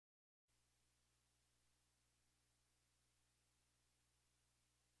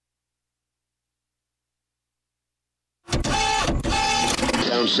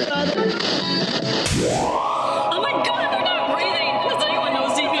what I'm saying? Oh my god, they're not breathing! Does anyone know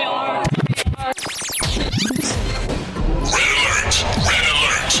CPR? Red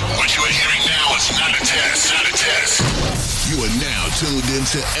alert! What you are hearing now is not a test, not a test. You are now tuned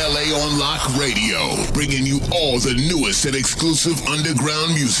into LA on Lock Radio, bringing you all the newest and exclusive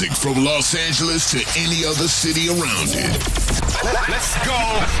underground music from Los Angeles to any other city around it. Let's go!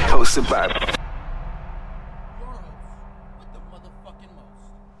 Hosted by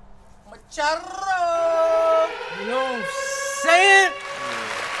Machado! You know what I'm saying?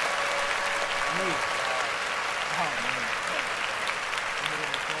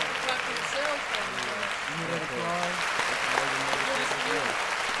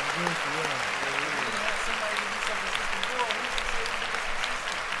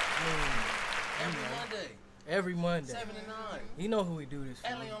 Every Monday. 7 to 9. You know who we do this for.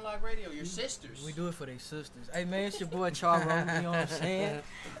 LA on Lock Radio, your sisters. We do it for their sisters. Hey man, it's your boy Charo, you know what I'm saying?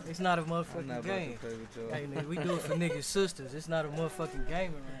 It's not a motherfucking game. Hey nigga, we do it for niggas' sisters. It's not a motherfucking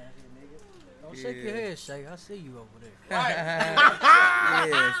game around here, nigga. Don't shake your head, Shay. I see you over there. Right.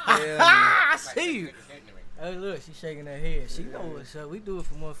 I see you. Hey, look, she shaking her head. She know what's up. We do it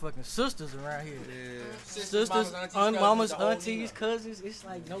for motherfucking sisters around here. Yeah. Sisters, mamas, aunties, cousins. It's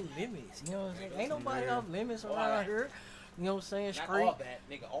like no limits. You know what I'm saying? Ain't nobody off limits around here. You know what I'm saying? Street. All that,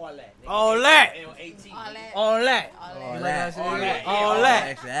 nigga. All that. Nigga. All that. All that. All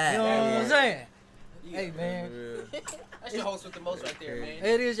that. You know what I'm saying? Yeah. Hey, man. That's your host with the most right there, man.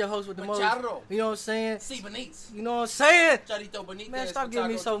 It is your host with the most. Machado. You know what I'm saying? C. Benitez. You know what I'm saying? Charito Benitez. Man, stop getting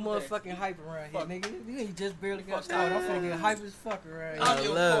me so motherfucking hype around here, nigga. You ain't just barely got started. I'm finna get hype as fuck around here. I'm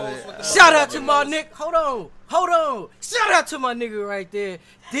your host with the Shout out to my nigga. Hold on. Shout out to my nigga right there.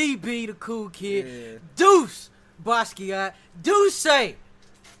 DB, the cool kid. Yeah. Deuce, Basquiat. Deuce,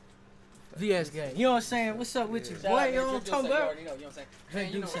 VS Gang. You know what I'm saying? What's up with you? Boy, you know what I'm talking about? You know what I'm saying? Hey,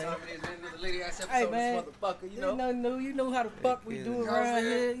 Man, you know what time it is, man. The lady ass episode Hey, of man. this motherfucker, you know? Nothing new. You know how the fuck we do around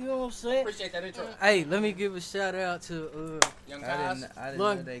here. You know what I'm saying? Appreciate that intro. Hey, let me give a shout out to Young I guys. didn't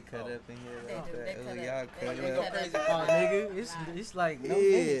Look. know they cut up in here like They that. cut Y'all up. cut They up. go crazy. oh nigga. It's like no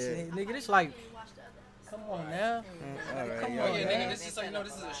Yeah. limits, nigga. It's like come on now. All right, Come Oh, on, yeah, man. nigga, this is so you know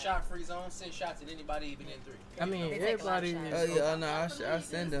this is a shot-free zone. Send shots at anybody, even in 3. I mean They take a lot of everybody. shots. Oh yeah, oh no, I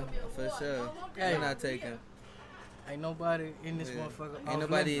send them for sure. Hey. I'm not taking. Ain't nobody in this Yeah. motherfucker. Ain't off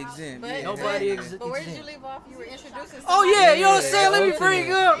nobody limits. exempt. But, Yeah. Nobody but where did you leave off? You were introducing Oh yeah, you know what I'm saying? Let me ultimate.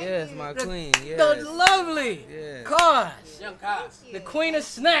 bring up Yes, my queen. the Yes. lovely Yes. Cause, Young guys. the queen of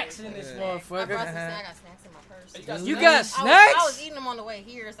snacks in this Yeah. I brought some motherfucker. snacks. I got snacks in my purse. You got You snacks? got I was snacks? eating them on the way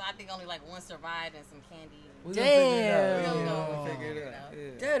here, so I think only like one survived and some candy. We gonna figure it out. Damn. Yeah, we gonna figure it out.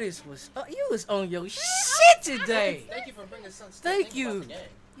 Yeah. That is what's you was on your shit today. Thank you for bringing some stuff. Thank Think you. about the game.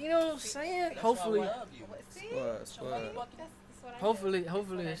 You know what I'm saying? That's Hopefully, why I love you. What, see? Squad, squad. That's what I hopefully do.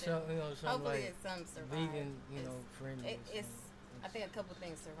 it's something, you know, something Hopefully like it's some survived. vegan, you know, friendly. It's. I think a couple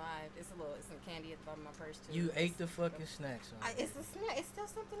things survived. It's some candy at the bottom of my purse too. You ate the fucking snacks. It's a snack. It's still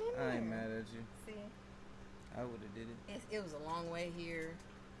something in there. I ain't mad at you. See, I would have did it. it was a long way here.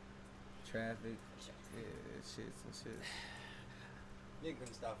 Traffic. Yeah, shits and shit. Nigga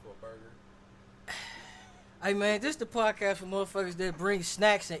couldn't stop for a burger. Hey man, this the podcast for motherfuckers that bring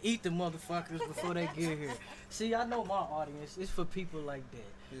snacks and eat the motherfuckers before they get here. See, I know my audience. It's for people like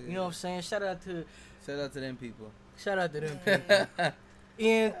that. You know what I'm saying? Shout out to them people. Shout out to them people.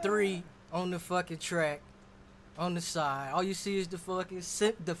 N3 on the fucking track, on the side. All you see is the fucking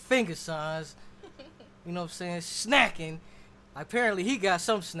the finger signs. You know what I'm saying? Snacking. Apparently he got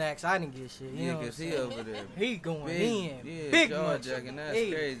some snacks. I didn't get shit. You know what I'm cause he saying? over there. He going Big, in. yeah, Big jaw munch. jacking. That's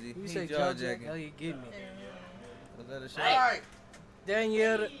Hey, crazy. You He say jaw jaw jacking. Oh, you get me. Was that a shot? All right.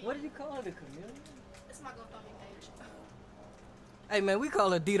 Danielle, what do you call her? The chameleon? It's my GoFundMe page. Hey man, we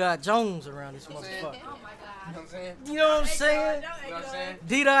call her D-Dot Jones around this You know what I'm motherfucker. saying? Oh my God. You know what I'm saying? You know what I'm saying? You know what I'm saying?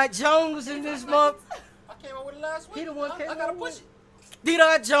 D-Dot Jones in this month. I came up with it last week. He the one I came gotta up push with it.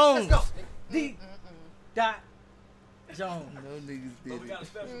 D-Dot Jones. Let's go. D-Dot Jones. No niggas did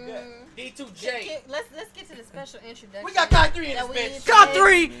it. D2J. Let's get to the special introduction. We got KY3 in that this we bitch. introduced. Caught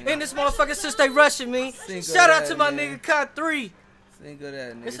 3 in this motherfucker since they rushing me. Single Shout out that, to my man. nigga Caught 3. Single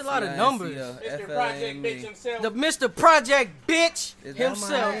that nigga. It's a lot of CINCO, numbers. Mr. FLA Project and Bitch me. himself. The Mr. Project Bitch Is that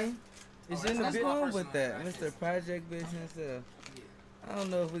himself mine? is in the What's bit. wrong with that? Mr. Project Bitch himself. I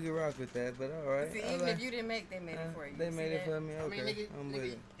don't know if we can rock with that, but alright. See, even if you didn't make, they made it for you. They See made it that? for me. I mean, Okay, nigga, I'm with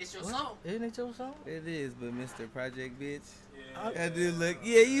it. it's your What? song. Isn't it your song? It is, but Mr. Project Bitch. Yeah. I do look.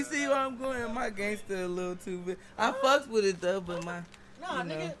 Yeah, you see where I'm going? My gangster a little too big. I fucks with it though, but my. Nah, You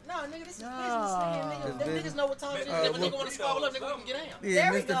know. nigga, this is Nah. business, nigga. It's Them business. niggas know what time it is. If a nigga wanna squabble up, nigga, we can get down.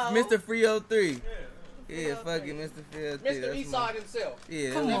 Yeah, There we Mr. go. Mr. Frio 3. Yeah, fuck it, Mr. Field. Mr. Eastside himself.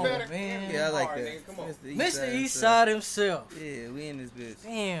 Yeah, Come on, better? man. Yeah, I like Alright, that. nigga, come on. Mr. Eastside himself. Yeah, we in this bitch.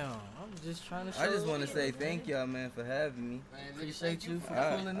 Damn, I'm just trying to show I just want to love, say man. thank y'all, man, for having me. Man, nigga, Appreciate you for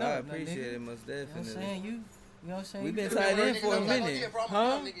I pulling up. my appreciate nigga. it most You know what I'm definitely. saying? You know what I'm saying? We You been could- tied in for a minute.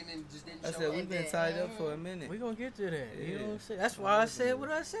 Huh? I said we've been tied up for a minute. We gonna get to that. You know Yeah. what I'm saying? That's why I said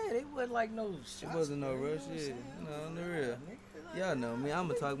what I said. It wasn't like no It shots. wasn't no rush, yeah. No, on the real. Y'all know me.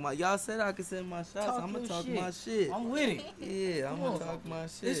 I'ma talk my. Y'all said I could send my shots. Talk I'ma your talk shit. my shit. I'm with it. Yeah, Come I'ma on. talk my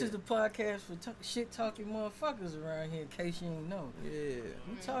shit. This is the podcast for shit talking motherfuckers around here. In case you ain't know, Yeah.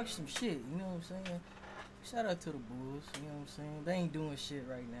 we talk some shit. You know what I'm saying? Shout out to the Bulls. You know what I'm saying? They ain't doing shit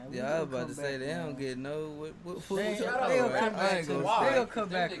right now. We Yeah, I gonna was about come to say back they around. don't get no. What They- y'all they'll right? come I back ain't to gonna it. say. They'll come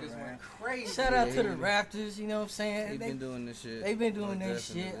back Them niggas around. went crazy. Shout out to the Yeah. Raptors. You know what I'm saying? He They been doing this shit. they been doing Most that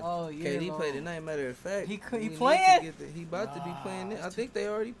shit definitely. all year KD long. played tonight. Matter of fact, He we need to playing? get he about to be playing it. I it's think they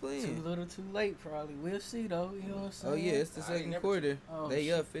already Too playing. little, too late, probably. We'll see though. You know what I'm saying? Oh yeah, it's the I ain't second never- quarter. Oh, They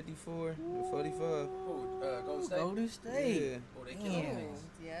shit. up 54 to 45. Golden State. Golden State. Yeah. Oh, they Damn. killing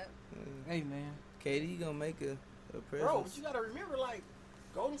niggas. Yep. Hey man. KD gonna make a presence. Bro, but you gotta remember, like,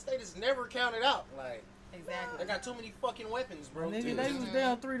 Golden State is never counted out. Like, Exactly. they got too many fucking weapons, bro. Nigga, Dude. they was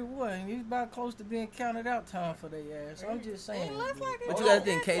down 3-1. He was about close to being counted out time for their ass. I'm just saying. It looks like it. But you Hold gotta on.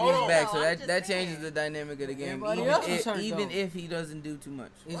 think Hold KD's on. back, so No, I'm that just changes saying. the dynamic of the game. Everybody Even, else is hurt, even though. if he doesn't do too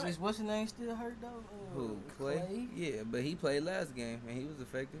much. Is what's his name still hurt though? Who? Clay? Yeah, but he played last game and he was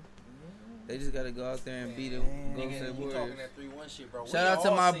effective. They just gotta go out there and beat him. Man. Golden Nigga, State you Warriors. talking that 3-1 shit, bro. Shout out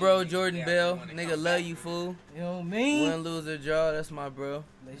to my bro Jordan Bell. Nigga, love you, fool. You know what I mean? Win, lose, or draw. That's my bro.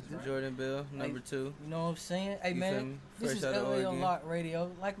 Let's do it. Jordan Bell, number 2. You know what I'm saying? Hey You feel man, me? this Fresh is out of LA Oregon. Unlocked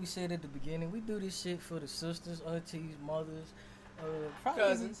Radio. Like we said at the beginning, we do this shit for the sisters, aunties, mothers, probably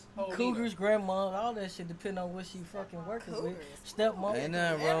Cousins, whole cougars, grandmas, all that shit, depending on what she fucking working with. Cougars. Stepmother. Ain't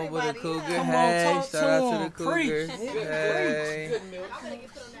nothing wrong with a Everybody, cougar. yeah. Come on, Hey, talk shout to out to him. the Preach. cougars. Yeah, Hey. Good milk.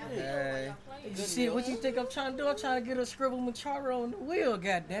 Hey. Shit, what you think I'm trying to do? I'm trying to get a scribble Macharo on the wheel,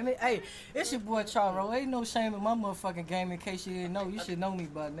 goddammit. Hey, it's your boy Charo. Ain't no shame in my motherfucking game in case you didn't know. You should know me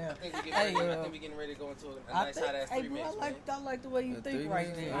by now. I think we Hey, getting ready to go into a nice hot ass 3 bro, minutes. I like the way you A think 3 right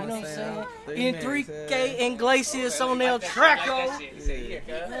minutes, there. you You know what I'm saying? Three In minutes, 3K Iglesias on El Traco.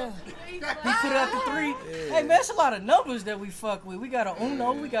 Yeah. He put out the 3. Hey man, that's a lot of numbers that we fuck with. We got a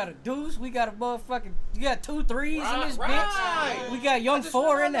Uno, we got a Deuce, we got a motherfucking. You got 2 threes in this bitch. We got Young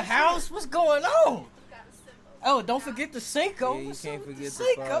 4 in the house. What's going on? Oh, don't forget the Cinco. Yeah, you What's can't up with forget the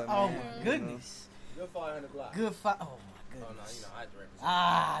Cinco? five, Oh man. my goodness. Good 500 block. Good five. Oh my Oh, no, goodness. you know, I direct.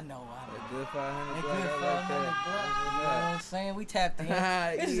 Ah, no. A good 500 That block. good I 500 like block. You know what that. I'm saying? We tapped in.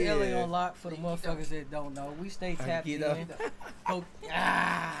 This is Yeah. LA on lock for the motherfuckers that don't know. We stay tapped Get in. up. Oh,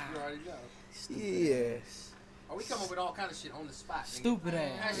 ah. You already know. Yes. Oh, we come up with all kind of shit on the spot. Nigga. Stupid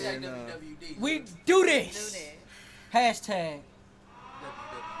ass. Hashtag Yeah, no. WWD. We do Do this. that. Hashtag. WWD.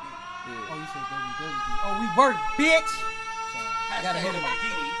 Oh, you said WWD. Oh, we work, bitch. Sorry. I got ahead of my.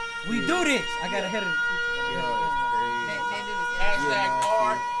 WWD. We do this. I got ahead of. They do this.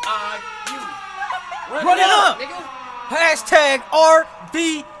 Run it up. nigga. Hashtag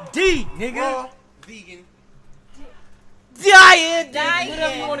RVD, nigga. Raw vegan. Diet. Diet.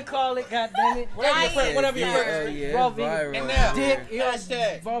 Whatever you want to call it, goddammit. Whatever your Yeah, first. yeah, Raw it's vegan. viral And out now, there. Dick,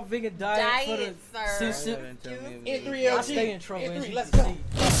 Hashtag. raw vegan diet for Diet, the sir. sensitive. Go ahead and tell me if it was- N3LG. I stay in trouble. as N3, you let's can go.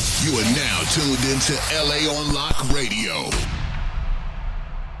 see. You are now tuned into LA on Lock Radio.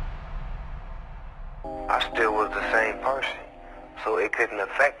 I still was the same person, so it couldn't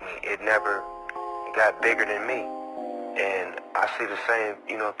affect me. It never got bigger than me. And I see the same,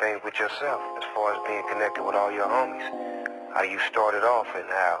 thing with yourself as far as being connected with all your homies. How you started off and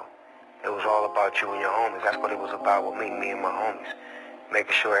how it was all about you and your homies. That's what it was about with me and my homies.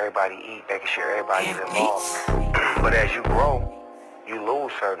 Making sure everybody eat, making sure everybody's involved. But as you grow, you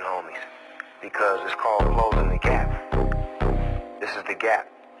lose certain homies because it's called closing the gap. This is the gap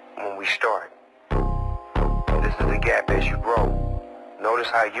when we start. This is the gap as you grow. Notice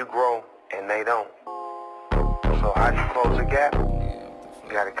how you grow and they don't. So how do you close the gap? You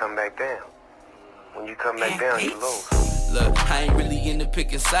gotta come back down. When you come back down, you lose. Look, I ain't really into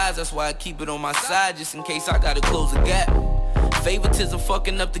picking sides, that's why I keep it on my side, just in case I gotta close the gap. Favoritism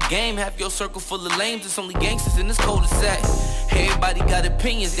fucking up the game, half your circle full of lames, it's only gangsters in this cul-de-sac. Everybody got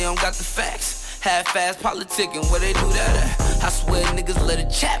opinions, they don't got the facts. Half-ass politicking, where they do that at? I swear niggas let it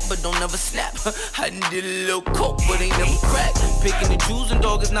chat, but don't never snap. I done did a little coke, but ain't never crack. Picking and choosing,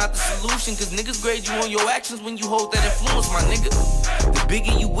 dog, is not the solution, cause niggas grade you on your actions when you hold that influence, my nigga. The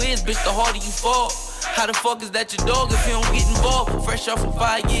bigger you is, bitch, the harder you fall. How the fuck is that your dog if you don't get involved? Fresh off from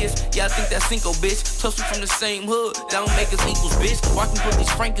 5 years, yeah, I think that's Cinco, bitch. Plus we from the same hood, that don't make us equals, bitch. Why can put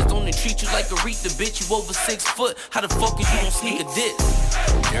these Frankers on and treat you like a Aretha, bitch? You over 6 foot, how the fuck is you gon' sneak a dick?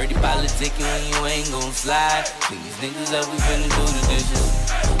 Dirty politicking when you ain't gon' slide. These niggas up, we finna do the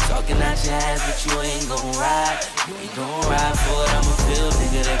dishes. Talking out your ass, but you ain't gon' ride. You ain't gon' ride for it, I'm a field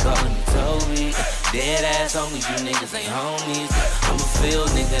nigga, they callin' me Toby. Dead ass homies, you niggas ain't homies. I'm a field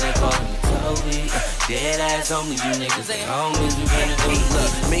nigga, they callin' me Toby. Dead ass homies, you niggas ain't homies. We finna do it.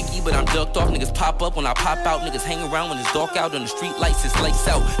 Look, Mickey, but I'm ducked off. Niggas pop up when I pop out. Niggas hang around when it's dark out on the street lights, it's lights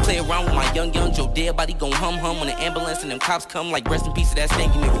out. Play around with my young Joe, dead body gon' hum when the ambulance and them cops come like rest in peace of that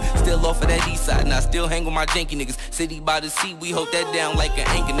stanky nigga. Still off of that east side, and I still hang with my janky niggas. City by the sea, we hold that down like an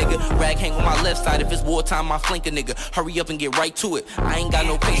anchor nigga. Rag hang on my left side, if it's wartime, I flank a nigga. Hurry up and get right to it. I ain't got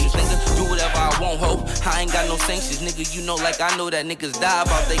no patience, nigga. Do whatever I want, ho. I ain't got no sanctions, nigga. You know like I know that niggas die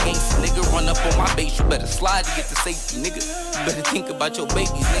about they gangsta, nigga. Run up on my base, you better slide to get to safety, nigga. You better think about your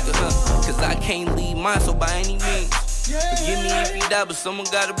babies, nigga, huh? Cause I can't leave mine, so by any means forgive me if you die, but someone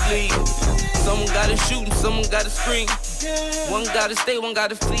gotta bleed. Someone gotta shoot and someone gotta scream. One gotta stay, one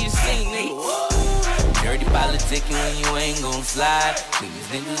gotta flee the scene, nigga. Dirty politicking when you ain't gon' slide. These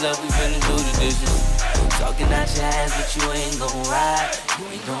niggas up, we finna do the dishes. Talking out your ass, but you ain't gon' ride. You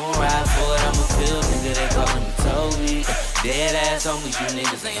ain't gon' ride for it, I'm a field nigga, they callin' me Toby. Dead ass homies, you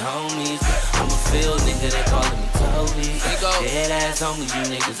niggas ain't homies. I'm a field nigga, they callin' me Toby. Dead ass homies, you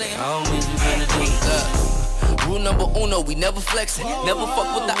niggas ain't homies. We finna do it. Rule number uno, we never flexin'. Never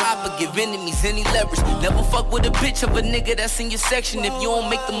fuck with the oppa, give enemies any leverage. Never fuck with a bitch of a nigga that's in your section. If you don't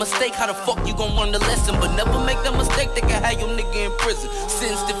make the mistake, how the fuck you gon' learn the lesson? But never make the mistake that can have your nigga in prison.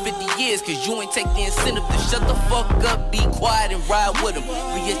 Sentenced to 50 years, cause you ain't take the incentive to shut the fuck up, be quiet and ride with him.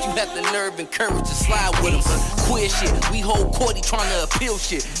 But yet you have the nerve and courage to slide with him. Queer shit, we hold court, he tryna appeal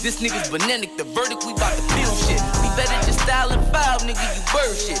shit. This nigga's bananic, the verdict, we bout to peel shit. We better just style and file, nigga, you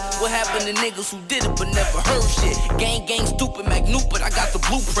bird shit. What happened to niggas who did it but never heard shit? Gang, stupid, Magnoop, but I got the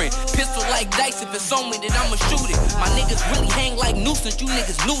blueprint. Pistol like dice, if it's on me, then I'ma shoot it. My niggas really hang like nuisance, you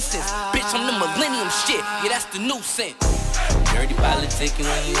niggas nuisance. Bitch, I'm the millennium shit, yeah, that's the new scent. Dirty politicking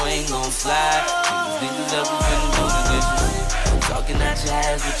when you ain't gon' slide. These niggas up, we finna do the dishes. Talking out your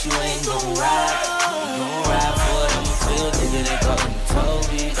ass, but you ain't gon' ride. You gon' ride for it, I'm a field nigga, they callin' me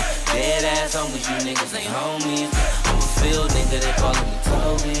Toby. Dead ass homies, you niggas ain't homies. I'm a field nigga, they callin' me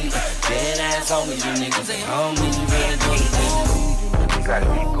Toby. Dead ass homies, you niggas ain't homies. You better do the dishes. You gotta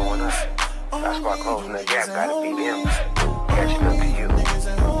keep going up. That's why closing that gap gotta be them catching up to you.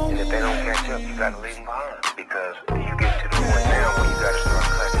 And if they don't catch up, you gotta leave them behind. Because you get to the point now where you gotta start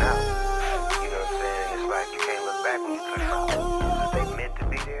cutting out. You know what I'm saying? It's like you can't look back when you cut out. If they meant to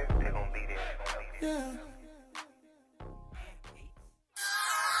be there, they're gonna be there. They're gonna be there.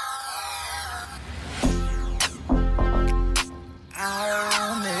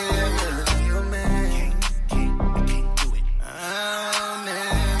 I'll never be your man. Can't do it. I'll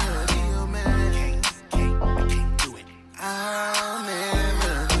never be your man. Can't do it. I'll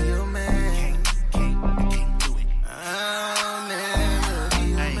never be your man. Can't do it. I'll never be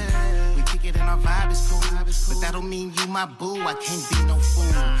your man. We kick it and our vibe is cool, but that don't mean you my boo. I can't be no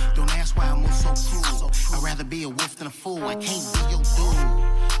fool. Don't ask why I move so cruel. I'd rather be a wolf than a fool. I can't be your dude.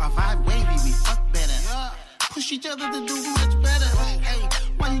 Our vibe wavy, we fuck better. Push each other to do much better. Hey,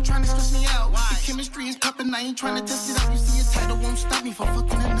 why you trying to stress me out? Why? The chemistry is popping, I ain't trying to test it out. You see a title won't stop me from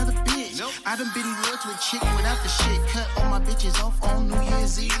fucking another bitch. Nope. I done been in love to a chick without the shit. Cut all my bitches off on New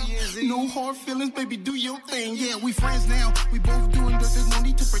Year's Eve. No hard feelings, baby, do your thing. Yeah, we friends now. We both doing this, there's no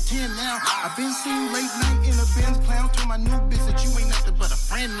need to pretend now. I've been seen late night in a Benz clown. Told my new bitch that you ain't nothing but a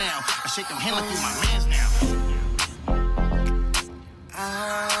friend now. I shake them hand like you my mans now.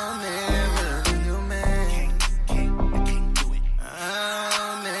 I'll never be your man. Can't do it.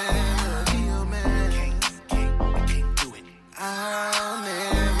 I'll never be your man. Can't do it. I'll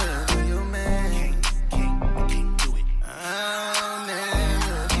never be your man. Can't do it. I'll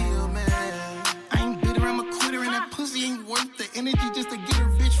never be your man. I ain't bitter, I'm a quitter, and that pussy ain't worth the energy just to get her,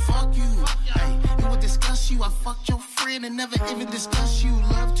 bitch. Fuck you. Hey, it would discuss you. I fucked your friend and never even discuss you.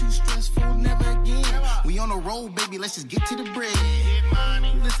 Love too stressful, never again. We on a roll, baby, let's just get to the bread.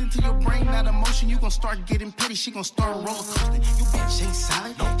 Listen to your brain, not emotion. You gon' start getting petty, she gon' start roller coasting. You bitch ain't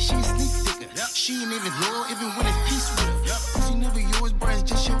solid, she a sneak dicker. She ain't even loyal, even when it's peace with her. Pussy never yours, bro, it's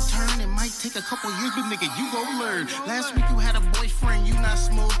just your turn. It might take a couple years, but nigga, you gon' learn. Last week you had a boyfriend, you not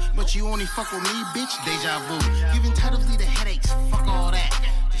smooth, but you only fuck with me, bitch, deja vu. Giving titles lead to headaches, fuck all that.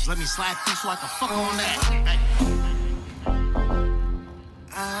 Just let me slide through so I can fuck on that.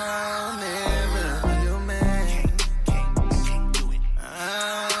 I'll never be your man. Can't do it.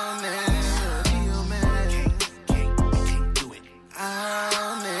 I'll never be your man.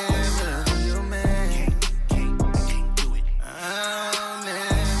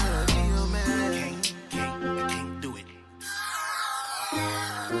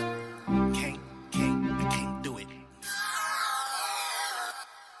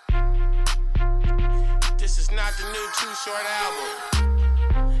 out the new Too Short album.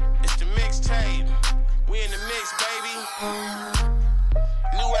 It's the mixtape. We in the mix, baby.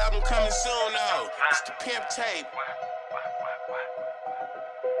 New album coming soon, though. It's the pimp tape.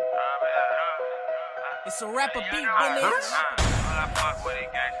 It's a rapper beat, bullet. All I fuck with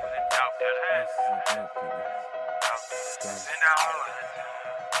it, gangsters and dope dealers.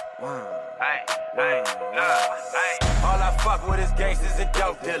 All I fuck with is gangsters and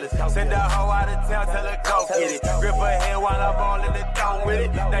dope dealers. Send a hoe out of town, tell her go get it. Grip her head while I'm all in the dough with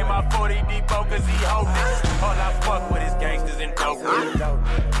it. Name my 40 Depot cause he hold it. All I fuck with is gangsters and dope dealers.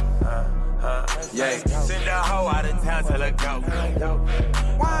 Yeah, send a hoe out of town, tell her go.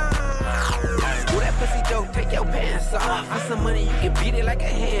 Ooh, that pussy dope, take your pants off. For some money, you can beat it like a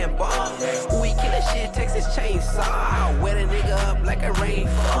handball. Ooh, we kill that shit, Texas chainsaw. I'll wet a nigga up like a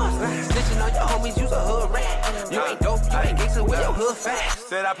rainforest. Snitching on your homies, use a hood rat. You ain't dope, you ain't gangsta with your hood fast.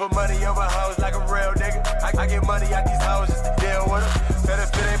 Said I put money over hoes like a real nigga. I get money out these hoes just to deal with them. Said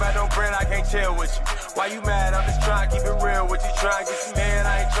if it ain't about no bread, I can't chill with you. Why you mad? I'm just trying to keep it real with you. Trying to get some man,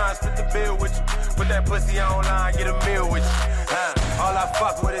 I ain't trying to split the bill with you. Put that pussy online, get a meal with you. All I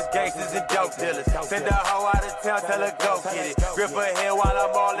fuck with is gangsters and dope dealers. Send a hoe out of town, tell her go get it. Grip her head while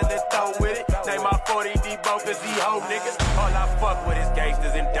I'm all in the throw with it. Name my 40 Depot cause he hoe niggas. All I fuck with is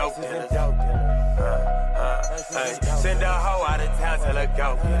gangsters and dope dealers. Send a hoe out of town, tell her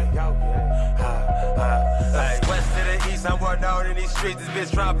go get it. West to the east, I'm well known in these streets. This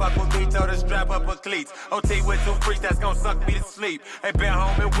bitch tryna fuck with me, told her strap up her cleats. OT with 2 freaks, that's gon' suck me to sleep. Ain't been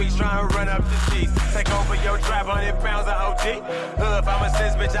home in weeks, tryna run up the sheets. Take over your trap, 100 pounds of OT. If I'm a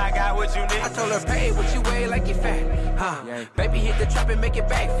sis, bitch, I got what you need. I told her, pay what you weigh like you fat. Baby, hit the trap and make it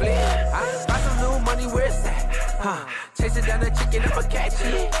backflip. Buy some new money, where it's at? Chase it down the chicken, I'ma catch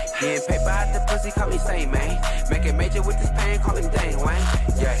it. Getting paper out the pussy, call me same man. Make it major with this pain, call him Dang Wayne.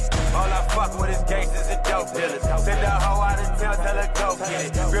 Yeah. All I fuck with is gangsters and dope dealers. Send a hoe out of town, tell her go get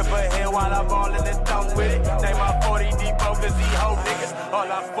it. Grip her head while I'm all in the throw with it. Name my 40 Depot cause he hoe niggas.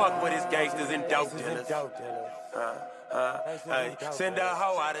 All I fuck with is gangsters and dope dealers. Send a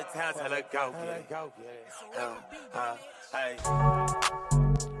hoe out of town, tell her go get it.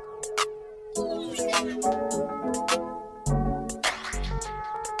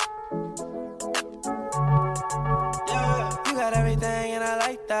 You got everything and I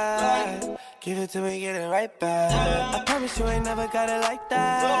like that. Give it to me, get it right back. I promise you ain't never got it like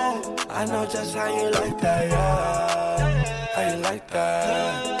that. I know just how you like that, yeah. How you like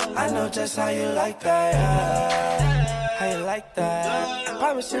that. I know just how you like that, yeah. How you like that. I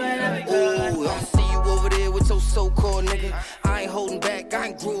promise you ain't never got it like that. I see you over there with your so-called nigga. I ain't holding back, I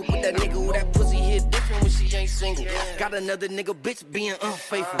ain't grew up with that nigga. With that pussy hit different when she ain't single. Got another nigga bitch being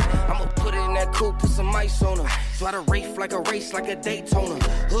unfaithful. I'ma put it in that coupe, put some ice on her. Try to race like a Daytona.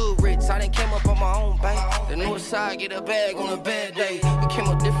 Hood rich, I done came up on my own bank. The north side get a bag on a bad day. You came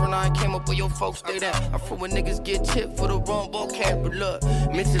up different, I ain't came up where your folks stayed at. I'm from where niggas get tipped for the wrong ball cap. But look,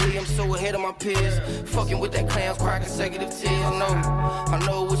 mentally I'm so ahead of my peers. Fucking with that clowns, cry consecutive tears. I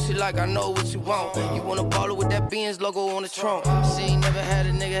know what you like, I know what you want. You wanna baller with that Benz logo on the trunk. She ain't never had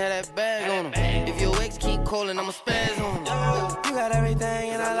a nigga have that bag on him. If your ex keep calling, I'ma spaz on him. You got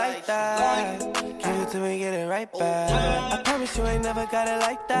everything and I like that. Give it to me, get it right back. I promise you ain't never got it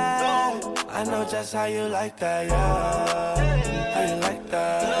like that. I know just how you like that, yeah. How you like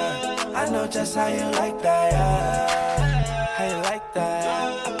that. I know just how you like that, yeah. How you like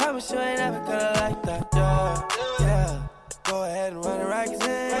that. I promise you ain't never got it like that, yeah. Yeah. Go ahead and run the rackets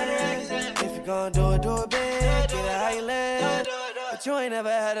in. If you gon' do it big. Get it how you live. But you ain't never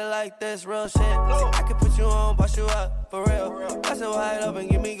had it like this, real shit. I can put you on, bust you up, for real. Bust it wide open,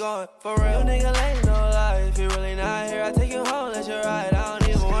 get me going, for real. You nigga lame, no lie. If you really not here, I take you home, let you ride. I don't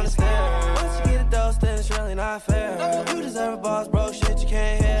even wanna stare. Once you get a dose, then it's really not fair. You deserve a boss, bro, shit, you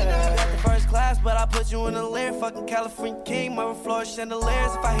can't hear that. Got the first class, but I put you in the lair. Fucking California king, my floor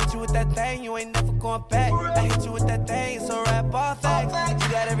chandeliers. If I hit you with that thing, you ain't never going back. I hit you with that thing, so rap all facts.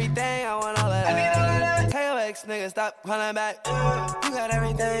 You got everything, I want all of that. Tell your ex nigga, stop calling back. You got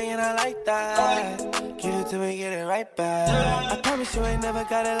everything and I like that. Give it to me, get it right back. I promise you ain't never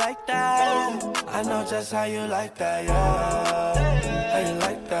got it like that. I know just how you like that, yeah. How you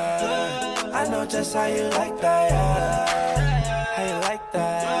like that. I know just how you like that, yeah. How you like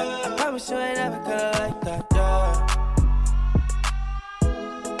that. I promise you ain't never got it like that, yeah.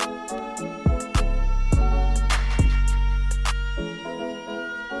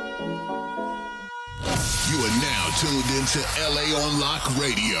 You are now tuned into LA on Lock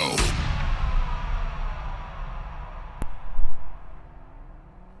Radio.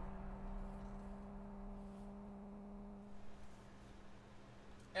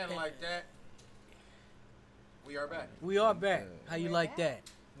 And like that. We are back. We are back. How you like that?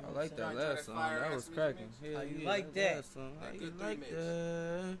 I like that last song. That was cracking. How you like that? How you Good like mix.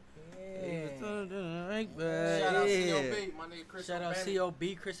 that? Shout out COB, my nigga Chris Shout out O'Bannon. COB,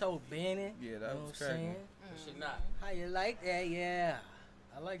 Chris O'Bannon. Yeah, You that know was what I'm cracking. saying? Shit not. How you like that? Yeah.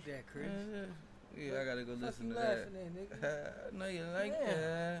 I like that, Chris. Yeah, I gotta go Fuck listen you to laughing that. at, nigga? I know you like Yeah.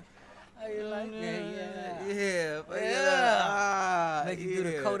 that. How you like that? Yeah. Yeah. Yeah. Ah, Make you do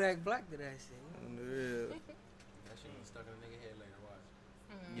the Kodak Black to that shit. On the real. That shit was stuck in a nigga head later.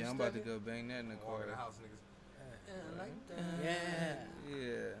 Watch. Yeah, I'm about to go bang that in the car. Walk in the house, niggas. Yeah, like that. Yeah.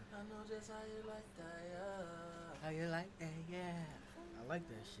 Yeah. I know just how you like that. Yeah. How you like that? Yeah. I like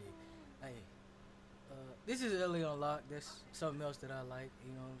that shit. Hey, this is LA Unlocked. That's something else that I like.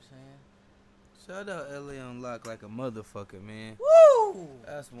 You know what I'm saying? Shout out LA Unlocked like a motherfucker, man. Woo!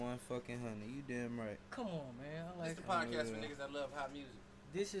 That's 100. You damn right. Come on, man. I like This the that. podcast for niggas that love hot music.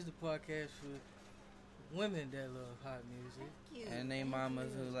 This is the podcast for women that love hot music. And they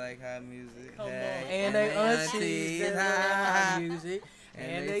mamas who like hot music. Come Hey, on. And they aunties that love hot music.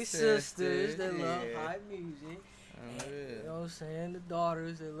 And they sisters that love yeah. hot music. Oh, You know what I'm saying? The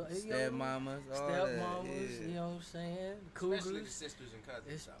daughters that love Step mamas, all step that. mamas, Yeah. you know what I'm saying? The Especially cougars. the sisters and cousins.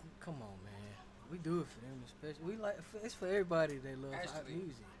 It's, so. come on, man. We do it for them, especially. We like it's for everybody that love hot Actually,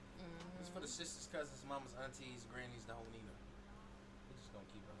 music. It's for the sisters, cousins, mamas, aunties, grannies, the whole Nina. We just gonna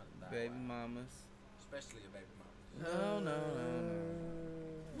keep it 100. Baby mamas. Especially a baby mama. No.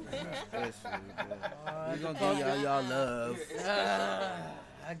 Especially, we gonna give y'all love.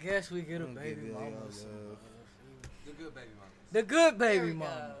 I guess we get a Gonna baby give y'all mama. love. The good baby mamas. The good baby There we go.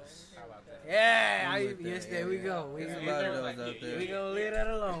 mamas. How about that? Yeah, I'm with yes, that, there we yeah. go. There's a lot of those out there. We gonna leave that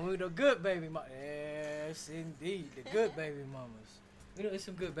alone. We the good baby mamas. Yes, indeed, the good baby mamas. You know, there's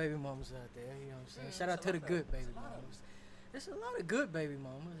some good baby mamas out there. You know what I'm saying? Shout out to the good baby mamas. There's a lot of good baby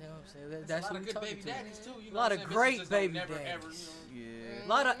mamas. You know what I'm saying? That's a lot what of we good talking baby to. daddies too. You A know lot what of I'm saying? great Bitches just don't baby never, daddies. ever, you know. Yeah. A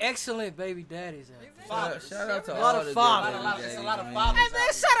lot of excellent baby daddies out there. Fathers. Shout out to A lot all of the fathers. good There's baby a lot of daddies, fathers. Hey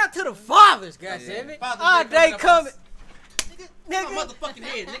man, shout out to the fathers, goddammit. Fathers All Day day coming coming. My motherfucking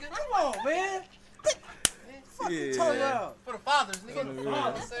head, nigga. Come on, man. Fucking Yeah. talk about. For the fathers, nigga. For the You know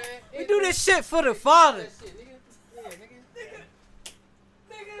what I'm saying? We do this shit for the fathers. That shit, nigga. Yeah, nigga.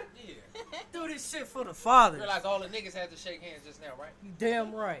 Yeah. Do this shit for the fathers. Realize all the niggas had to shake hands just now, right? You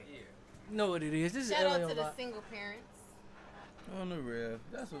damn right. Yeah. You know what it is. This is Shout LA out to the Unlocked. single parents. On the real.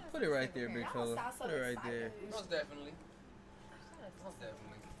 That's what. Put it right there, big fella. Put it right there. Most definitely. Most definitely.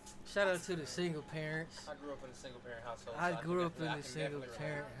 Shout out to the single parents. I grew up in a single parent household. I so can grew up in definitely- I a can single definitely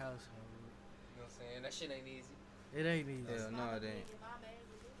parent relate. household. You know what I'm saying? That shit ain't easy. It ain't easy. Hell no, it ain't.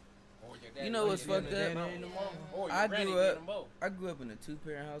 Or your daddy You know or what's your fucked daddy up? ain't the mama. Or your I granny grew being up. them both. I grew up in a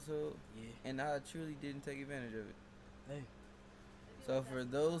 2-parent household, Yeah. and I truly didn't take advantage of it. Hey, So for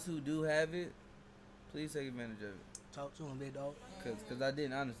those who do have it, please take advantage of it. talk to him, big dog. Cause I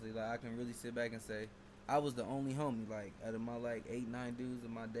didn't honestly. Like I can really sit back and say, I was the only homie. Like out of my like 8-9 dudes of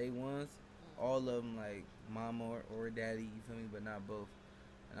my day ones, all of them like mama or daddy. You feel me? But not both.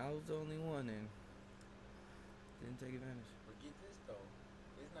 And I was the only one, and didn't take advantage. But get this though,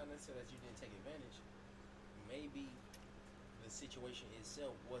 it's not necessarily that you didn't take advantage. Maybe the situation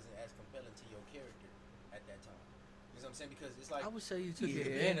itself wasn't as compelling to your character at that time. You know what I'm saying? Because it's like I would say you took Yeah. you're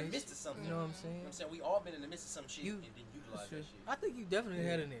in the advantage. midst of something. You know what I'm You know saying? what I'm saying? We all been in the midst of some shit You- and then utilize that shit. I think you definitely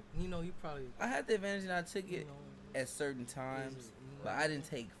had an. You know, you probably. I had the advantage, and I took You it know, at certain times, you know. but I didn't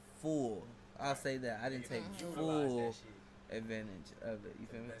take full. I'll say that I didn't take Utilize full that shit. advantage of it. You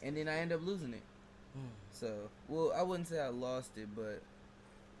feel me? And then I end up losing it. Mm. So, well, I wouldn't say I lost it, but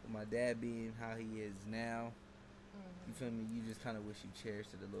with my dad being how he is now, you feel me? You just kind of wish you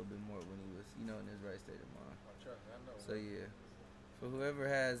cherished it a little bit more when he was, you know, in his right state of mind. Oh, trust me, I know. So yeah, for whoever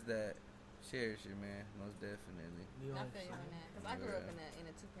has that, cherish it, man. Most definitely. You I know, feel you on that because I grew up in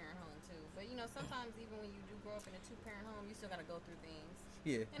a 2-parent home too. But you know, sometimes even when you do grow up in a 2-parent home, you still gotta go through things.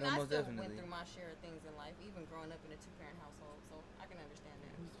 Yeah, And no, I most still definitely. went through my share of things in life, even growing up in a 2-parent household. So I can understand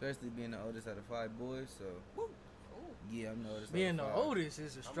that. Especially being the oldest out of 5 boys, so Ooh. yeah, I'm the oldest. being the out of 5. oldest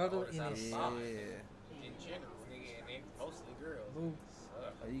is a struggle oldest in out of itself. five. Yeah. In general, nigga, and they mostly girls. Boo.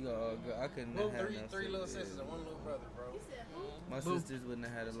 Oh, you go all good. I couldn't Little have had no three little sisters. sisters and one little brother, bro. My Boo. sisters wouldn't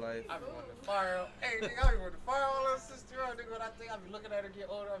have had a life. I be wanting to fire. Hey, nigga, I be wanting to fire all little sister up, nigga. When I think I be looking at her get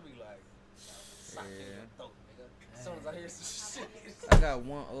older, I be like, sock in Yeah. your throat, nigga. As soon as I hear some shit. I got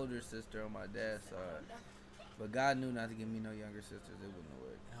one older sister on my dad's side, but God knew not to give me no younger sisters. It wouldn't have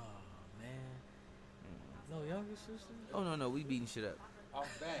worked. Oh man, no younger sister. Oh no, we beating shit up. Off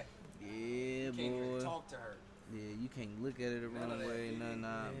bat. Yeah, You can't even boy. talk to her. Yeah, you can't look at it the None of wrong that. way. Nah.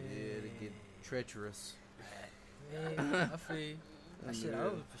 Yeah. Yeah, they get treacherous. Yeah, I feel you. Shit, I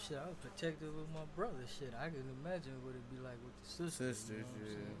was protective of my brother. Shit, I can imagine what it'd be like with the sisters. You know what I'm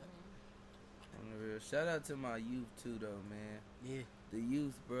saying? On the real. Shout out to my youth too, though, man. Yeah. The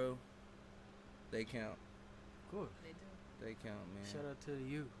youth, bro. They count. Of course. They do. They count, man. Shout out to the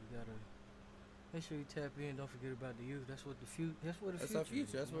youth. You gotta make sure you tap in. Don't forget about the youth. That's what the future. That's where the That's future. our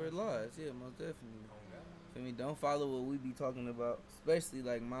future. That's where it lies. Yeah, most definitely. Oh, God. Feel me? Don't follow what we be talking about, especially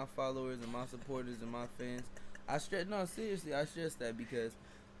like my followers and my supporters and my fans. Seriously, I stress that because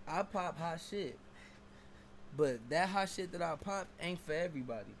I pop hot shit, but that hot shit that I pop ain't for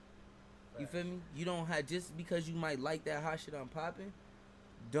everybody. You feel me? You don't have, just because you might like that hot shit I'm popping,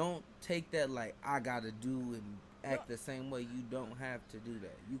 don't take that like I gotta do and act the same way. You don't have to do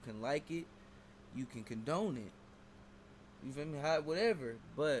that. You can like it, you can condone it. You feel me? Whatever,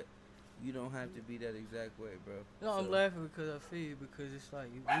 but you don't have to be that exact way, bro. No, I'm laughing because I feel you, because it's like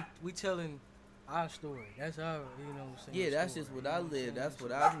we telling our story. That's our, you know what I'm saying? Yeah, that's story, just what you know I I'm live. saying? That's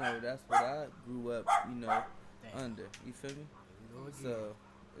what I know. That's what I grew up, under. You feel me? So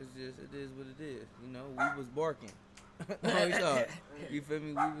it is what it is. You know, we was barking. You feel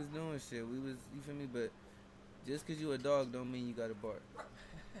me? We was doing shit. You feel me? But just because you a dog don't mean you gotta bark.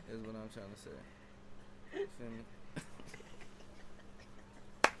 Is what I'm trying to say. You feel me?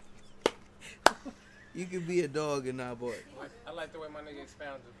 You can be a dog and not bark. I like the way my nigga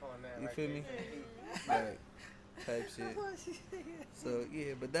expounded upon that. You right feel there. me? Like, type shit. So,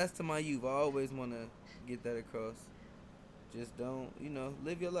 yeah, but that's to my youth. I always want to get that across. Just don't,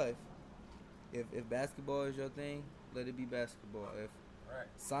 live your life. If basketball is your thing, let it be basketball. If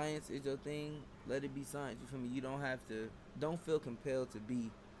science is your thing, let it be science. You feel me? You don't feel compelled to be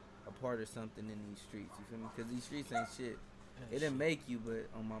a part of something in these streets. You feel me? Because these streets ain't shit. It didn't make you, but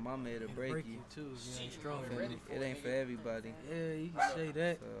on my mama, it'll break you. Too. You ain't strong. It ain't for everybody. Yeah, you can say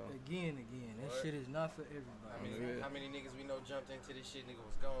that So, again. That shit is not for everybody. How many niggas we know jumped into this shit, nigga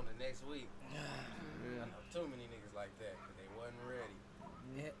was gone the next week? I know too many niggas like that, because they wasn't ready.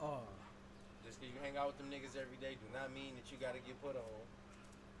 Yeah, Just because you hang out with them niggas every day do not mean that you got to get put on.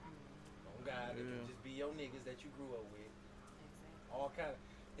 Oh God, it can just be your niggas that you grew up with. All kind of...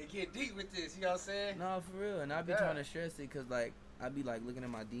 It get deep with this, you know what I'm saying? No, for real. And I be trying to stress it because, like, I be, like, looking at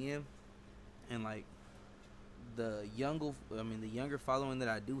my DM and, like, the younger following that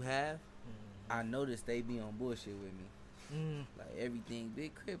I do have, I notice they be on bullshit with me. Like, everything,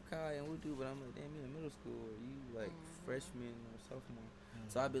 big Crip Kai and what do, but I'm like, damn, you in middle school or you, like, freshman or sophomore.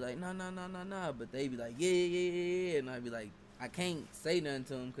 So I be like, nah. But they be like, yeah. And I be like, I can't say nothing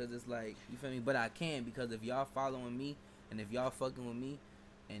to them because it's like, you feel me? But I can, because if y'all following me and if y'all fucking with me,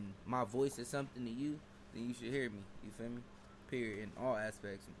 and my voice is something to you, then you should hear me. You feel me? Period. In all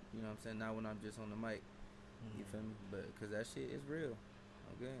aspects. You know what I'm saying? Not when I'm just on the mic. You feel me? But because that shit is real.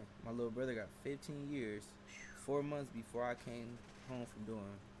 Okay. My little brother got 15 years, 4 months before I came home from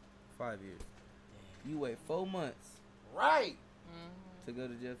doing 5 years. You wait 4 months. Right. To go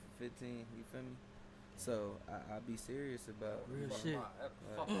to jail for 15. You feel me? So I be serious about real shit.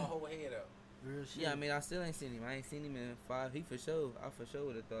 Fuck my whole head up. Real shit. Yeah, I mean, I still ain't seen him. I ain't seen him in 5. I for sure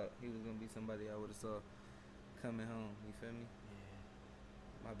would have thought he was gonna be somebody I would have saw coming home. You feel me?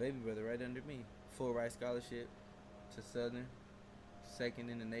 Yeah. My baby brother right under me. Full ride scholarship to Southern. Second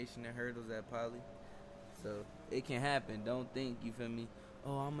in the nation in hurdles at Poly. So it can happen. Don't think, you feel me?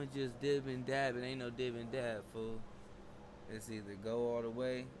 Oh, I'ma just dib and dab. It ain't no dib and dab, fool. It's either go all the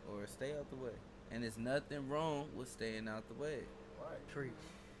way or stay out the way. And there's nothing wrong with staying out the way. Right. Preach.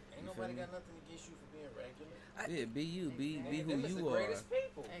 Ain't nobody got nothing against you for being regular. Yeah, be you. Be who them is you the are. greatest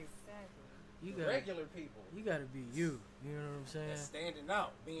people. Exactly. You The gotta, regular people. You gotta be you. You know what I'm saying? That's standing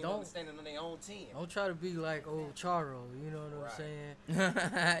out. Being standing on their own 10. Don't try to be like old Charo. You know what I'm saying?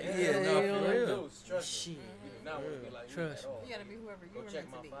 Yeah, no, you know, for real. Trust me. Shit. You do not want to be like Trust me at all. You gotta be whoever you Go were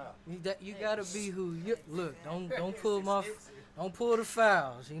check meant to my be. file. You gotta be who you look. Don't pull the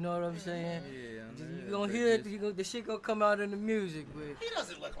fouls. You know what I'm saying? Yeah, You gonna hear it. The shit gonna come out in the music, but He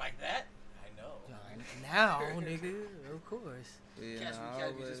doesn't look like that. I know. now, nigga, of course. Yeah,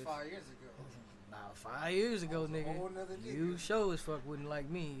 Catch me just 5 years ago. About 5 years ago, That's a whole nother nigga, you sure as fuck wouldn't like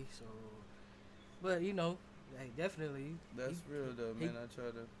me. So, but you know, hey, definitely. That's real though, man. I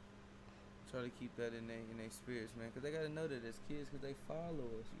try to keep that in their spirits, man, because they gotta know that as kids, because they follow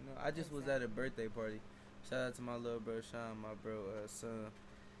us. You know, I just was at a birthday party. Shout out to my little bro Sean, my bro son,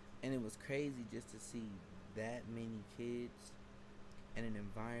 and it was crazy just to see that many kids in an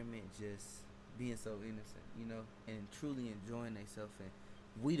environment just being so innocent, you know, and truly enjoying themselves. And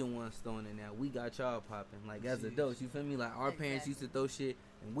we the ones throwing it now. We got y'all popping. Like, as adults, you feel me? Like, our parents used to throw shit,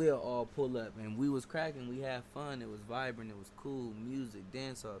 and we'll all pull up. And we was cracking. We had fun. It was vibrant. It was cool. Music,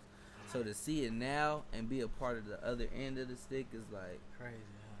 dance-offs. So to see it now and be a part of the other end of the stick is like crazy.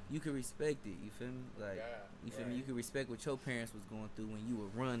 You can respect it, you feel me? Like, you feel me? You can respect what your parents was going through when you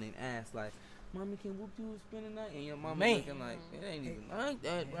would run and ask, like, Mommy, can whoop you spend the night? And your mama looking like, it ain't even like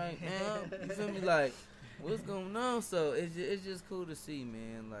that right now. You feel me? Like, what's going on? So it's just cool to see,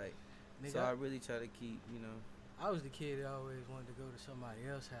 man. Like, nigga, so I really try to keep, you know. I was the kid that always wanted to go to somebody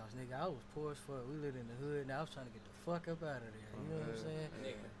else's house. Nigga, I was poor as fuck. We lived in the hood, and I was trying to get the fuck up out of there. You know what I'm saying?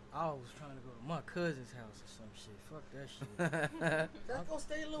 Nigga. I was trying to go to my cousin's house or some shit. Fuck that shit. Let's go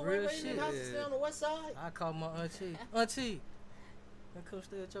stay a little real right in the house and stay on the west side. I called my auntie. Auntie, can I come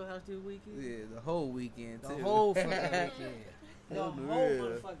stay at your house this weekend? Yeah, the whole weekend, too. The whole fucking weekend. The whole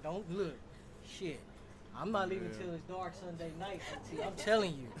motherfucker. Don't look. Shit. I'm not leaving till it's dark Sunday night. Auntie. I'm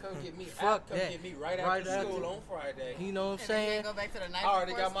telling you. Come get me. Fuck come that. Get me right after school on Friday. You know what I'm saying? Go back to the night I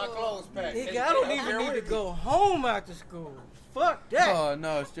already before got my school. clothes packed. Nigga, I don't even need to go home after school. Fuck that. Oh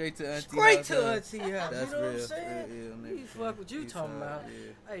no, straight to auntie Straight house. to auntie house. That's you know real. what I'm saying? Real, You fuck what you talking about.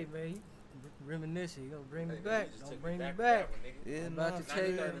 Yeah. Hey man, you reminiscing. You gonna bring me Hey, back. you just Don't took bring me me back. Yeah, I'm about to tell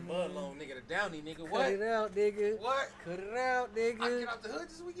you. Mud long nigga, the Downey nigga. Cut What? it out, nigga. What? Cut it out, nigga. I get out the hood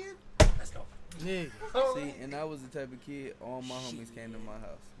this weekend. Let's go. Nigga. See, and I was the type of kid, all my homies came to my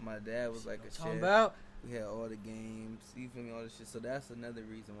house. My dad was like a chef. Talking about? We had all the games, you feel me, all this shit. So that's another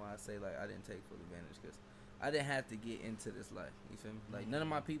reason why I say, like, I didn't take full advantage, because I didn't have to get into this life, you feel me? Like, none of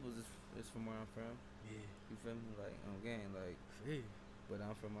my peoples is from where I'm from. Yeah. You feel me? Like, on game, like, Yeah. but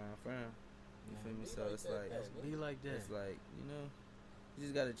I'm from where I'm from. You feel me? So it's like, Be like that. it's like, you know, you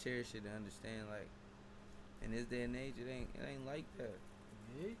just gotta cherish it and understand, like, in this day and age, it ain't like that.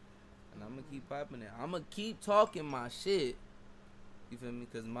 Yeah. And I'm gonna keep popping it. I'm gonna keep talking my shit. You feel me?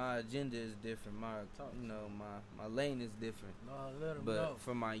 Because my agenda is different. My lane is different. No, let 'em but know.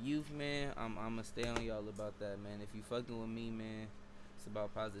 for my youth, man, I'm gonna stay on y'all about that, man. If you fucking with me, man, it's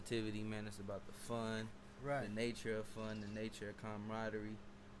about positivity, man. It's about the fun, right? The nature of fun, the nature of camaraderie.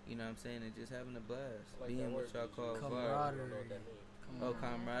 You know what I'm saying? And just having a blast, Like being what y'all call camaraderie. Oh,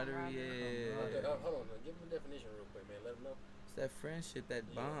 camaraderie, yeah. Hold on, give them the definition real quick, man. Let them know. It's that friendship, that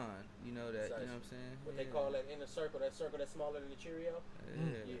bond. You know that. You know what I'm saying? What they call that inner circle, that circle that's smaller than the Cheerio.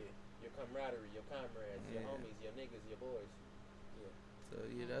 Yeah. Your camaraderie, your comrades, your homies, your niggas, your boys. Yeah. So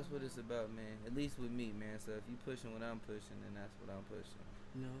yeah, that's what it's about, man. At least with me, man. So if you pushing what I'm pushing, then that's what I'm pushing.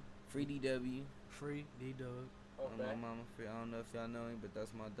 No. Free DW. Free D-Dub. My mama free. I don't know if y'all know him, but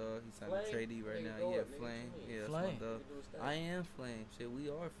that's my dog. He's signed a Flame? tradie right Nigga, now. go Yeah, up, nigga. Flame. Yeah, that's Flame. my dog. I am Flame. Shit,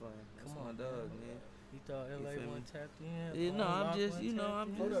 we are Flame. That's Come my on, dog, man. man. You thought LA feel wasn't me? tapped in? Yeah, no, I'm just, you know,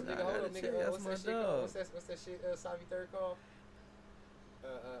 I'm Hold just. up, nigga. I Hold gotta up, tell nigga. you, What's that's that my shit called? dog. What's that shit Savi Third called?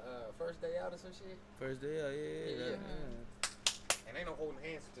 First day out or some shit? First day out, yeah. And ain't no holding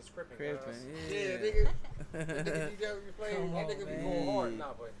hands, just cripping. Crippin', Yeah, yeah. nigga. That nigga be playing. That nigga be man. going hard.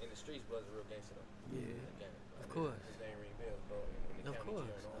 Nah, but in the streets, Blood's a real gangster though. Yeah. Of course. His name ring bells, bro. In the Of county course.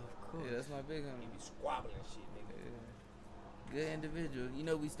 jail and all that. Of course. Yeah, that's my big homie. He be squabbling shit, nigga. Yeah. Good individual. You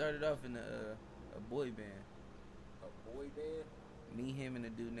know, we started off in a boy band. A boy band? Me, him, and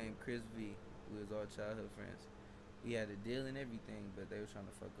a dude named Chris V. We was all childhood friends. We had a deal and everything, but they was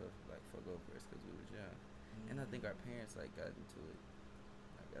trying to fuck over us because we was young. And I think our parents like got into it,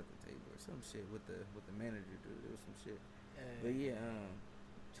 like at the table or some shit with the manager dude. There was some shit. But yeah,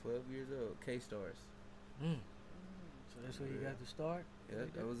 12 years old, K-Stars. So that's where you got to start? Yeah,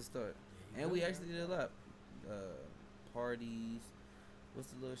 that was the start. And we actually did a lot. Parties. What's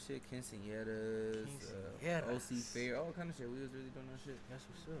the little shit? Quinceañeras, OC Fair, all kind of shit. We was really doing that shit. That's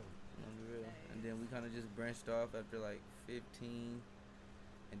what's up. On the real. And then we kind of just branched off after like 15.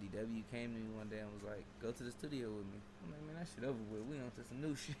 And DW came to me one day and was like, go to the studio with me. I'm like, man, that shit over with. We on to some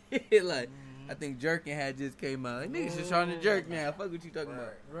new shit. Like, I think Jerkin had just came out. Like, niggas just trying to jerk now. Fuck what you talking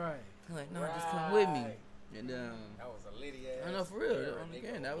about. Right. I'm like, no, just come with me. And that was a litty ass. I know, for real. era, On the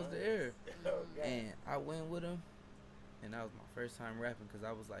nigga. game, that was the era. Oh, God. And I went with him. And that was my first time rapping because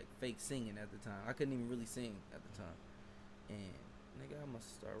I was like fake singing at the time. I couldn't even really sing at the time. And nigga, I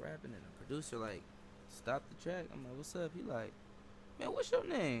must start rapping. And the producer like stopped the track. I'm like, what's up? He like, man, what's your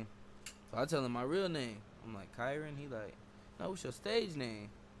name? So I tell him my real name. I'm like, Kyron. He like, no, what's your stage name?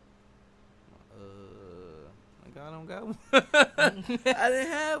 Like, I don't got one. I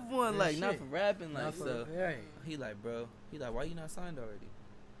didn't have one. Like, not for rapping. Like, so he like, bro. He like, why you not signed already?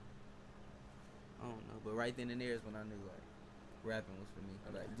 I don't know, but right then and there is when I knew like rapping was for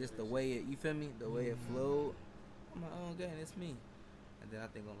me. Like just the way it, you feel me? The way it flowed. I'm like, oh, okay, it's me. And then I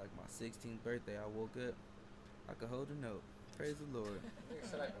think on like my 16th birthday, I woke up. I could hold a note. Praise the Lord.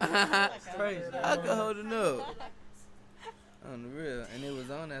 Praise I could hold a note. On the real, and it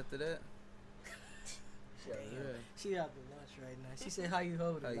was on after that. She out the lunch right now. She said, "How you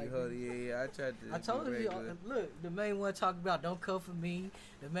hold it?" How you like, hold it? Yeah. I tried to. I told be you. regular. Look, the main one talking about don't come for me.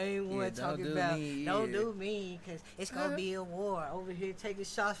 The main one don't talking do about me, don't yeah. do me because it's gonna be a war over here taking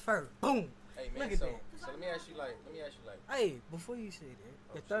shots first. Boom. Hey man, Look at so that. let me ask you like. Hey, before you say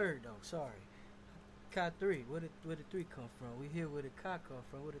that, the third though. Sorry. KY3, where the 3 come from? We hear where the K come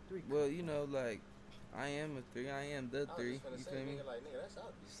from. Where the 3 come Well, you know, like I am a 3. I am the 3. You feel me?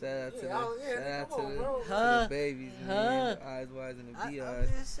 Shout out to the babies, man. The eyes wise and the B eyes.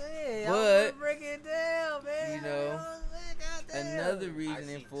 I'm just saying. But break it down, man. you know, another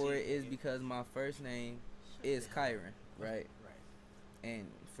reasoning for it is because my first name is Kyron, right? And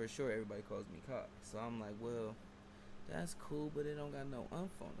for sure, everybody calls me Kai. So I'm like, well, that's cool, but it don't got no on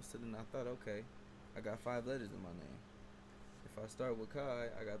it. So then I thought, okay, I got 5 letters in my name. If I start with Kai,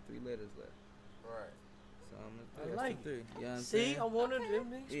 I got 3 letters left. Right. So I'm I like 3. You know what I'm See, saying? I wanted them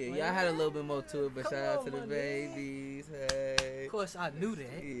to Yeah, I had a little bit more to it, but Come shout out on, to the my babies. Hey. Of course, I knew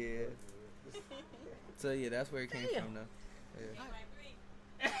that. Yeah. So yeah, that's where it came from, though.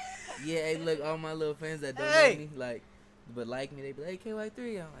 Yeah. Yeah, hey, look, all my little fans that don't know me, like, but like me, they be like, hey,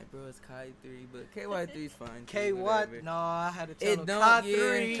 KY3. I'm like, bro, it's KY3, but KY3's fine. KY, no, I had to tell them don't,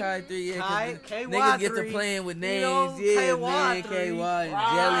 KY3. Yeah, KY3, yeah, KY3. niggas get to playing with names, You know, man, KY3. KY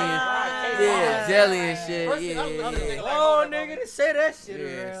and Jelly and shit, yeah. Oh, nigga, to say that shit Yeah,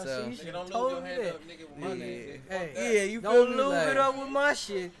 around. so- So you should Nigga, don't told lube me your hand that. up, nigga, with my name. Hey, Yeah, you feel don't me? lube Like, it up with my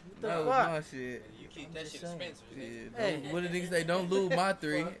shit. What the that fuck? was my shit. You keep that shit at Spencer's. Yeah, Hey. what did niggas say? Don't lose my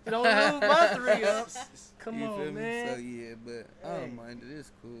 3. Don't lube my 3 up. Come You feel on, me? man. So yeah, but I don't mind it.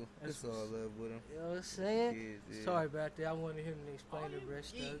 It's cool. It's all love with them. You know what I'm saying? Kids, yeah. Sorry about that. I wanted him to explain the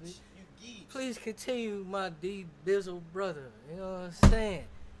rest of it. You geeks. Please continue, my D Bizzle brother. You know what I'm saying?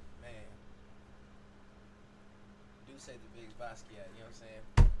 Man. Do say the Big Basquiat, you know what I'm saying?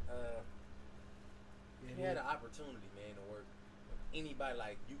 You had an opportunity, man, to work with anybody.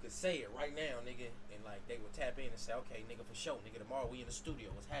 Like, you could say it right now, nigga, and like they would tap in and say, okay, nigga, for sure, nigga, tomorrow we in the studio.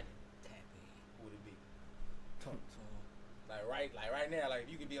 What's happening? Tap in. Who would it be? Talk to him. Like right now, like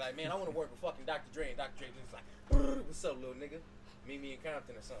if you could be like, man, I want to work with fucking Dr. Dre, and Dr. Dre just like, what's up, little nigga? Meet me in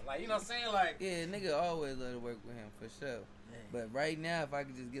Compton or something. Like, you know what I'm saying? Like, Yeah, nigga always love to work with him for sure. But right now, if I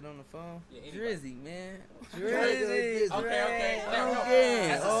could just get on the phone, Drizzy, man. Drizzy. Okay.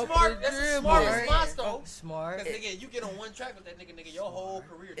 That's That's a smart response, though. Smart. Because, nigga, you get on one track with that nigga, your whole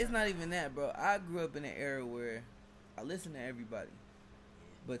career. It's not even that, bro. I grew up in an era where I listened to everybody.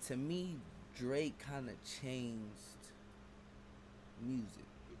 But to me, Drake kind of changed music.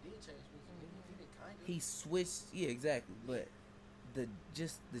 It did change music. Kind of. He switched, yeah, exactly. But the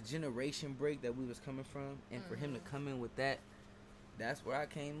generation break that we was coming from, and for him to come in with that, that's where I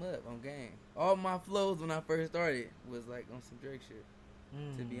came up on game. All my flows when I first started was like on some Drake shit.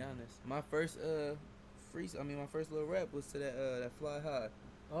 To be honest, my first my first little rap was to that Fly High.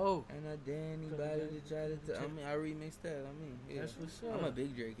 Oh. And I dare anybody to try to. I remixed that. Yeah. That's what's up. I'm a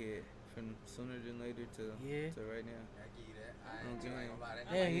big Drake head from Sooner Than Later to right now. I give you that. I ain't gonna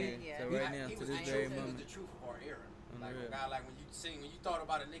lie. To right now, He to was this the very truth. He was moment. the truth of our era. Like, Unreal. a guy, like when you thought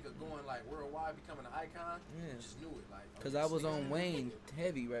about a nigga going like worldwide, becoming an icon, you just knew it. Like, Cause I was on Wayne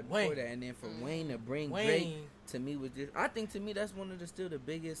heavy right before that, and then for Wayne to bring Drake to me was just. I think to me that's one of the still the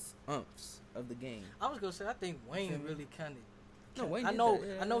biggest umps of the game. I was gonna say I think Wayne really kind of. No, Wayne. I did know. that.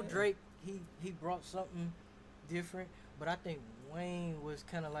 Yeah, I know yeah. Drake. He brought something different, but I think Wayne was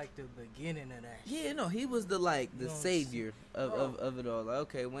kind of like the beginning of that. Yeah, no, he was the You know, savior of it all. Like,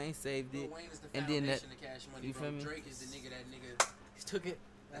 okay, Wayne saved it, Wayne is the and then that. foundation of Cash Money, You bro. feel me? Drake is the nigga that nigga. He took it.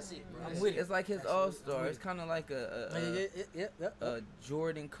 That's it, bro. I'm That's with it. It's like his all star. It's kind of like Yep. a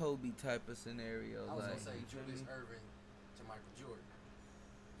Jordan Kobe type of scenario. I was like, gonna say you feel Julius me? Irvin to Michael Jordan.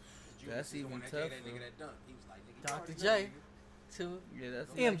 That's Julius is the even one that gave that tougher. nigga that dunk. He was like, nigga, Dr. you already J. know, nigga. To Yeah,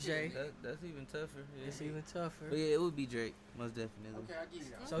 that's MJ. That's even tougher. Yeah. It's even tougher. But yeah, it would be Drake, most definitely. Okay, I give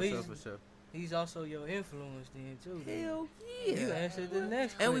you that. So For he's sure, for sure. he's also your influence then too. then. Hell You yeah. answered the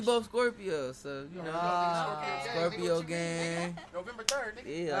next And we question. both Scorpios, so you know. Scorpio gang. gang. November 3rd,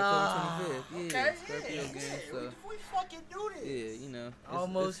 nigga. Yeah, October 25th. Yeah, Okay, Scorpio gang. So we fucking do this. yeah, you know.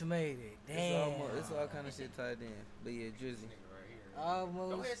 Almost made it. Damn. It's all kind of shit tied in. But yeah, Drizzy.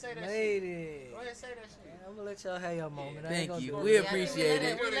 Almost Go ahead and say that made shit. it. Go ahead and say that shit. I'm gonna let y'all have your moment. I ain't Thank gonna you. do We it. appreciate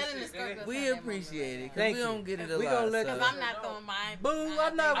it. We're letting the Scorpios We have their appreciate it. Cause Thank we you. don't get it a We lot. gonna let so. Because I'm not throwing mine. Boo,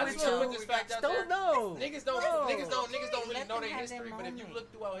 I'm not I with just wanna you. put this fact out Don't there. know. Niggas don't really Let know them their have their history. But if you moment.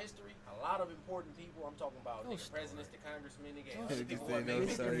 look throughout history, a lot of important people, I'm talking about No nigga, story. presidents, the congressmen, nigga, Don't and other say people no who made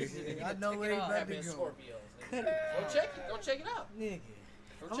story. history. I know where he Have about to been go. Scorpios. Nigga. Go check it out. Nigga.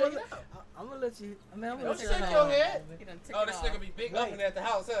 Go check it out. I'm gonna let you. I mean, I'm gonna Don't let you. shake your head. He done took Oh, it this off. nigga be big upping at the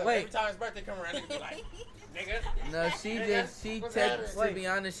house, huh? Wait. Every time his birthday come around, nigga be like, nigga. No, she What's to happening? be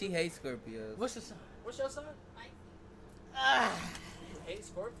honest, she hates Scorpios. What's the sign? What's your sign? Ah, You hate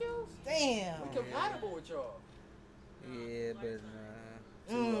Scorpios? damn. We compatible with y'all. Yeah, but nah.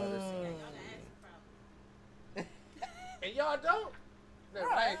 Two other And y'all don't? No,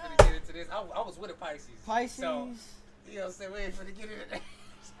 I ain't finna get into this. I was with a Pisces. Pisces. So, you know what I'm saying? We ain't finna get into that.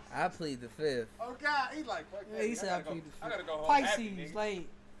 I plead the fifth. Oh, God. He like, fuck Yeah, that. he said I plead the I gotta go home Pisces, happy, nigga. like,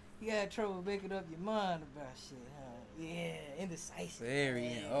 you had trouble making up your mind about shit, huh? Yeah, indecisive.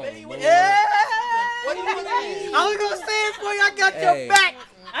 Very. Oh, Baby, what Lord. Yeah! What do you want to eat? I was gonna say it for you. I got Hey. your back.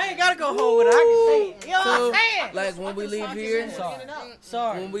 I ain't gotta go home with it. I can say it. You know what I'm saying? Like when we leave here,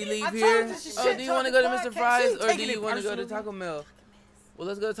 Sorry. when we leave I told here, you this is oh, shit do you want to talking go to Mr. podcast. Fry's She or do taking you it want to go to personally. Taco Bell? Well,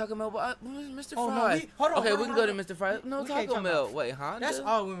 let's go to Taco Bell. But Mr. Oh, no, Fry's. hold on, Okay, hold we on, can go to hold Mr. Fry's. No, We can't Taco talk Bell. about- Wait, Honda? That's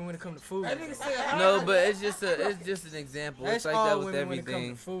all women when it comes to food. That nigga said, No, but it's just an example. That's It's like all that with women when it everything.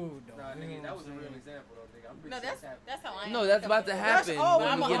 comes to food, though. Nah, You nigga, know that what was a I'm real saying? example, though, nigga. I'm pretty No, sure that's how I am. No, that's about to That's happen all when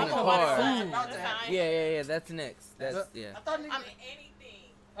women we get in the when it car. comes to food. That's how I am. Yeah. That's next. That's yeah. I thought nigga.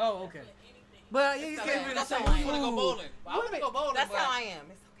 Oh, okay. But you That's can't really that's say how you want to go food. bowling. I want to go bowling. That's but how I am.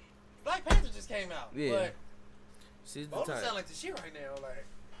 It's okay. Black Panther just came out. Yeah. But She's the bowling type. sound like the shit right now. Like,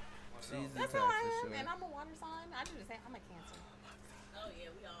 She's the That's type how I for am. sure. And I'm a water sign. I do the same. I'm a Cancer.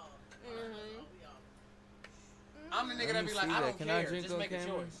 I'm the nigga Let that me be like, see I that. don't Can care. I drink Just on make a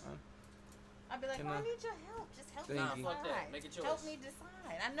camera? choice. I'd be like, Can well, I I- need your help. Just help Thank me you. Fuck that. decide. Make a choice. Help me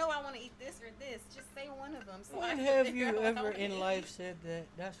decide. I know I want to eat this or this. Just say one of them. So I When can have figure you out what I ever wanna in eat. life said that?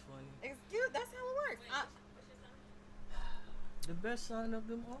 That's funny. Excuse. That's how it works. The best sign of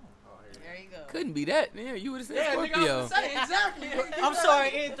them all. There you go. Couldn't be that. Yeah, you would have said Yeah, nigga, I Scorpio. was gonna say exactly. I'm sorry,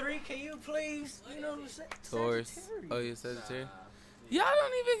 N3. Can you please? You know what I'm saying? Taurus. Sagittarius. Oh, you're Sagittarius. Y'all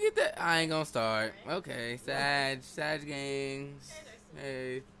don't even get that. I ain't gonna start. Okay, Sag gangs.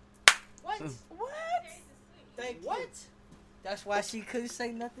 Hey. What? What? Thank you. What? That's why she couldn't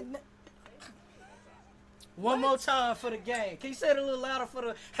say nothing. One more time for the game. Can you say it a little louder for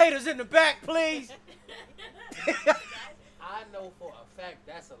the haters in the back, please? I know for a fact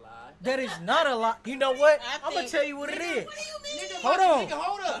that's a lie. That is not a lie. You know what? I I'm gonna think- tell you what it is. Nigga, Hold my- on. Nigga,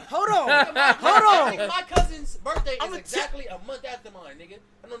 hold up. Hold on. Nigga, Hold on. My cousin's birthday I'ma is exactly a month after mine, nigga.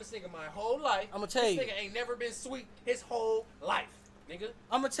 I know this nigga my whole life. I'ma tell this you. nigga ain't never been sweet his whole life, nigga.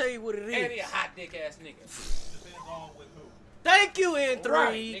 I'm gonna tell you what it And he a is. hot dick ass nigga. Thank you, N3.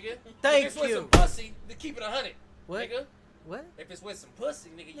 Right, nigga. Thank if it's with you. some pussy, to keep it 100. What? Nigga. What? If it's with some pussy,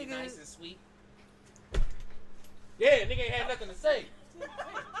 nigga, you Nigga. nice and sweet. Yeah, nigga ain't had nothing to say.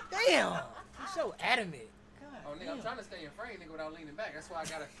 Damn. You're so adamant. Oh, nigga, I'm trying to stay in frame, nigga, without leaning back. That's why I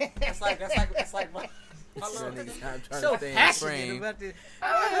gotta. That's like my little. I'm trying So to stay in passionate frame. about this.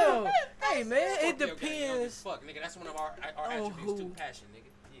 Yo, hey man, it Scorpio gang, you don't give a depends. fuck, nigga. That's one of our on attributes who. too. Passion, nigga.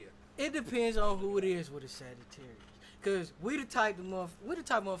 Yeah. It depends on who it is with a Sagittarius. Cause we the type of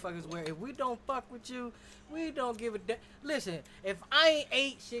motherfuckers where if we don't fuck with you, we don't give a damn. Listen, if I ain't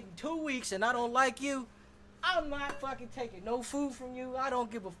ate shit in 2 weeks and I don't like you, I'm not fucking taking no food from you. I don't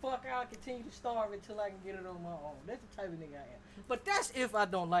give a fuck. I'll continue to starve until I can get it on my own. That's the type of nigga I am. But that's if I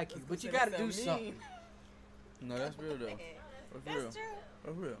don't like you. But you gotta do something. No, that's real though. That's real. That's true.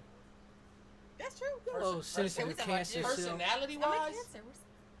 That's real. That's true. Oh, sensitive Cancer. self. Personality I'm a wise, Cancer. yeah,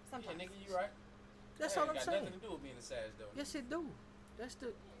 Sometimes. nigga, you right. That's Yeah, all it I'm got saying. nothing to do with being a Sag, though. Yes, it do. Yes,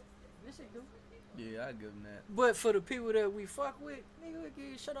 it do. Yeah, I give him that. But for the people that we fuck with, nigga, we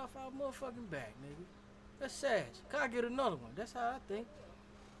get you shut off our motherfucking back, nigga. That's sad. Can I get another one? That's how I think.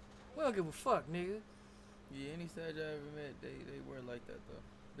 We don't give a fuck, nigga. Yeah, any Sag I ever met, they were like that though.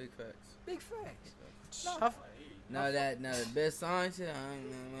 Big facts. Big facts. Now the best sign shit, I ain't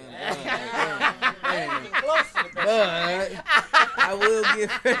Even close to the best. but I will give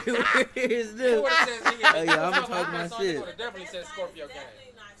credit where it's due. Oh yeah, I'ma talk my shit. It definitely says Scorpio gang.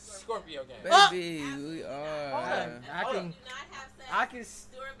 Scorpio gang. Baby, we are. I can. During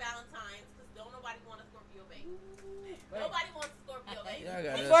Valentine's, because don't nobody want a Scorpio baby. Nobody wants a Scorpio baby. Y'all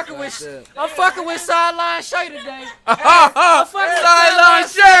got I'm us fucking with. fucked up. I'm fucking with sideline Shay today. Sideline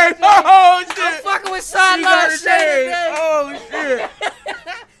shirt. Oh shit. I'm fucking with She got sideline a Shay shade. today. Oh shit.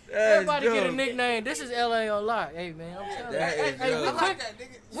 Everybody get a dope. nickname. This is LA on lock. Hey man, I'm telling you. That is Hey, we dope. quick.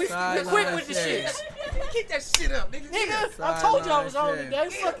 We quick with the Sideline shits. Keep that shit up, nigga. Nigga, I told you I was on Sideline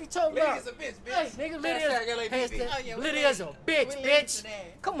today. Fuck you talking about? Lydia's a bitch, Hey, bitch. nigga, Lydia's Hashtag LAPD. Oh, yeah, we Lydia's a bitch, we bitch.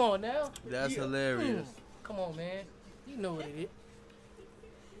 today. Come on now. That's hilarious. Come on, man. You know what it is.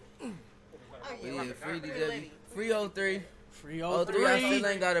 Oh, But yeah. yeah, free DW. Free 03. Free 03, I still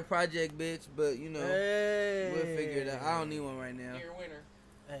ain't got a project, bitch, but you know, Hey. we'll figure it out. I don't need one right now. You're a winner.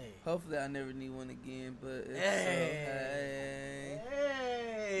 Hey. Hopefully I never need one again, but it's Hey.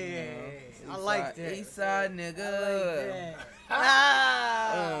 You know, I like that. East side nigga. I like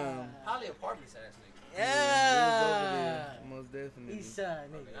that. Holly Apartments ass nigga. Yeah. Most definitely. East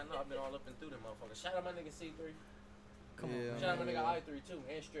side nigga. I know I've been all up and through them motherfuckers. Shout out my nigga C3. Come on. Shout out my nigga I3 too,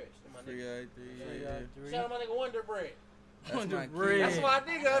 and Stretch. My Free nigga. I3. Shout out my nigga Wonder Bread. That's my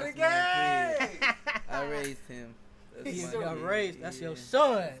nigga of the game. I raised him. He got raised. That's your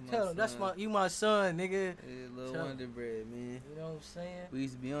son. Tell him that's you my son, nigga. Yeah, little Wonder Bread, man. You know what I'm saying? We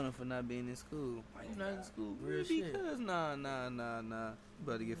used to be on him for not being in school. Why you not in school? Real shit. Because nah. You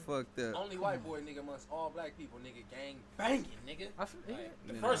about to get fucked up. Only white boy nigga amongst all black people, nigga, gang banging, nigga.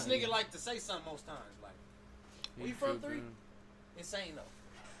 The first nigga like to say something most times, like, where you from, 3? Insane though.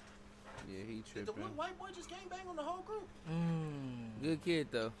 Yeah, he tripping. The one white boy just gang bang on the whole group. Good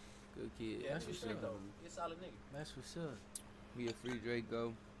kid though. Good kid. Yeah, that's what's up though. He's a solid nigga. That's what's up. He a free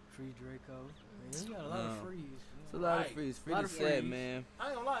Draco. Free Draco. Man, you got a lot of frees. It's a lot of frees. Free to set, man. I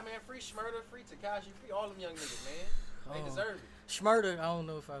ain't gonna lie, man. Free Schmurda, free Tekashi, free all them young niggas, man. They deserve it. Schmurda, I don't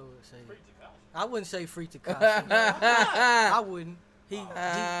know if I would say. Free Tekashi. I wouldn't say free Tekashi. I wouldn't. He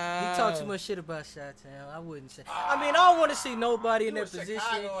talked too much shit about Chi-Town. I wouldn't say. I mean, I don't want to see nobody in that position.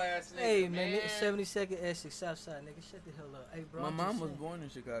 Ass nigga, hey, man, 72nd Essex, Southside, nigga, shut the hell up. Hey, bro. My mom was born in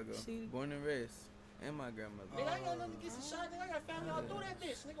Chicago. Born and raised. And my grandmother. Nigga, I ain't got nothing against the shot. Nigga, I got family all through that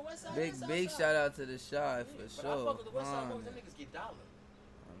bitch. Nigga, West Side. Big shout out to the Shy for but sure. I fuck with the West Side folks. Them niggas get dollar.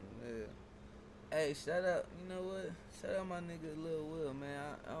 Yeah. Hey, shout out. You know what? Shout out my nigga Lil Will,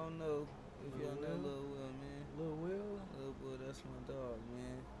 man. I don't know if y'all know Lil Will, man. Lil Will? Lil Will, that's my dog,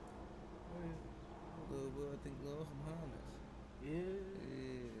 man. Lil Will, I think Lil from Honest. Yeah.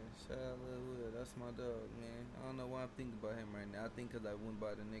 Shout out Lil Will. That's my dog, man. I don't know why I'm thinking about him right now. I think because I went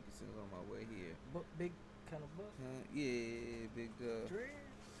by the nigga since on my way here. But big kind of buff? Yeah, big dog.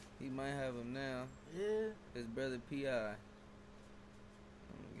 He might have him now. Yeah. His brother P.I.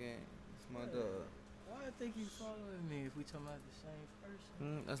 Okay, it's my dog. Why I think you following me if we talking about the same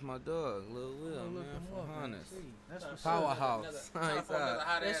person? That's my dog, Lil Will, man, from Honest. That's what's Powerhouse.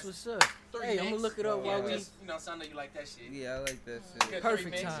 That's what's up. Hey, I'm gonna look it up while we. Just, you know, so I know you like that shit. Yeah, I like that shit. Perfect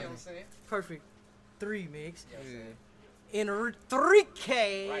mix, time. You know what I'm saying? Perfect 3 mix. Yeah. In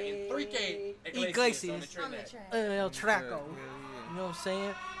 3K. Right, in 3K. Iglesias. El Traco. Yeah. You know what I'm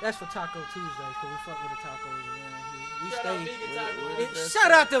saying? That's for Taco Tuesdays, because we fuck with the tacos around here. We stay.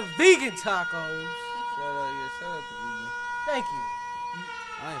 Shout out to vegan tacos. Shout out to vegan. Thank you.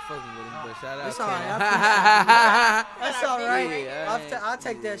 I ain't fucking with him, but shout out It's to all him. right. That's all right. I'll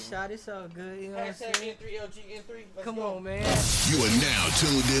take that shot. It's all good. You know what I'm saying? N3LG, Come on, man. You are now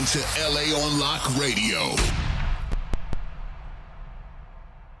tuned into LA on Lock Radio.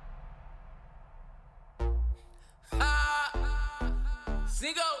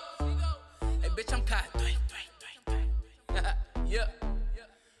 Singo. Hey, bitch, I'm caught. Yeah.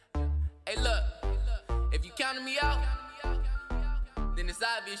 Hey, look. If you counting me out, then it's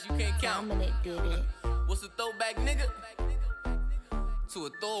obvious you can't count. What's a throwback nigga? To a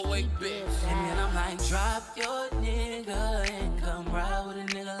throwaway bitch. And then I'm like, drop your nigga and come ride with a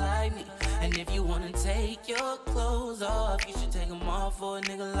nigga like me. And if you wanna take your clothes off, you should take them off for a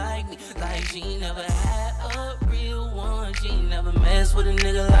nigga like me. Like she ain't never had a real one, she ain't never messed with a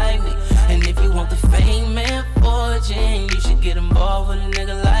nigga like me. And if you want the fame and fortune, you should get involved with a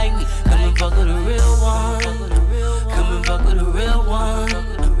nigga like me. Come and fuck with a real one. Come and fuck with a real one.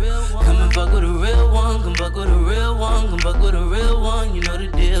 Come and fuck with a real one. Come fuck with a real one. Come fuck with a real one. You know the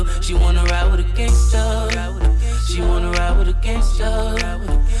deal. She wanna ride with a gangster. She wanna ride with a gangster.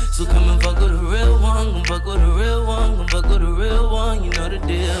 So come and fuck with a real one. Come fuck with a real one. Come fuck with a real one. You know the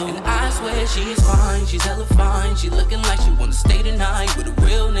deal. And I swear she's fine. She's hella fine. She looking like she wanna stay tonight with a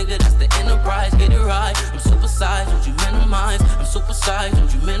real nigga. That's the enterprise. Get it right. I'm supersized. Don't you minimize. I'm supersized.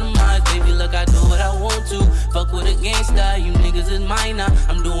 Don't you minimize. Baby, look, I do what I want to. Fuck with a gangster. You niggas is minor.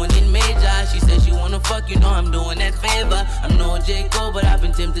 I'm doing it major. She said she wanna fuck. You know I'm doing that favor. I'm no Jacob, but I've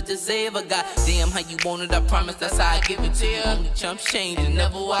been tempted to save her. God damn how you want it. I promise that's how I give it to you. Only chumps change and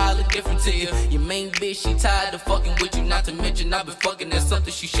never wild look different to you. Your main bitch, she tired of fucking with you. Not to mention I've been fucking. That's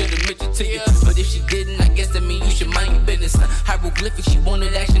something she should admit it to you. But if she didn't, I guess that mean you should mind your business. Hieroglyphic, she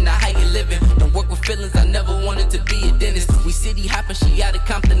wanted action, not how you living. Don't work with feelings, I never wanted to be a dentist. We city hopping, she out of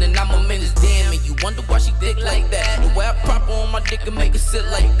Compton and I'm a menace. Damn it, you wonder why she thick like that. The way I prop her on my dick and make her sit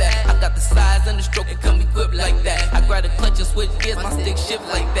like that. I got the size and the stroke and come equipped like that. I grab the clutch and switch gears, my stick shift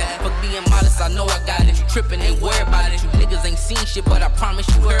like that. Fuck being modest, I know I got it. You trippin', ain't worried about it. You niggas ain't seen shit, but I promise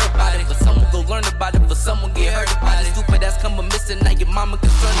you heard about it. But someone go learn about it, but someone get hurt about it. Stupid ass come missing, now your mama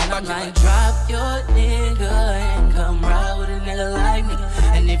concerned about you. Like, drop your nigga and come ride with a nigga like me.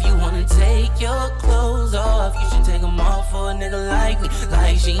 And if you wanna take your clothes off, you should take them off for a nigga like me.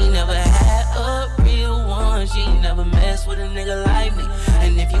 Like, she ain't never had a real one, she ain't never messed with a nigga like me.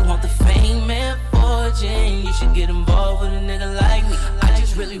 And if you want the fame and fortune, you should get involved with a nigga like me. I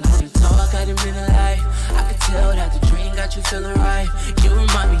just really wanna talk, I didn't really lie. I could tell that the dream got you feeling right. You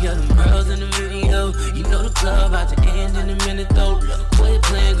remind me of them girls in the video. You know the club about to end in a minute though. Look, quit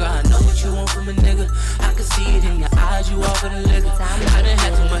playing, girl, I know what you want from a nigga. I can see it in your eyes, you all for the liquor. I done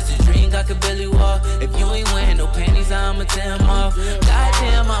had too much to drink, I could barely walk. If you ain't wearing no panties, I'ma tear them off.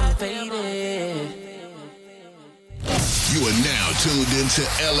 Goddamn, I'm faded. You are now tuned into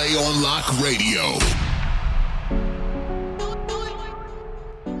LA on Lock Radio.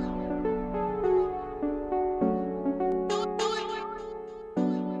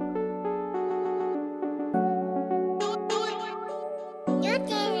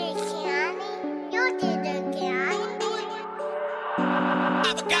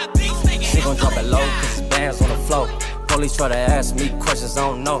 She gon' drop it low, cause it's bands on the floor. Police try to ask me questions, I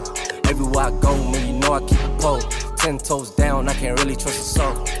don't know. Everywhere I go, man, you know I keep a pole. 10 toes down, I can't really trust a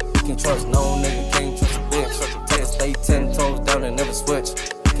soul. You can trust no nigga, can't trust a bitch. Tell you stay 10 toes down and never switch.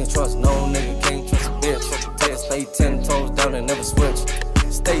 You can trust no nigga, can't trust a bitch. Tell you stay 10 toes down and never switch.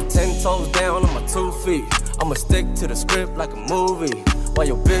 Stay 10 toes down on my 2 feet. I'ma stick to the script like a movie. While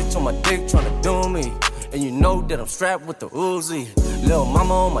your bitch on my dick tryna do me. And you know that I'm strapped with the Uzi. Lil'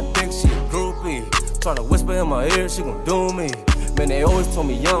 mama on my dick, she a groupie. Tryna whisper in my ear, she gon' do me. Man, they always told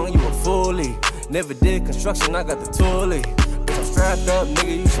me young, you a foolie. Never did construction, I got the toolie. Bitch, I'm strapped up,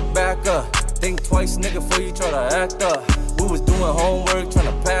 nigga, you should back up. Think twice, nigga, before you try to act up. We was doing homework,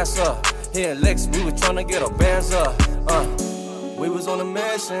 tryna pass up. Here in Lex, we was tryna get our bands up. We was on a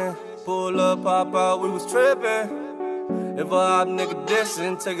mission. Pull up, pop out, we was trippin'. If a hot nigga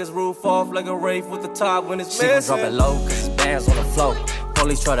dissing, take his roof off like a Wraith with the top when it's missing. She gon' drop it low, cause it's bands on the floor.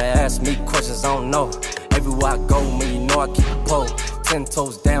 Police try to ask me questions, I don't know. Everywhere I go, man, you know I keep a pole. 10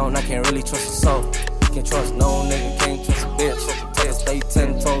 toes down, I can't really trust a soul. Can't trust no nigga, can't trust a bitch. Tell you stay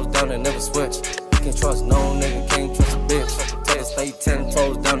 10 toes down and never switch. Can't trust no nigga, can't trust a bitch. Tell you stay 10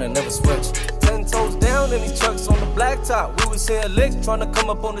 toes down and never switch. 10 toes down in these trucks on the blacktop. We was here licks tryna come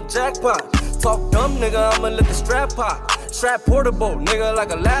up on the jackpot. Talk dumb, nigga, I'ma let the strap pop. Strap portable, nigga,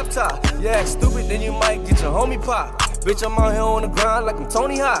 like a laptop. You act stupid, then you might get your homie pop. Bitch, I'm out here on the grind like I'm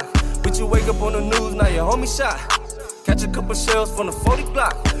Tony Hawk. Bitch, you wake up on the news, now your homie shot. Catch a couple shells from the 40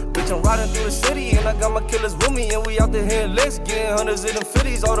 block. Bitch, I'm riding through the city, and I got my killers with me. And we out there hitting licks, getting hundreds in them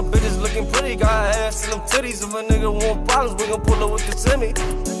 50s. All the bitches looking pretty, got ass in them titties. If a nigga want problems, we gon' pull up with the semi.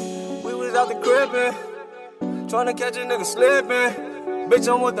 We was out the cribbin', tryna catch a nigga slippin'. Bitch,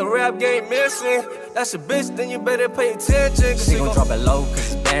 I'm what the rap game missing. That's your bitch, then you better pay attention. She gon' drop it low,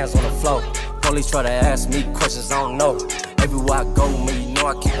 cause it's bands on the floor. Police try to ask me questions, I don't know. Everywhere I go, man, you know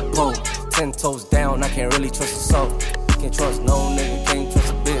I keep a pole. 10 toes down, I can't really trust a soul. Can't trust no nigga, can't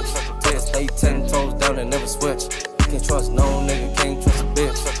trust a bitch. Tell you stay 10 toes down and never switch. Can't trust no nigga, can't trust a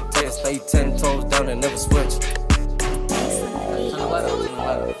bitch. Tell you stay 10 toes down and never switch. Get on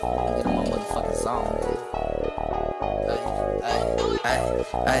my motherfucking song.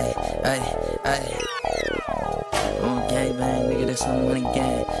 On gang bang, nigga, that's some money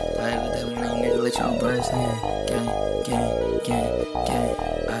gang. Play with that money, nigga, let your birds hand. Gang.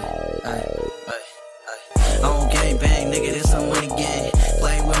 On gang bang, nigga, that's some money gang.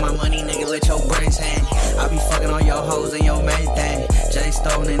 Play with my money, nigga, let your brains hang. I be fucking all your hoes and your main thing. Jay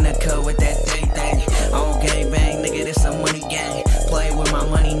Stone in the cut with that thing. On gang bang, nigga, that's some money gang. Play with my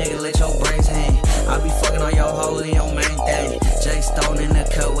money, nigga, let your brains hang. I be fucking all your hoes and your main thing. Jay Stone in the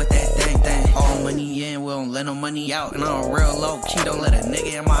cut with that thing. All money in, we don't let no money out. And I'm real low key, don't let a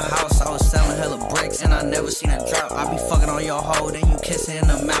nigga in my house. I was selling hella bricks and I never seen a drop. I be fucking on your hoe, then you kissing in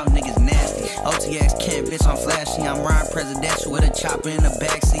the mouth, niggas nasty. OTX can't, bitch, I'm flashy. I'm riding presidential with a chopper in the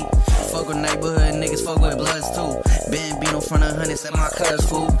backseat. Fuck with neighborhood niggas, fuck with bloods too. Ben beat in front of hundreds at my cuz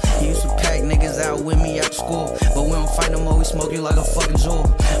fool. He used to pack niggas out with me after school. But we don't fight no more, we smoke you like a fucking jewel.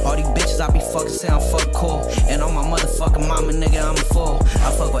 All these bitches I be fucking say I'm fuck cool. And on my motherfucking mama, nigga, I'm a fool.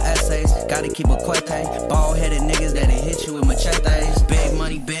 I fuck with essays, gotta keep a quete. Bald headed niggas that'll hit you with machetes. Big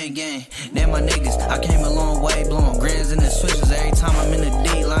money, big game. Then my niggas, I came a long way, blowing grins in the switches. Every time I'm in the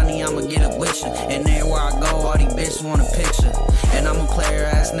D, Lonnie, I'ma get up with you. And everywhere I go, all these bitches want a picture. And I'ma player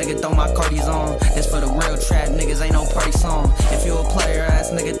ass nigga, throw my Cardi's on. This for the real trap niggas, ain't no party song. If you a player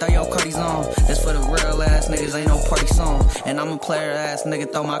ass nigga, throw your Cardi's on. This for the real ass niggas, ain't no party song. And I'm a player ass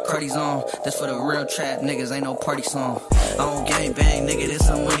nigga, throw my Cardi's on. This for the real trap niggas, ain't no party song. I don't gang bang, nigga, this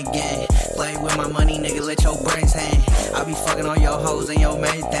some money gang. Play with my money, nigga, let your brains hang. I be fucking on your hoes and your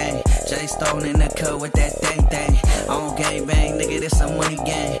main thing. Jay Stone in the cut with that thing. I don't gang bang, nigga, this some money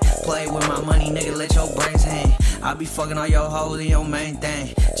gang. Play with my money, nigga, let your brains hang. I be fucking on your hoes and your main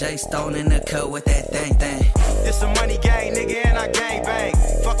thing. Jay Stone in the cut with that thing. This a money gang, nigga, and I gang bang.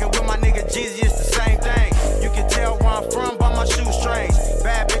 Fucking with my nigga Jeezy, it's the same thing. You can tell where I'm from by my shoestrings.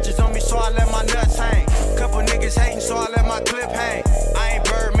 Bad bitches on me, so I let my nuts hang. Couple niggas hating, so I let my clip hang. I ain't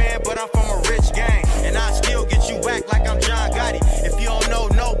Birdman, but I'm from a rich gang. And I still get you whack like I'm John Gotti. If you don't know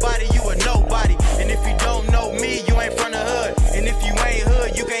nobody, you a nobody. And if you don't know me, you ain't from the hood. And if you ain't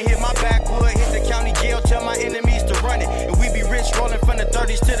hood, you can't hit my backwood. Hit the county jail, tell my enemies to run it. And we be rich, rolling from the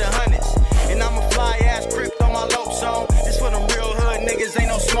 30s to the 100s. And I'm a fly ass crip on my loc song. This for them real hood niggas, ain't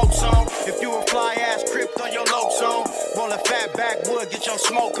no smoke song. If you a fly ass crip on your loc song, roll a fat backwood, get your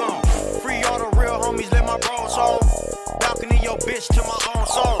smoke on. Free all the real homies, let my bros home. Balcony your bitch to my own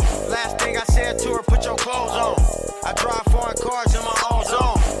song. Last thing I said to her, put your clothes on. I drive foreign cars in my own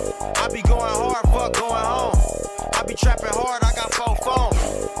zone. I be going hard, fuck going home. I be trapping hard, I got 4 phones.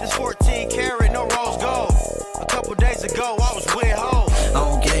 This 14 karat, no rose gold. A couple days ago, I was with hoes. I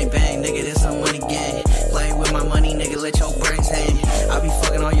don't gang bang, nigga, this some money gang. Play with my money, nigga, let your brains hang. I be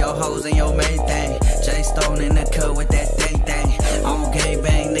fucking on your hoes and your main thing. Jay Stone in the cut with that thing. I don't gang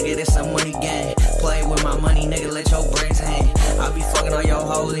bang, nigga, this some money gang. Play with my money, nigga, let your brains hang. I be fucking on your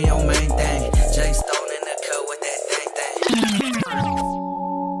hoes and your main thing. Jay Stone in the cut with that thing.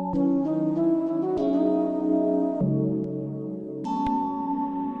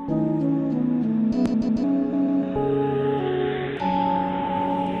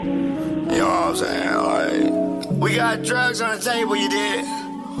 You know what I'm saying? Like, we got drugs on the table, you did.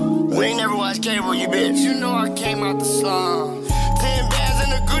 We ain't never watched cable, you bitch. You know I came out the slum. 10 bands in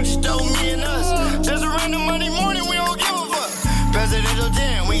the Gucci store, me and us. Just a random Monday morning, we don't give a fuck. Presidential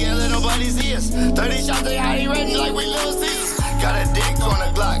 10, we can't let nobody see us. 30 shots, they high rating like we Little Caesars. Got a dick on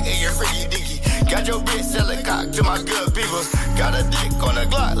the Glock, and you're freaky dicky. Got your bitch selling cock to my good peoples. Got a dick on the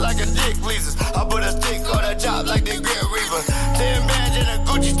Glock like a dick pleases. I put a stick on the job like the Grim Reaper. 10 bands in a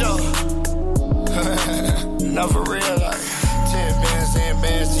Gucci store. Not for real, like 10 bands, 10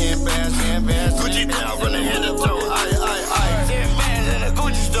 bands, 10 bands, 10 bands. Gucci down from the head to toe. 10 bands in a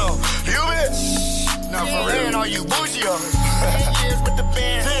Gucci store. You bitch. Not for real. And all you bougie hoes. 10 years with the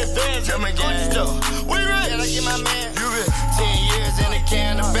bands. 10 bands in a Gucci store. We rich. Can I get my man? You bitch. 10 years in a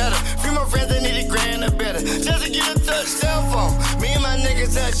can or better. Free my friends that need a grand or better. Just to get a touch cell phone. Me and my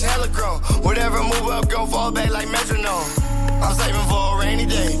niggas touch hella chrome. Whatever move up, gon' fall back like metronome. I'm saving for a rainy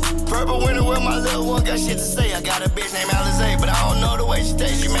day. Purple winter with my little one got shit to say. I got a bitch named Alizé, but I don't know the way she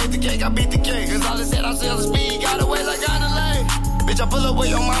tastes. She made the cake, I beat the cake. Cause all I said, I'm still the speed. Got away like I delay. Bitch, I pull up where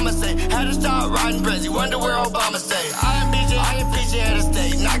your mama say. Had to start riding Prezi. Wonder where Obama stay. I ain't bitch, had to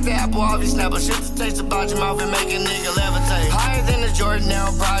stay. Knock the apple off your snapper. Shit the taste about your mouth and make a nigga levitate. Higher than the Jordan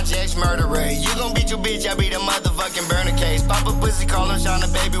now projects murder rate. You gon' beat your bitch, I beat a motherfucking burner case. Pop a pussy, call him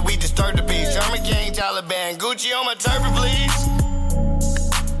Shauna, baby, we disturb the peace. German King, Taliban, Gucci on my turban, please.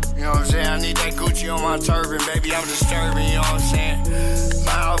 You know what I'm saying? I need that Gucci on my turban, baby, I'm disturbing, you know what I'm saying?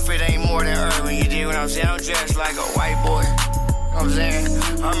 My outfit ain't more than urban, you dig what I'm saying? I'm dressed like a white boy. You know what I'm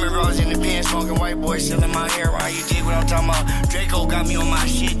saying? I remember I was in the pen smoking white boy, selling my hair around. You dig what I'm talking about? Draco got me on my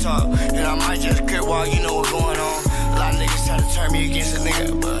shit talk, and I might just quit while you know what's going on. A lot of niggas try to turn me against a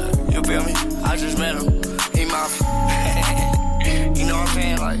nigga, but you feel me? I just met him. He mafia. You know what I'm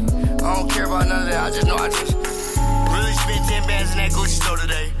saying? Like, I don't care about none of that. I just know I just really spent 10 bands in that Gucci store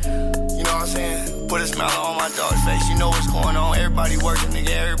today. You know what I'm saying? Put a smile on my dog's face. You know what's going on. Everybody working, nigga.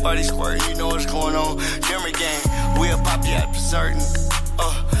 Everybody squirting. You know what's going on. Jimmy gang. We'll pop you at certain.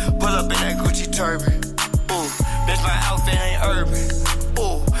 Pull up in that Gucci turban. Ooh, bitch, my outfit ain't urban.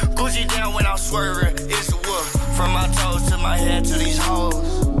 Ooh, Gucci down when I'm swerving. It's a whoop. From my toes to my head to these hoes.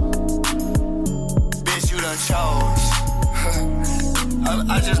 Bitch, you done chose.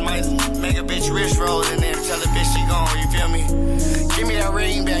 I just might make a bitch wrist roll and then tell a bitch she gone, you feel me? Give me that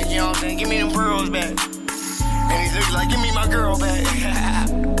ring back, you know what I'm saying? Give me them pearls back. And he's looking like, give me my girl back.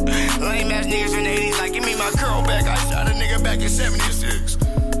 Lame ass niggas in the 80s like, give me my girl back. I shot a nigga back in 76.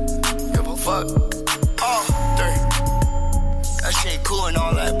 Give a fuck. Oh, 30. That shit cool and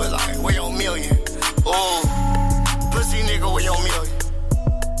all that, but like, where your million? Oh, pussy nigga, where your million?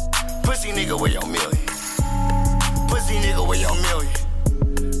 Pussy nigga, where your million? Pussy nigga, where your million?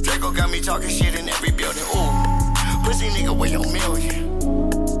 Draco got me talking shit in every building. Ooh, pussy nigga, where your million?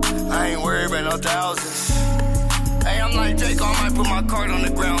 I ain't worried about no thousands. Hey, I'm like Draco, I might put my card on the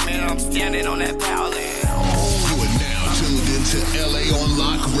ground, man. I'm standing on that power land. You are now tuned into LA on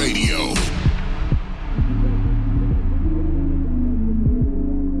Lock Radio.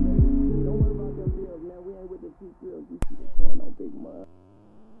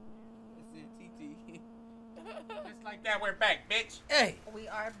 Just like that, we're back, bitch. Hey, We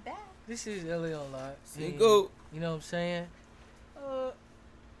are back. this is LA on Lock. Cinco. You know what I'm saying?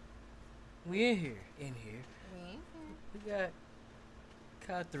 We in here. We got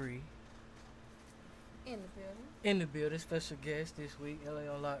KY3 In the building. in the building. Special guest this week, LA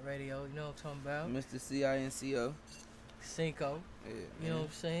on Lock Radio. You know what I'm talking about? Mr. CINCO. Cinco. Yeah, You know man. what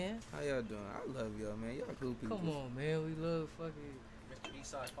I'm saying? How y'all doing? I love y'all, man. Y'all cool people. Come on, man. We love fucking. Mr.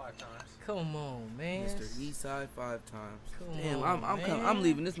 Eastside 5 times. Come on, man. Mr. Eastside 5 times. Come Damn, on, I'm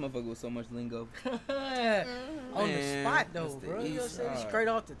leaving this motherfucker with so much lingo. On the Man, spot, though, Mr. bro. You know what I'm saying? Eastside. Straight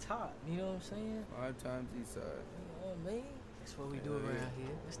off the top. You know what I'm saying? 5 times Eastside. You know what I mean? That's what we do Hell around yeah.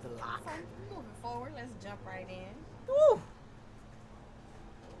 here. It's the lock. So, moving forward, let's jump right in. Woo!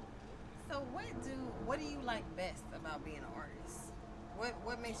 So, what do you like best about being an artist?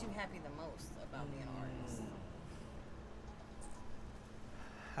 What makes you happy the most about being an artist?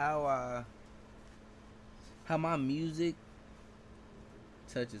 How my music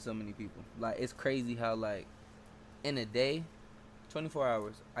touches so many people. Like, it's crazy how, like, in a day, 24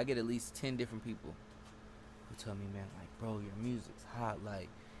 hours, I get at least 10 different people who tell me, man, like, bro, your music's hot, like,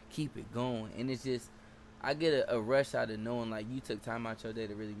 keep it going. And it's just, I get a rush out of knowing, like, you took time out your day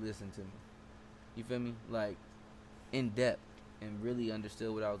to really listen to me. You feel me? Like, in depth, and really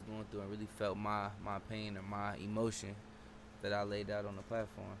understood what I was going through and really felt my pain or my emotion that I laid out on the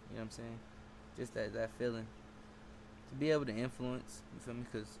platform. You know what I'm saying? Just that feeling. To be able to influence, you feel me?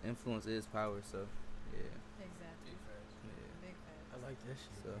 Because influence is power, so, yeah. Exactly. Big facts. I like that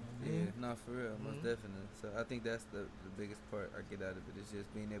shit. So, man. yeah, not for real, most definitely. So, I think that's the biggest part I get out of it, is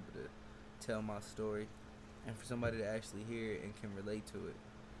just being able to tell my story, and for somebody to actually hear it and can relate to it.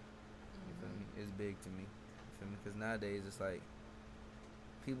 You feel me? It's big to me. You feel me? Because nowadays, it's like,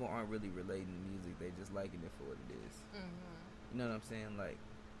 people aren't really relating to music, they just liking it for what it is. You know what I'm saying? Like,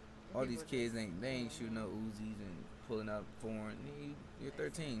 all these kids ain't shooting no Uzis and pulling out foreign. You're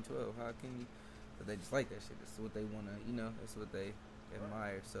 13, 12. How can you? But they just like that shit. It's what they wanna, it's what they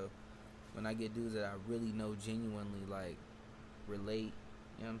admire. So when I get dudes that I really know genuinely like relate,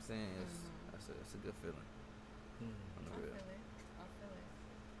 you know what I'm saying? It's a good feeling. On the real. I feel it.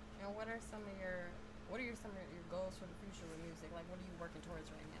 And what are some of your goals for the future with music? Like, what are you working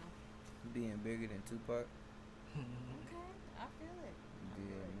towards right now? Being bigger than Tupac. Okay, I feel it.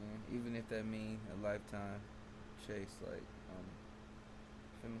 Yeah, man. Even if that mean a lifetime chase, like,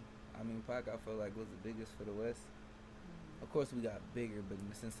 feel me? I mean, Pac, I feel like was the biggest for the West. Of course, we got bigger, but in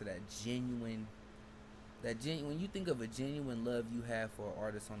the sense of that genuine, when you think of a genuine love you have for an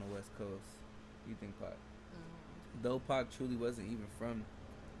artist on the West Coast, you think Pac. Though Pac truly wasn't even from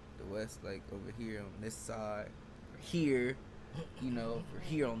the West, like over here on this side, here, or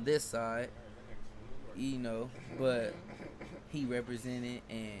here on this side, but he represented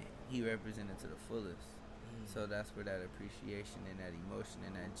to the fullest. So that's where that appreciation and that emotion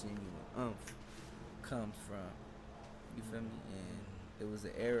and that genuine comes from. You feel me? And it was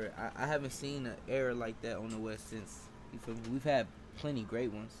an era. I haven't seen an era like that on the West since. You feel me? We've had plenty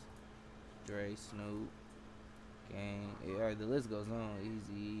great ones. Dre, Snoop, Gang. The list goes on.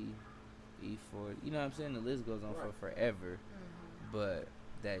 Easy, E40. You know what I'm saying? The list goes on for forever. But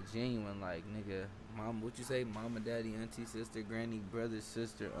that genuine, like, nigga, mom, what you say? Mama, daddy, auntie, sister, granny, brother,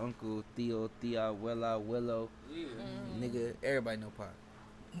 sister, uncle, Theo, Thea, Willow. Yeah. Nigga, everybody know Pac.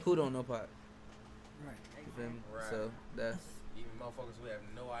 Who don't know Pac? Right. You feel me? Right. So that's Even motherfuckers who have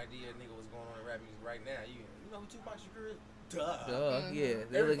no idea, nigga, what's going on in rap music right now. You know who Tupac Shakur is? Duh. Yeah.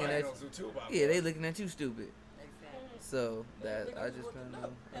 They looking Everybody at knows who Tupac yeah. was. They looking at you stupid. Exactly. So that I just found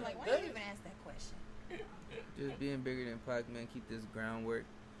out. They're like, why do you even ask that question? Just being bigger than Pac, man. Keep this groundwork,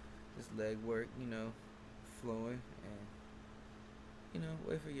 this leg work, flowing, and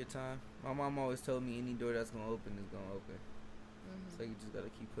wait for your time. My mom always told me any door that's gonna open is gonna open. So you just gotta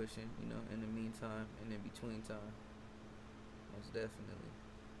keep pushing, in the meantime and in between time. Most definitely.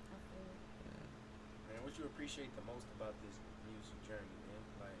 Yeah. Man, what you appreciate the most about this music journey, man?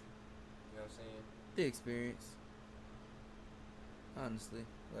 Like, you know what I'm saying? The experience. Honestly,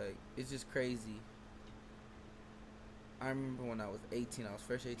 like, it's just crazy. I remember when I was 18, I was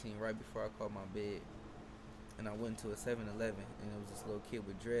fresh 18, right before I caught my bed, and I went to a 7-Eleven, and there was this little kid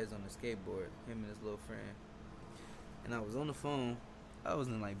with dreads on the skateboard, him and his little friend, and I was on the phone. I was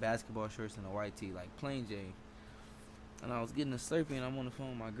in like basketball shorts and a white tee, like plain Jane, and I was getting a Slurpee, and I'm on the phone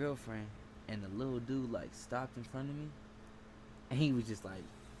with my girlfriend, and the little dude like stopped in front of me, and he was just like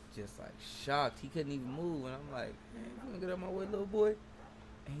shocked. He couldn't even move, and I'm like, "Man, you gonna get out my way, little boy?"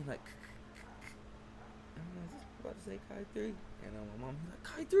 And he like, and I'm like, about to say KY3, and my mom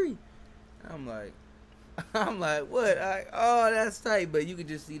like KY3, and I'm like, what? Oh, that's tight. But you could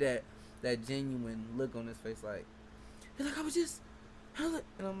just see that genuine look on his face, like he's like,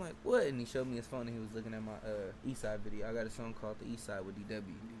 and I'm like, what? And he showed me his phone, and he was looking at my Eastside video. I got a song called The Eastside with DW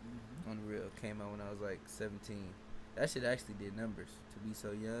on the real. Came out when I was like 17. That shit actually did numbers to be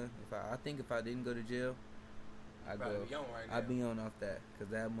so young. I think if I didn't go to jail, I'd be on off that,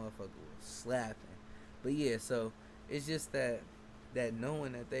 because that motherfucker was slapping. But yeah, so it's just that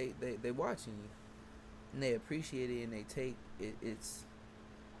knowing that they watching you, and they appreciate it, and they take it.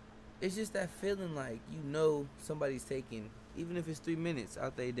 It's just that feeling like, you know, somebody's taking, even if it's 3 minutes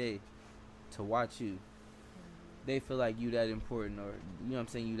out their day to watch you. They feel like you that important, or you know what I'm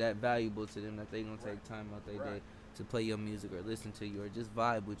saying, you that valuable to them, that they gonna take time out their day to play your music or listen to you or just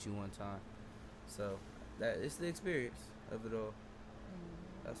vibe with you one time. So that it's the experience of it all.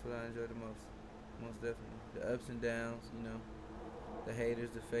 That's what I enjoy the most definitely. The ups and downs, you know, the haters,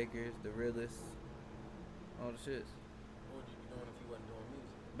 the fakers, the realists, all the shits. What would you be doing if you wasn't doing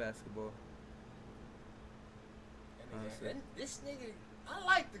music? Basketball. And this nigga, I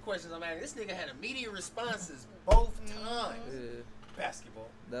like the questions I'm asking. This nigga had immediate responses both times. Yeah. Basketball.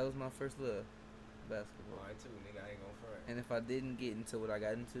 That was my first love. Basketball. Mine too, nigga. I ain't gonna front. And if I didn't get into what I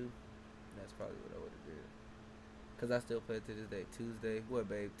got into, that's probably what I would have did. Cause I still play it to this day. Tuesday, what,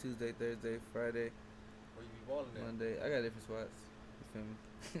 babe? Tuesday, Thursday, Friday. Where you be balling at? Monday. I got different spots. You feel me?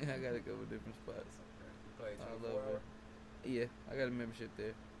 I got a couple different spots. You play 24 I love hour? it. Yeah, I got a membership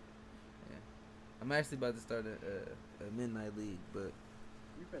there. Yeah, I'm actually about to start a midnight league, but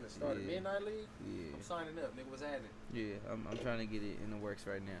you finna start a midnight league? Yeah. I'm signing up, nigga. What's happening? Yeah, I'm trying to get it in the works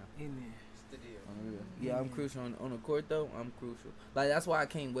right now. In there. What's the deal? Yeah, I'm crucial on the court though. I'm crucial. Like, that's why I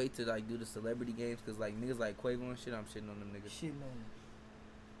can't wait to like do the celebrity games, cause like niggas like Quavo and shit, I'm shitting on them niggas. Shitting on them.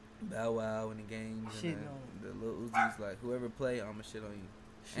 Bow Wow in the games. Shitting and on the little Uzis, like whoever play, I'ma shit on you.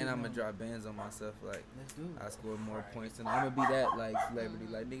 And I'm gonna drop bands on myself, like let's do it. I score more points, and I'm gonna be that like celebrity.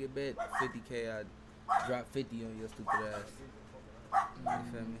 Like, nigga, bet 50K I drop 50 on your stupid ass.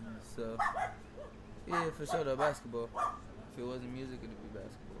 You feel me? So yeah, for sure though, basketball. If it wasn't music, it'd be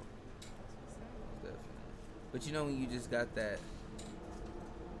basketball. Definitely. But you know when you just got that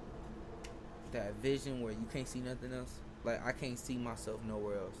vision where you can't see nothing else? Like, I can't see myself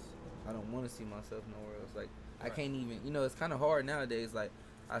nowhere else. I don't want to see myself nowhere else. Like, I can't even, you know, it's kind of hard nowadays. Like,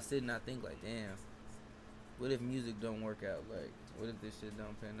 I sit and I think like, damn, what if music don't work out? Like, what if this shit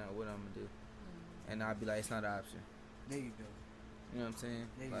don't pan out? What I'm gonna do? And I'd be like, it's not an option. There you go. You know what I'm saying?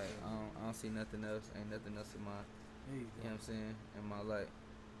 There you Like, go. I don't see nothing else. Ain't nothing else in my, There you you know what I'm saying, in my life.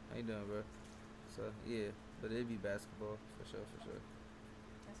 How you doing, bro? So, yeah, but it'd be basketball, for sure, for sure.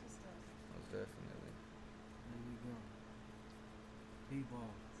 That's what's up. Most definitely. There you go.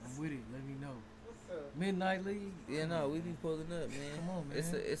 B-ball. I'm with it. Let me know. Midnight League? Yeah, no, we be pulling up, man. Come on, man.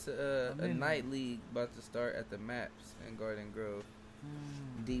 It's a night league about to start at the Maps in Garden Grove.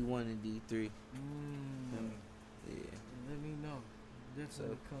 D1 and D3. Yeah. Let me know. Definitely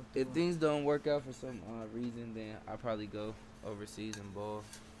So, come if through. things don't work out for some odd reason, then I'll probably go overseas and ball.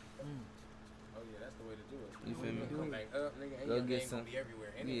 Oh yeah, that's the way to do it. You feel me? Come back up, nigga. And Go your get name some. gonna be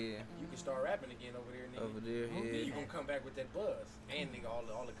everywhere. And Yeah. you can start rapping again over there, nigga. Over there, Then yeah. you gonna come back with that buzz. And nigga, all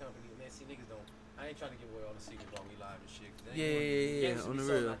the companies. Man, see, niggas don't. I ain't trying to give away all the secrets while we live and shit. 'Cause Yeah, on the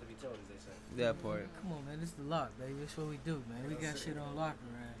real. Not to be told, as they say. That part. Come on, man. This the lock, baby. That's what we do, man. We got shit on lock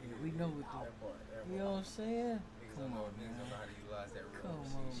around here. We know what to do. You know what I'm saying? Come on, man. Niggas don't know how to utilize that real. Come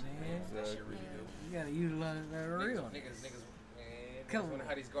on, man. That shit really do. You gotta utilize that real. Niggas, man. Come Niggas wonder on.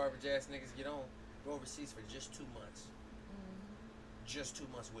 how these garbage ass niggas get on. Go overseas for just 2 months. Just 2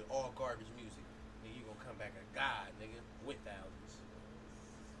 months with all garbage music. Nigga, you gonna come back a god, nigga, with thousands.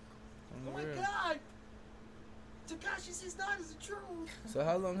 Oh my god! Takashi 69 is the truth. So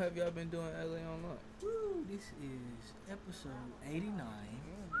how long have y'all been doing LA Online? Woo, this is episode 89.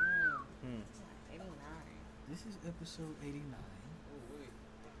 89. This is episode 89.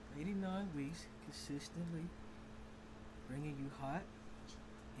 89 weeks consistently bringing you hot,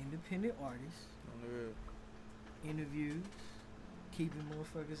 independent artists, On the real. interviews, keeping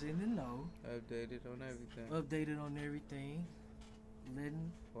motherfuckers in the know, Updated on everything. updated on everything,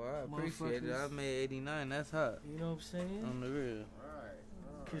 letting Well, I appreciate it. I motherfuckers- made 89. That's hot. You know what I'm saying? On the real.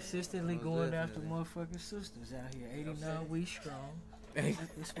 Consistently Most going after definitely. motherfucking sisters out here. 89 weeks strong.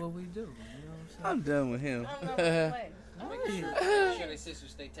 It's what we do. You know what I'm saying? I'm done with him. Making sure their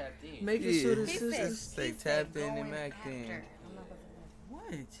sisters stay tapped in. Making sure the He sisters stay tapped in and macked in.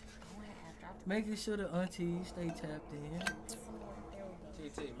 What? Making sure the aunties stay tapped in.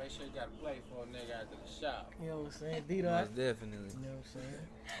 TT, make sure you got a play for a nigga after the shop. You know what I'm saying? D-Dot. Most definitely. You know what I'm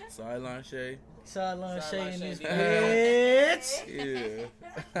saying? Sideline Shay. Sideline Shay in this Yeah.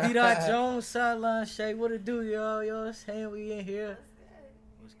 bitch. D-Dot Jones, Sideline Shay. What it do, y'all? Y'all saying we in here?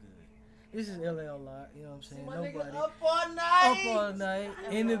 What's good? This is LA a lot. You know what I'm saying? My Nobody. nigga up all night. Up all night.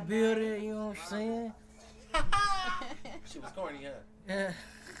 In the building. You know what I'm saying? She was corny, huh? Yeah.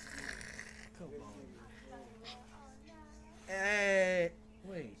 Come on. Hey.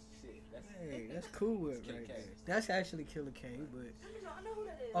 Wait. Hey, that's cool with right there. That's actually Killer K, but. I know who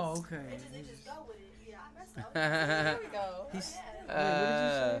that is. Oh, okay. And they just go with it. Yeah, I messed up. There we go. He's, Yeah. wait, what did you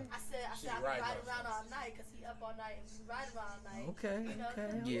say? I said I be riding around all night because he up all night and we ride around all night. Okay, You know? okay.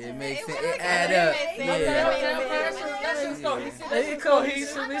 Yeah, it makes sense. It It add up. Hey,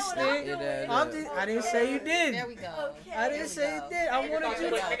 cohesive this thing. It add I up. didn't say you did. There we go. I didn't say you did. I wanted you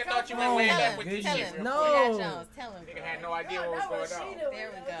to. Nigga thought you went way back with this Tell shit. him. No. We got Jones. Tell him. Nigga had no idea what was going on. There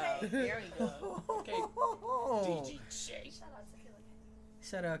we go. There we go. Okay. DG Shay.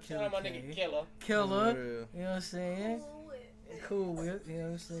 Shout out Shout Killer out my K. nigga Killer. Killer. For real. You know what I'm saying? Cool whip. You know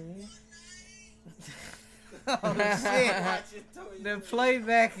what I'm saying? Oh shit. The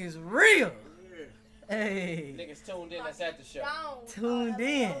playback is real. Hey. Niggas tuned in. That's at the show. Tuned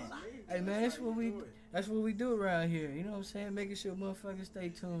in. Hey man, that's what we do around here. You know what I'm saying? Making sure motherfuckers stay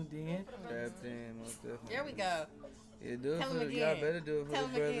tuned in. Tapped in, most definitely. There we go. Yeah, do it Tell for him the, again. y'all better do it for Tell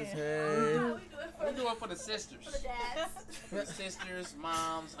the him brothers. again. Hey. We do it for the sisters. For the dads. For the sisters,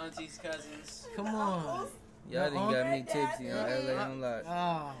 moms, aunties, cousins. Come on. Y'all done got me tipsy on LA Unlocked.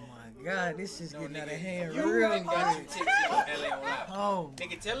 Oh my god, this is getting out of hand You real done got you good. tipsy on LA on live. Oh,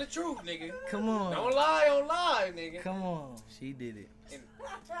 Nigga, tell the truth, nigga. come on. Don't lie, nigga. Come on. She did it.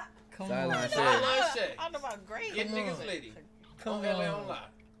 Come Sideline on. Shay. Sideline Shay. I know about great. Get Come niggas on. litty. Come On LA on. on live.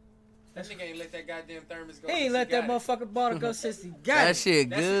 That nigga ain't let that goddamn thermos go. He ain't since let that got it. motherfucker bottle go since he got That it. shit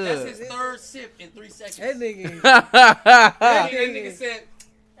That's good. his third sip in 3 seconds. That nigga. That that nigga said,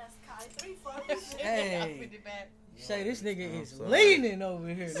 That's KY3 for this shit. Hey. Say this nigga is sorry. leaning over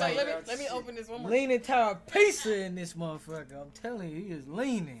here. So Like, let me open this one more. leaning tower pizza in this motherfucker. I'm telling you, he is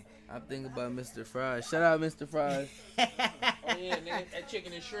leaning. I'm thinking about Mr. Fries. Shout out Mr. Fries. oh yeah, nigga, that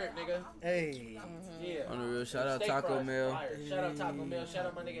chicken and shrimp, nigga. Hey. Yeah. On the real, shout out Steak Taco fries, Mill. fire. Shout out Taco Mill. Shout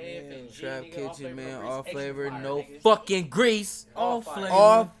out my nigga AFN. Trap nigga, all Kitchen, flavor, man. no All grease, flavor, extra no fire, niggas. fucking grease. All fire. flavor.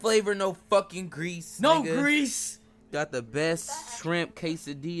 All flavor, no fucking grease. No nigga. grease. Got the best shrimp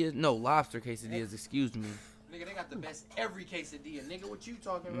quesadillas. No, lobster quesadillas, excuse me. Nigga, they got the best every quesadilla. Nigga, what you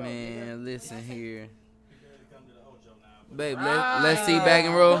talking about? Man, listen here. Babe, Right. let's see back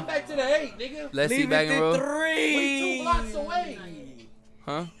and roll. Come back to the 8, nigga. Let's see Leave back it and to roll. 3. We 2 blocks away.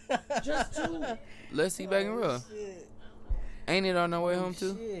 Huh? Just 2. Let's see back and roll. Ain't it on our way home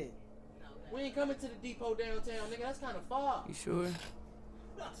too? Shit. We ain't coming to the depot downtown, nigga. That's kind of far. You sure?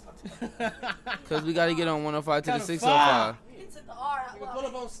 Cause we gotta get on 105 to the Kinda 605. He took the R out. Nigga, pull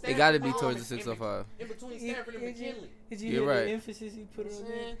up on Stanford. It gotta be Mall towards in- the 605. In between Stanford and McKinley. Did you You're hear right. the emphasis he put on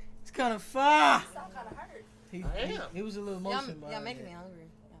Man. there? It's kind of far. Sound kind of hurt. It was a little Y'all motion behind making it. me hungry.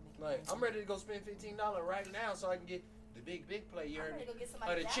 Like, I'm ready to go spend $15 right now so I can get the big play. You heard me? Go get Or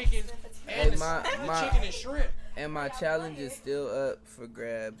somebody the gas chicken and Hey, and the my- chicken and shrimp. And my challenge is still up for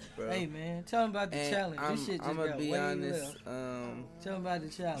grabs, bro. Hey man, tell him about the And challenge. This shit just I'm gonna got be way honest. left. Tell him about the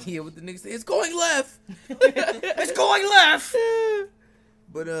challenge. Yeah, what the nigga say? It's going left. It's going left.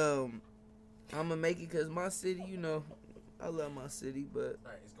 But I'm gonna make it because my city, you know, I love my city, but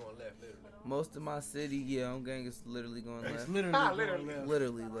Alright, it's going left, literally. most of my city, yeah, on gang is literally going It's left. literally Ah, going literally. left.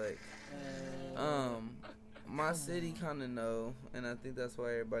 Literally, like, my city kind of know, and I think that's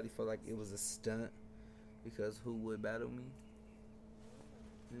why everybody felt like it was a stunt, because who would battle me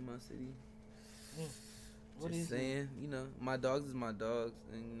in my city? What Just is saying, you know, my dogs is my dogs,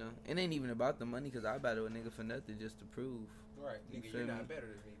 and you know, it ain't even about the money, cause I battle a nigga for nothing just to prove. Right, You nigga, feel you're me? not better than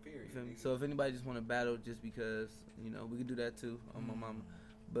me, period. You feel me? nigga. So if anybody just want to battle just because, you know, we could do that too on my mama.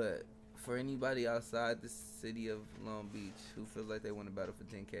 But for anybody outside the city of Long Beach who feels like they want to battle for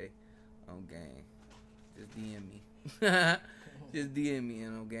 10K on gang, just DM me. Just DM me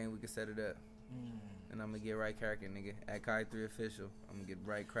and on gang we can set it up. And I'm gonna get right cracking, nigga. At KY3 official, I'm gonna get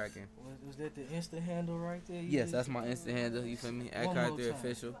right cracking. Was that the Insta handle right there? Yes, that's my Insta handle. You feel me? At One more KY3 time.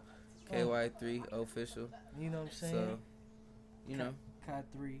 official, KY3 official. You know what I'm saying? So, you know.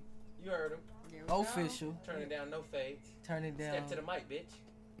 KY3 You heard him. official. Turning down no fades. Turning down. Step to the mic,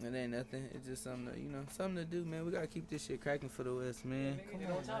 bitch. It ain't nothing. It's just something to, something to do, man. We gotta keep this shit cracking for the West, man.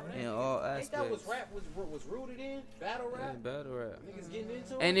 In all aspects. Ain't that what rap was rooted in? Battle rap? Yeah, battle rap. Niggas getting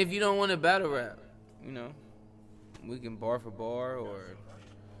into it? And if you don't want to battle rap, we can bar for bar or,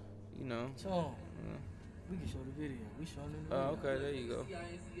 So, we can show the video. We showing the video. Oh, okay, there you go.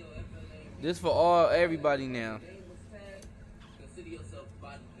 This for everybody now. Consider yourself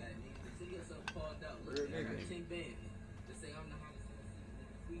body fat, nigga. Consider yourself called out. Real nigga. 10 bands. Just say I'm the hottest in the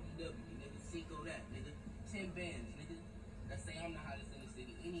city. 3W, nigga. Cinco that, nigga. 10 bands, nigga. Let's say I'm the hottest in the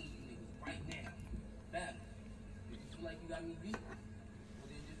city. Any of you niggas right now. Battle. If you feel like you got me beat, well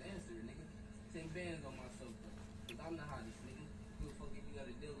then just answer, nigga. 10 bands on myself, though. Cause I'm the hottest, nigga. Who the fuck if you got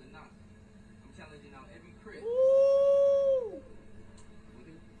a deal or not? I'm challenging out every crib. Woo!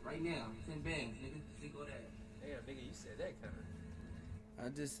 Nigga, right now. 10 bands, nigga. Cinco that. Damn, nigga, you said that kind of.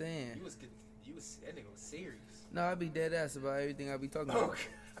 I'm just saying. You was that nigga was serious. No, I be dead ass about everything I be talking about.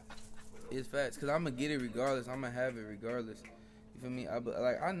 It's facts, cause I'm gonna get it regardless. I'm gonna have it regardless. You feel me?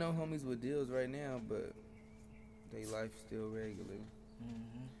 I know homies with deals right now, but they life still regular.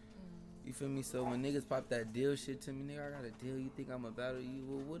 You feel me? So when niggas pop that deal shit to me, nigga, I got a deal. You think I'm about battle you?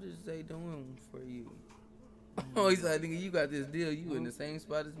 Well, what is they doing for you? Oh, he's like, nigga, you got this deal. You in the same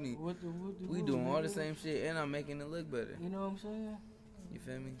spot as me. We doing all the same shit, and I'm making it look better. You know what I'm saying? You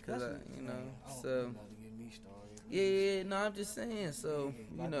feel me? Cause so. Yeah, no, I'm just saying. So,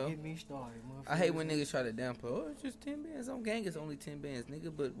 Get me started, I hate when niggas try to downplay. Oh, it's just 10 bands. On gang, it's only 10 bands, nigga.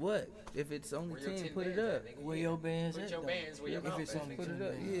 But what? If it's only 10, put it up. Where your bands at? Put your bands where your mouth If it's only put 10 it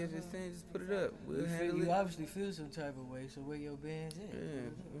up. bands. Yeah, if it's 10, just put it up. We'll handle You it. obviously feel some type of way, so where your bands at?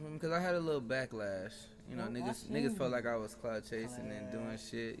 Yeah, because I had a little backlash. Niggas felt like I was cloud chasing and doing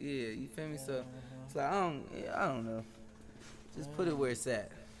shit. Yeah, you feel me? So it's like I don't know. Just put it where it's at,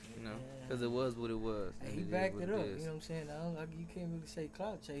 because it was what it was. He backed it up. You know what I'm saying? You can't really say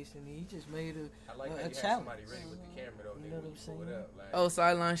cloud chasing. He just made I like how a you challenge. had somebody ready with the camera though. You know what I'm saying? Oh,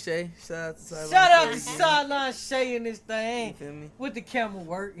 Sideline Shay. Shout out to Sideline Shay. Shout out to Sideline Shay in this thing. You feel me? With the camera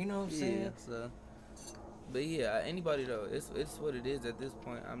work, you know what I'm saying? So. But yeah, anybody though, it's what it is at this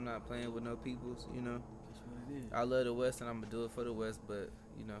point. I'm not playing with no peoples, That's what it is. I love the West and I'm gonna do it for the West, but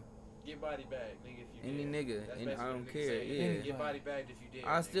Get body bagged, nigga. If you any did. nigga, That's and basically I what don't niggas care. say. Yeah, Get body bagged if you did.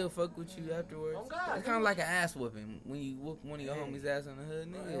 I still fuck with you afterwards. Oh, God, it's kind of like an ass whooping when you whoop one of your homies' ass in the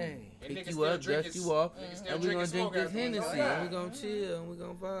hood, nigga. Pick niggas you up, still dust you off, and we gonna drink this smoke Hennessy, and we gonna chill, and we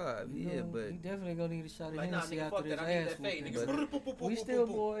gonna vibe. Yeah, but you definitely gonna need a shot of Like, nah, Hennessy nigga, after fuck this that. I need ass that fade, whooping. nigga. We still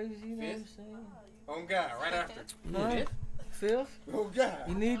boys, you know what I'm saying? On God, right after. Huh? Fifth? Oh God.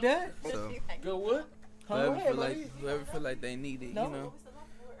 You need that? So Go what? whoever feel like they need it, No.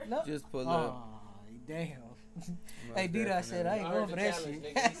 just pull up. Damn. Hey, D-Dot said I ain't going for that shit.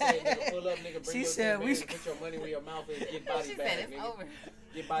 He said, nigga, pull up, nigga, bring She your said we put your money where your mouth is, get body She bag, said it's nigga. over.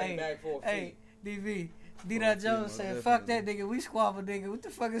 Get body bag for a fee. Hey, DV. D-Dot Jones said, fuck that nigga, we squabble nigga. What the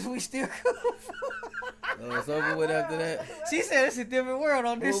fuck is we still cool for? Oh, it's over with after that. She said it's a different world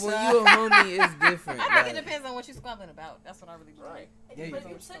on this Well, side. when you a homie, it's different. I think it depends on what you're squabbling about. That's what I really believe. Yeah, But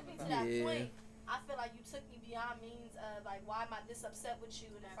you took me to that Yeah. point. I feel like you took me beyond means of like why am I this upset with you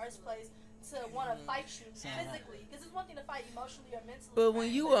in the first place to want to fight you physically, because it's one thing to fight emotionally or mentally. But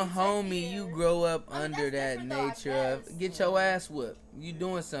when you a homie, you grow up under that nature of get your ass whooped. You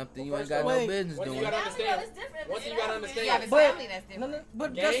doing something you ain't got no business One thing doing. you gotta understand. One thing you gotta understand. But that's different.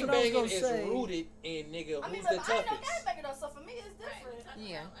 But that's Gang what I was gonna banging is say. rooted in nigga I mean, who's but the I ain't no toughest. gangbanger though, so for me it's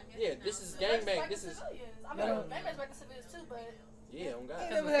different. Yeah, this is gang bang. This is I mean, gangbangers back to civilians too, but. yeah, on God.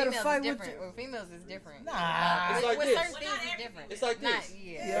 never had a fight with different. With females is different. Nah. It's like with this. certain things is different. It's like this. Not,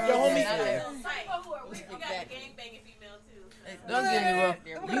 If your homie, You got a gangbanging female too. Don't get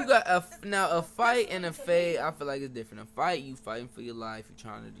me wrong. You got a fight and a fade. I feel like it's different. A fight, you fighting for your life. You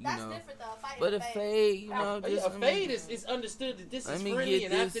trying to, That's different though. But a fade, just a fade is understood that this is friendly,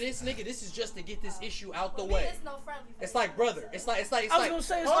 and after this, nigga, this is just to get this issue out the way. It's no friendly. It's like brother. It's like. I was gonna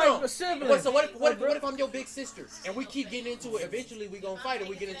say it's hold like on. a sibling. What, so what if I'm your big sister and we keep getting into it? Eventually we gonna fight and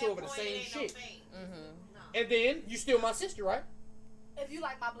we get into it over the same shit. And then you still my sister, right? If you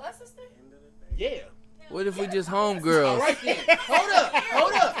like my blood sister. Yeah. What if we just homegirls? All right then.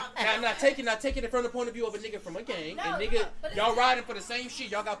 Hold up. Now, I'm not taking it from the point of view of a nigga from a gang. No, and nigga, but y'all riding for the same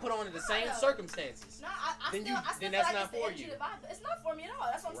shit. Y'all got put on in the same circumstances. No, I Then still that's feel not like it's for the you. energy vibe. It's not for me at all.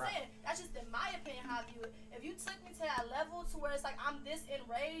 That's what I'm Right. saying. That's just in my opinion how I view it. If you took me to that level to where it's like I'm this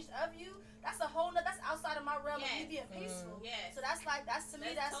enraged of you, that's a whole nother. That's outside of my realm of you being peaceful. Yes. So that's to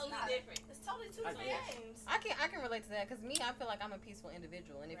me that's totally not different. It's totally two different games. I can relate to that because me, I feel like I'm a peaceful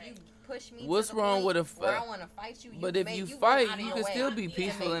individual, and if you push me, What's to the wrong point with where I want to fight you, But if you go fight, out of you your can way still be to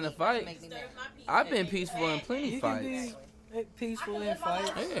peaceful make in a me- fight. to make me mad. I've been peaceful in plenty You can fights. Peaceful and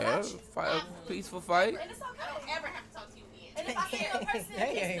fight. Yeah, fight, peaceful fight. And it's okay. I don't ever have to talk to you again. And if I see a person,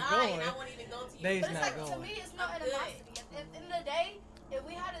 They it's ain't not. going. I won't even go to you. They's But it's not like, to going. me, it's no animosity. At the end of the day, if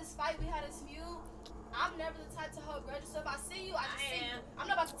we had this fight, we had this feud, I'm never the type to hold grudges. So if I see you, I just see you. I'm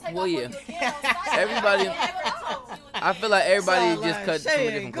not about to take off on you again on site. Everybody, I feel like everybody just cut from a Shay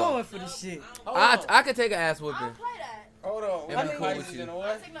different ain't cloth. going for the shit. I could take an ass whooping. Play that. Hold on. And be cool with Pisces you. in a I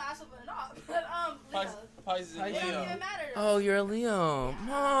what? take no ass over it off. But, Pisces in it don't Leo. even matter. Oh, you're a Leo.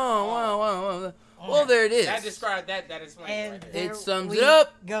 Wow. Well, there it is. That described that. That explains it And right there. It sums we it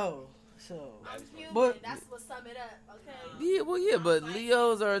up. Go. So, I'm human. but That's what sum it up. Okay. Yeah, well, yeah, but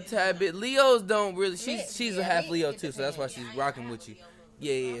Leos are a tad bit. Leos don't really. She's a half Leo too, so that's why she's rocking with you.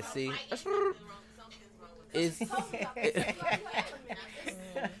 Yeah. See, it's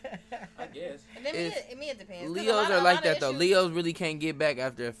I guess. And then me, it depends. 'Cause a Leos lot are of like that though. issues- Leos really can't get back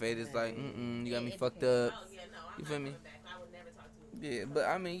after a fade. It's like, you got me fucked up. You feel me? Yeah, but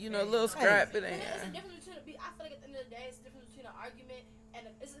I mean, a little scrap. It ain't. There's a difference between I feel like at the end of the day, it's a difference between an argument and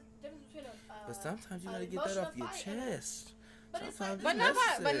it's a difference between a. But sometimes you gotta get that off your chest. But it's Sometimes like,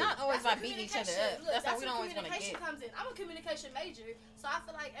 it's not always That's by where beating each other communication- up. Look, That's why we don't where always want to communication get. comes in. I'm a communication major, so I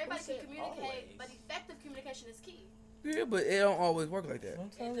feel like everybody can said communicate, always? but effective communication is key. Yeah, but it don't always work like that.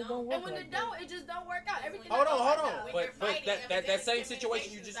 sometimes it don't And work when like it that. don't, it just don't work out. Everything. Hold don't on. work out. But that same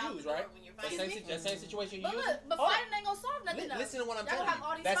situation you just used, right? That same situation you But used. look, but Hold on. fighting ain't gonna solve nothing. though. Listen to what I'm Y'all telling have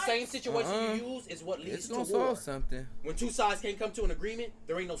all you. these That same fights. situation you use is what leads It's to gonna war. solve something. When two sides can't come to an agreement,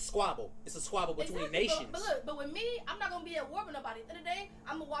 there ain't no squabble. It's a squabble between Exactly, nations. But look, but with me, I'm not gonna be at war with nobody. At the end of the day,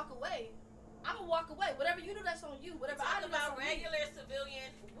 I'm gonna walk away. Whatever you do, that's on you. Whatever I do, that's on me. Regular civilian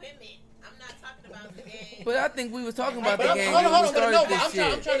women. I'm not talking about the game. But I think we was talking about the But game hold when on, we started no, this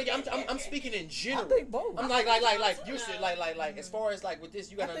shit. I'm speaking in general. I think both. I'm like you should like as far as like with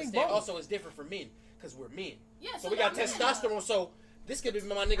this, you gotta I think understand. both. Also, it's different for men because we're men. Yeah, So we got y'all men. testosterone. So this could have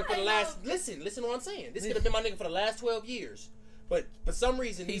been my nigga for the last. Listen to what I'm saying. This could have been my nigga for the last 12 years. But for some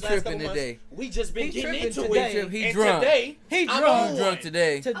reason, He these last couple tripping months, today. we just been He getting tripping into today. it. He And drunk. today, He I'm drunk. on I'm drunk one.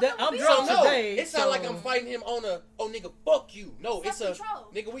 today. I'm So drunk no, today. it's not like I'm fighting him on a nigga fuck you. No, it's a Self-control.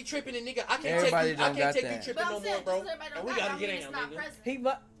 nigga we tripping and nigga I can't Everybody take you. I don't can't got take you that. tripping But no I'm more, saying, bro. just everybody And we don't gotta got get it, in, it's not nigga.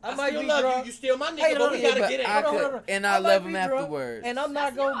 present. I might still be love drunk. you still my nigga, Hey, but we yeah, gotta but get in. I Hold on, could, hold on. and I I might love be him drunk, afterwards. And I'm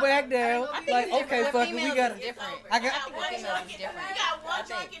not going back down. I think Like, it's okay, different. fuck it, With we females, got it's it. different. I got. With females, it's different. You got one I think.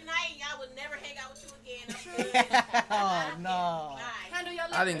 drunken night, I would never hang out with you again. I'm good. Oh no. Handle your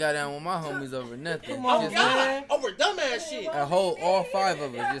I didn't liquor. got down with my homies over nothing. Come on, Just man. Over dumbass shit. a whole, all five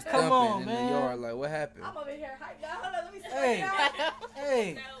of us just Come thumping on, in man. the yard. Like, what happened? I'm over here hyped. Now, hold on, let me see. Hey,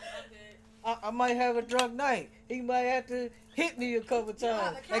 hey. No, I'm good. I might have a drunk night. He might have to hit me a couple You know how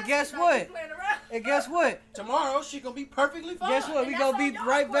times. the And cats guess be what? like, playing around. And guess what? Tomorrow she gonna be perfectly fine. Guess what? We And gonna that's be on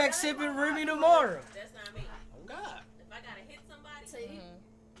right y'all back part. sipping Remy tomorrow. That's not me. Oh God. If I gotta hit somebody, See?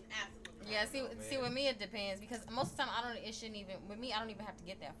 absolutely. Yeah, see, with me it depends because most of the time it shouldn't even. With me, I don't even have to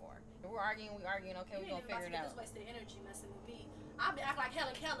get that far. If we're arguing. Okay, we're gonna figure it out. Just wasted energy messing with me. I be acting like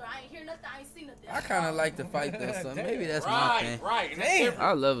Helen Keller. I ain't hear nothing. I ain't seen nothing. I kind of like to fight though, so maybe that's my thing. Right. And that's Damn. different.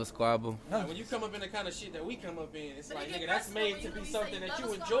 I love a squabble. Like, when you come up in the kind of shit that we come up in, it's But like, you get nigga, that's personal made when to you be really something say that you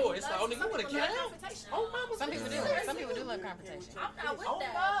you love enjoy. someone, It's you like, love oh, nigga, you want to someone, kill you him? love confrontation. Oh, mama. Some people do. Some people do love confrontation. I'm not with Oh,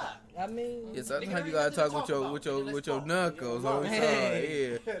 that. God. I mean, Yeah, sometimes Nigga, you there gotta ain't talk nothing to with talk about. your Let's talk. knuckles. Oh, it's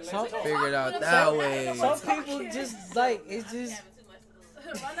Hey. hard, some, Figure it out Some- that way. some people just like it's just.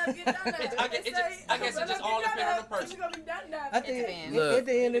 Run up, get done that. I guess it just all depends on the person. I think depends. Look. at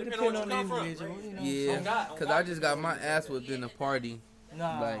the end it Depending depends on on the where you come from. individual. You know. Yeah, On God, on because God. I just got my ass whipped in a party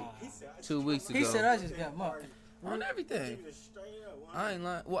Nah. like 2 weeks ago. He said I just got my. On everything. I ain't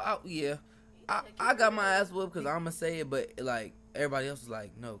lying. Well, I got my ass whooped because I'm going to say it, but like everybody else was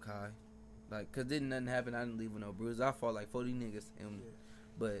like, no, Kai. Like, because didn't nothing happen. I didn't leave with no bruise. I fought like 40 niggas.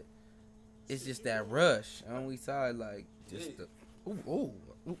 But it's just that rush. On we side, like, just the. Ooh.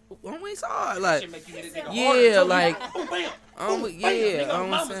 On we side, like. Shit make you hit a nigga Yeah, harder. like. Boom, bam. I'm, Boom, yeah, bam. I'm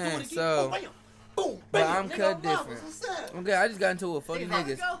Mama's doing saying. it again. So. Boom, bam. Boom, But bam. I'm Nigga, cut mamas, different. what's up? Okay, I just got into it with 40 There you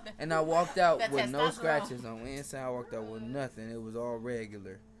niggas, go. and I walked out That with no testosterone. scratches on inside. I walked out with nothing. It was all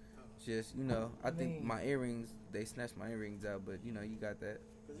regular. Just, I think my earrings, they snatched my earrings out, but you got that.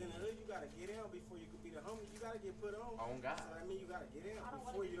 Because in the hood, you got to get in before you could be the homie. You got to get put on. Oh, God. So that means you got to get in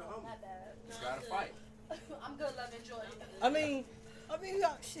before you the homie. You gotta fight. I'm good, love, enjoy. I mean,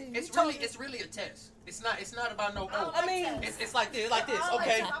 shit. It's really a test. It's not about no. Oh, I mean, it's like this. I like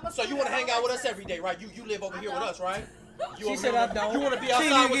Okay, tests. I'm a so you want to student. hang out with us every day, right? You live over here with us, right? You She over said here- I don't. You want to be She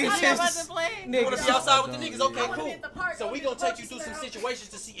outside with the niggas niggas? just- You want to be niggas. outside with the niggas? Okay, I wanna be cool. at the park. So I we wanna gonna be take you through some smell. situations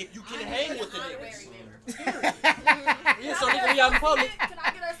to see if you can hang with the niggas. Honorary member. Yeah, so nigga, we out in public. Can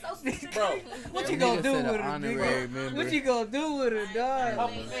I get an associate? Bro, What you gonna do with her, honorary nigga? member. What you gonna do with her,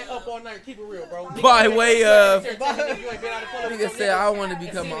 dog? Man, up all night, keep it real, bro. By way of, Nigga nigga said I want to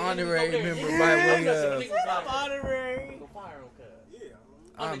become an honorary member by way of. Honorary. Go fire on cuz. Yeah.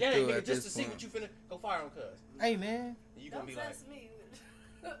 I'm On the game, through nigga, at just to this see point. what you finna go fire on cuz. Hey, man. And you gonna be like, Test me.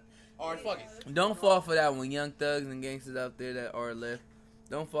 alright, fuck it. Don't fall for that when young thugs and gangsters out there that are left.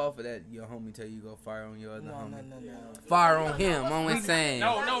 Don't fall for that. Your homie tell you go fire on your other homie. No. Fire on him. I'm only saying.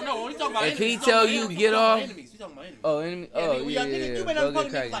 No. We talking about If he enemies. tell We you talking get about off. enemies. We talking about enemies. Oh, enemy. Yeah, Oh, nigga, yeah. nigga, you been Go on get niggas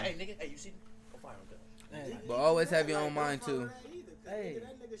cracking. like, hey, nigga, hey, you see? Go fire on cuz. But always have your own mind too. Hey.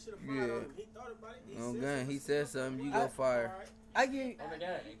 Yeah. No gun. He said something. You go fire. I get. On the game.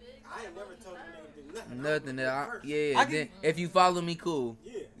 I ain't never told you nigga to do nothing. Nothing that I. Yeah. I Then can- if you follow me, cool.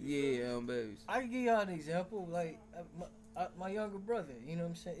 Yeah. Yeah, babies. I can give y'all an example. Like my younger brother. You know what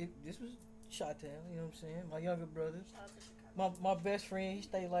I'm saying? This was Chi-Town. You know what I'm saying? My younger brother. My best friend. He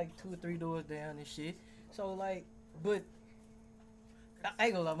stayed like 2 or 3 doors down and shit. So like, but. I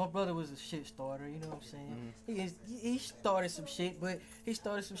ain't gonna lie, my brother was a shit starter, you know what I'm saying? He started some shit, but he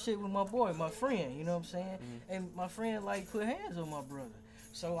started some shit with my boy, my friend, you know what I'm saying? And my friend like put hands on my brother.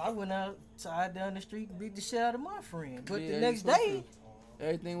 So I went outside down the street and beat the shit out of my friend. But Yeah, the next you supposed day,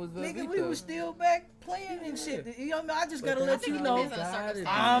 everything was good. nigga, we was still back playing and shit. You know what I mean? I just gotta let you know, I'm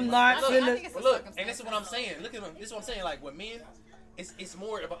I'm not Look, finna. but look, and this is what I'm saying. Look at him. This is what I'm saying. Like with men, it's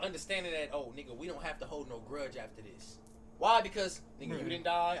more of an understanding that nigga, we don't have to hold no grudge after this. Why? Because nigga, you didn't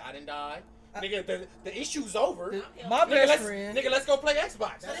die, I didn't die. Nigga, the issue's over. My nigga, best friend. Nigga, let's go play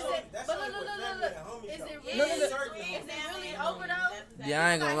Xbox. But look. Is it really, No. is it really over though? Yeah,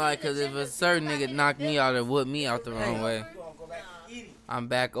 I ain't gonna lie, cause if a certain nigga knocked me out or whooped me out the wrong way, I'm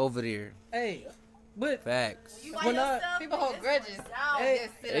back over there. Hey, but Facts. when People hold grudges. Hey,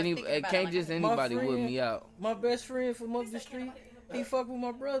 It can't just anybody my whoop friend- me out. My best friend from up the street, he fucked with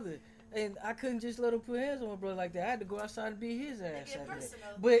my brother. And I couldn't just let him put hands on my brother like that. I had to go outside and beat his ass after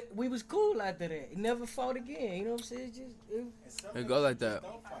that. But we was cool after that. He never fought again. You know what I'm saying? It go like that.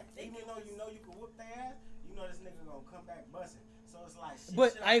 Don't fight. Even though you know you can whoop their ass, you know this nigga gonna come back busting. So it's like, shit,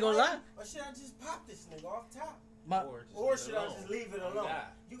 But should I ain't gonna fight lie. Or should I just pop this nigga off top? Or should I just leave it alone?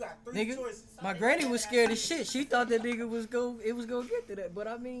 You got 3 Nigga, choices. my granny was scared as shit. She thought that nigga was gonna get to that. But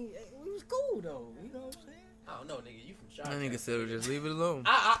I mean, we was cool though. You know what I'm saying? I don't know, nigga. You from That Chi-Town. nigga said, just leave it alone.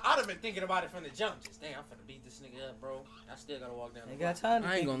 I'd have been thinking about it from the jump. Just damn, I'm finna beat this nigga up, bro. I still gotta walk down. Ain't got time to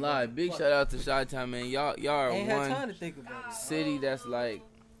I ain't think gonna about lie. it. Big shout out to Chi-Town, man. Y'all are Ain't had time one to think about it. city that's like,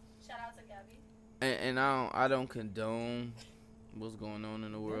 Shout out to Gabby. and I don't condone what's going on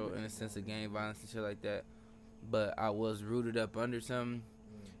in the world in a sense of gang violence and shit like that. But I was rooted up under something,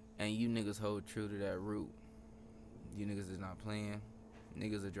 and you niggas hold true to that root. You niggas is not playing.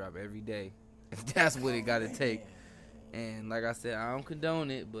 Niggas will drop every day. If that's what it gotta take. And like I said, I don't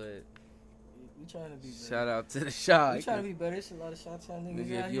condone it, but We trying to be better. shout out to the shot. We trying to be better. It's a lot of Chi-Town niggas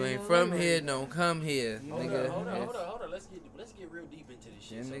Nigga, out if you here ain't in from LA here, right now. don't come here. Hold Nigga, Hold on. Let's get real deep into this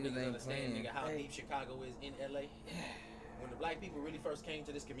shit. Them So niggas niggas ain't understand, playing. nigga, how Hey. deep Chicago is in LA. When the black people really first came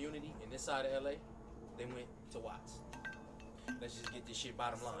to this community in this side of LA, they went to Watts. Let's just get this shit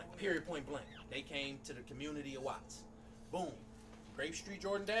bottom line. Period, point blank. They came to the community of Watts. Boom. Grape Street,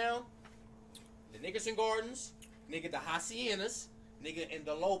 Jordan down. The Nickerson Gardens. Nigga, the Haciendas. Nigga, and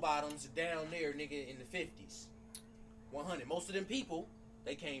the low bottoms down there, nigga, in the 50s. 100. Most of them people,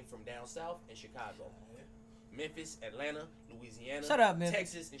 they came from down south and Chicago. Memphis, Atlanta, Louisiana, Shout out, Memphis.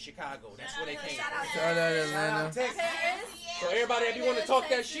 Texas, and Chicago. That's where they came Shout from. out Atlanta. So everybody, if you want to talk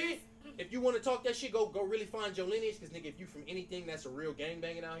that shit, go really find your lineage. Because, nigga, if you from anything that's a real gang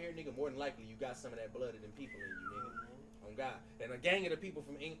banging out here, nigga, more than likely you got some of that blood of them people in you, nigga. On God. And a gang of the people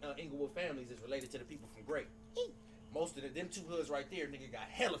from Inglewood families is related to the people from Great. Most of them two hoods right there, nigga, got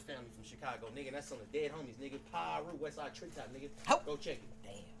hella family from Chicago, nigga. And that's on the dead homies, nigga. Pyru, Westside Treetop, nigga. Go check it.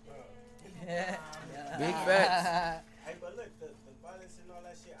 Big facts. Hey, but look, the violence and all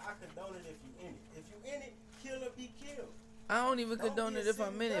that shit, I condone it if you in it. If you in it, kill or be killed. I don't even condone it if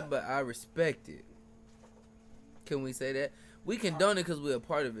I'm in it, but I respect it. Can we say that? We condone it because we're a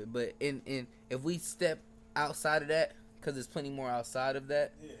part of it, but in if we step outside of that, because there's plenty more outside of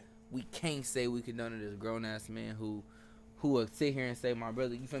that, we can't say we condone it as a grown-ass man who will sit here and say, my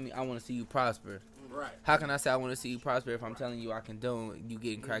brother, you feel me, I want to see you prosper. Right. How can I say I want to see you prosper if I'm telling you I condone you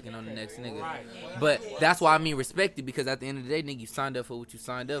getting cracking on the next nigga? Right. But that's why I mean respect it, because at the end of the day, nigga, you signed up for what you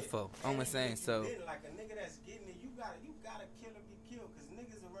signed up for. I'm just saying, so. Like a nigga that's getting it, you gotta kill or be killed, because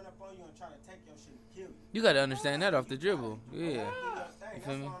niggas will run up on you and try to take your shit and kill you. You gotta understand that off the dribble. Yeah. You That's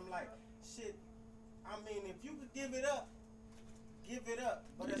feel me? why I'm like, shit, I mean, if you could give it up.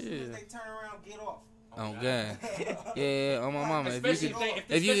 But as soon as they turn around, get off. Oh God. Yeah, on my mama. If you could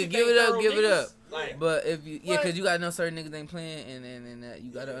especially give it up, give it up. Like, but if you, because you gotta know certain niggas ain't playing, and that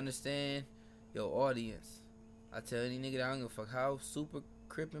you gotta understand your audience. I tell any nigga that I don't give a fuck how super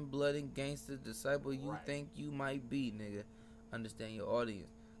crippin', blooded, gangster, disciple you think you might be, nigga. Understand your audience,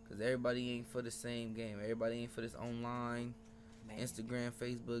 cause everybody ain't for the same game. Everybody ain't for this online, Instagram,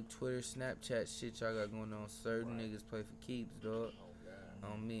 Facebook, Twitter, Snapchat shit y'all got going on. Certain niggas play for keeps, dog.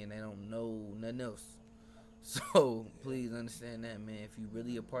 On me, and they don't know nothing else. So please understand that, man. If you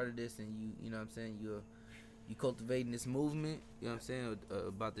really a part of this, and you know what I'm saying, you cultivating this movement, you know what I'm saying,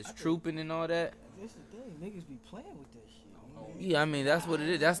 about this trooping and all that. This the thing, niggas be playing with that shit. Yeah, I mean that's what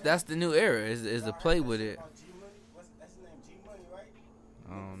it is. That's the new era. Is to play with it. That's his name, G Money, right?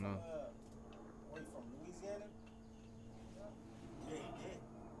 I don't know. Where from Louisiana? Yeah, he dead.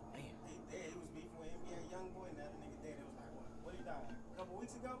 He dead. He was beefing with NBA YoungBoy, and that nigga dead. It was like what he died a couple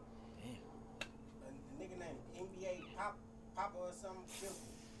weeks ago. Damn. The nigga named NBA Papa or something killed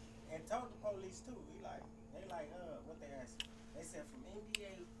him, and told the police too. They what they asked? They said from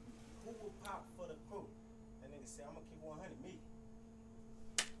NBA, who will pop for the crew? That nigga said, I'm gonna keep 100 me.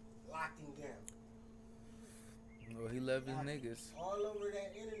 Locked him down. Well, he loved his niggas. All over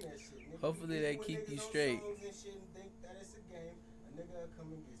that internet shit. Nigga, hopefully they keep you straight. And shit and think that it's a game. A nigga will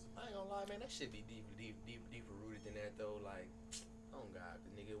come and get you. I ain't gonna lie, man. That shit be deeper rooted than that though. Like, oh God,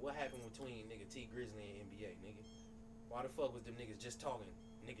 the nigga, what happened between nigga T Grizzly and NBA, nigga? Why the fuck was them niggas just talking?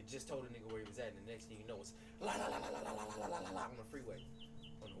 Nigga just told a nigga where he was at, and the next thing you know, it's la la la la la la la la la la on the freeway,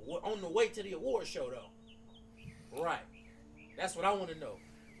 on the way to the award show though. Right, that's what I want to know.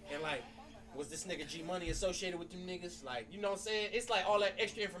 And like, was this nigga G Money associated with them niggas? Like, you know what I'm saying? It's like all that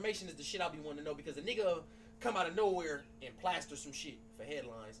extra information is the shit I be wanting to know, because a nigga come out of nowhere and plaster some shit for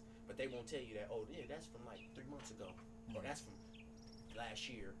headlines, but they won't tell you that, oh yeah, that's from like 3 months ago, or that's from last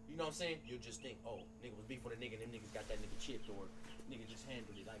year. You know what I'm saying? You'll just think, oh, nigga was beef with a nigga and them niggas got that nigga chipped, or nigga just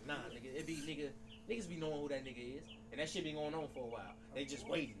handled it. Like, nah, nigga, it be niggas be knowing who that nigga is, and that shit been going on for a while. They just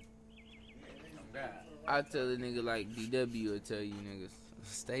waiting. Oh God. I tell a nigga like DW will tell you niggas,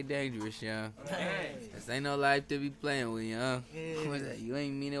 stay dangerous, young. This ain't no life to be playing with, young. What's that? You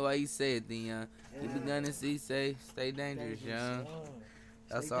ain't mean it while you say it, then, young. Keep a gun and see safe. Stay dangerous, young.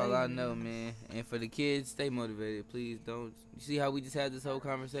 That's all I know, man. And for the kids, stay motivated. Please don't. You see how we just had this whole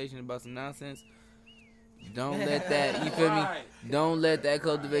conversation about some nonsense? Don't let that, you feel me? Don't let that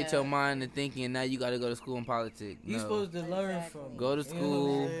cultivate your mind and thinking, and now you gotta go to school in politics. No. You supposed to learn from Go to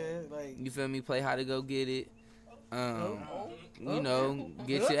school. Like, you feel me? Play how to go get it. You know,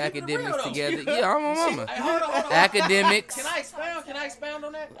 get your academics together. Yeah, I'm a mama. Hey, hold on. Academics. Can I expound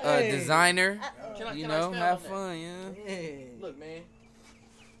on that? Designer. Can you I know, expound have on fun, that? yeah. Look, man.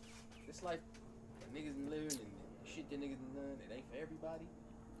 It's like niggas been living and shit that niggas been done. It ain't for everybody.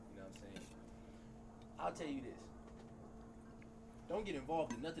 You know what I'm saying? I'll tell you this. Don't get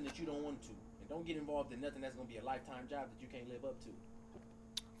involved in nothing that you don't want to. And don't get involved in nothing that's going to be a lifetime job that you can't live up to.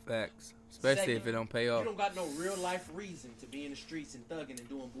 Facts. Especially Second, if it don't pay off. You don't got no real life reason to be in the streets and thugging and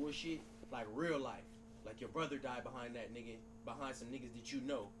doing bullshit. Like real life. Like your brother died behind that nigga. Behind some niggas that you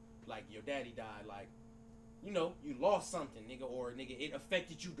know. Like your daddy died. Like, you know, you lost something, nigga. Or, nigga, it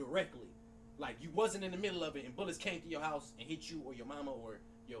affected you directly. Like, you wasn't in the middle of it and bullets came to your house and hit you or your mama or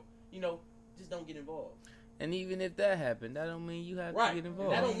your, you know, just don't get involved. And even if that happened, that don't mean you have to get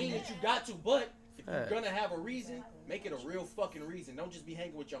involved. And that don't mean that you got to, but if you're gonna have a reason, make it a real fucking reason. Don't just be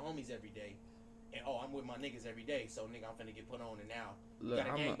hanging with your homies every day. And I'm with my niggas every day, so nigga, I'm finna get put on and now. Look, you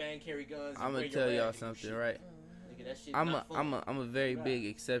gotta gangbang, carry guns. I'm gonna tell y'all something, right? Nigga, that shit I'm a very big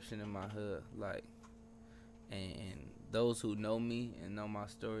exception in my hood, like, and those who know me and know my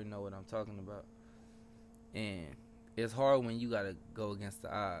story know what I'm talking about. And it's hard when you gotta go against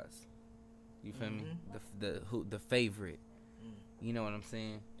the odds. You feel me? The favorite. You know what I'm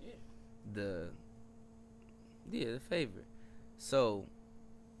saying? Yeah. The favorite. So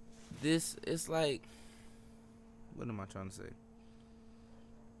this, it's like, what am I trying to say?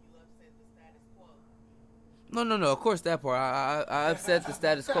 No. Of course that part. I upset the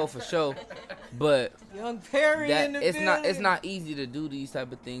status quo for sure. But Young Perry in the it's not easy to do these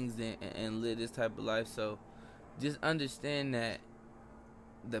type of things and live this type of life. So just understand that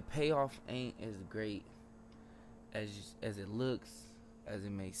the payoff ain't as great as it looks, as it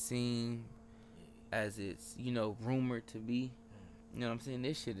may seem, as it's, you know, rumored to be. You know what I'm saying?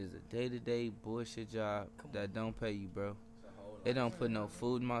 This shit is a day-to-day bullshit job that don't pay you, bro. It don't put no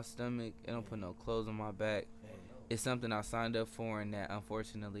food in my stomach. It don't put no clothes on my back. It's something I signed up for and that,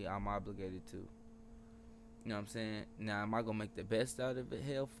 unfortunately, I'm obligated to. You know what I'm saying? Now, am I going to make the best out of it?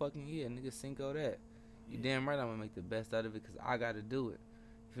 Hell fucking yeah, nigga, Cinco that. You damn right I'm going to make the best out of it because I got to do it.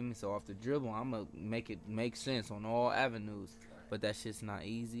 Feel me? So off the dribble, I'ma make it make sense on all avenues. But that shit's not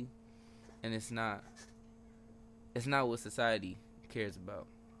easy, and it's not what society cares about.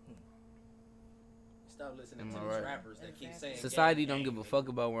 Stop listening Am to I these right? rappers that keep saying Society gang, don't give a fuck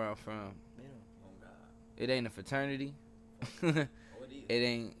about where I'm from. Oh God. It ain't a fraternity. It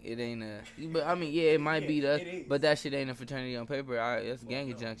ain't a. But I mean, yeah, it might be that, but that shit ain't a fraternity on paper. It's gang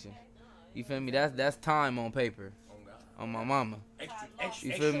injunction. You feel me? That's time on paper. On my mama.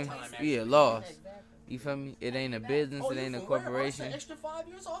 You feel me? Yeah, laws. You feel me? It ain't a business. It ain't a corporation. Extra 5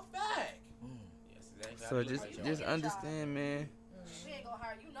 years off back. So just understand, man. We ain't gonna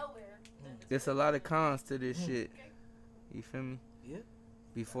hire you nowhere. There's a lot of cons to this shit. You feel me? Yeah.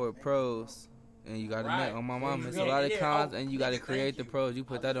 Before pros. And you gotta make on my mama. It's a lot of cons, and you gotta create the pros. You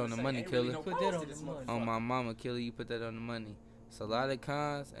put that on the money, killer. Put that on the money. On my mama, killer. You put that on the money. It's a lot of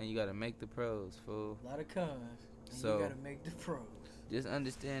cons, and you gotta make the pros, fool. A lot of cons. And So you gotta make the pros. Just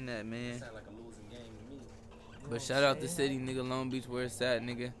understand that, man. Sound like a losing game to me. But shout out the city, nigga. Long Beach, where it's at,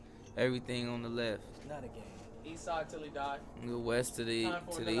 nigga. Everything on the left. It's not a game. East side till he died. Nigga, west to the east,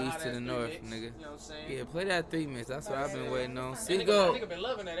 to the north, nigga. You know what I'm saying? Yeah, play that 3 minutes. That's what I've been waiting on. That See, nigga, go. That nigga been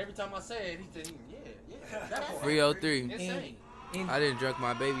loving that. Every time I say it, he said, yeah. That part. 303. Insane. I didn't drink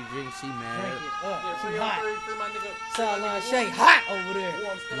my baby drink. She mad. Drink it up. Yeah, She 303, hot. free my nigga. Sideline Shay hot over there. You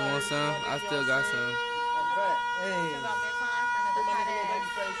want some? I still got some. Hey.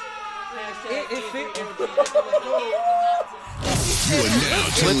 You are now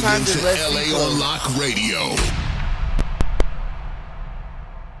tuned into LA on Lock Radio.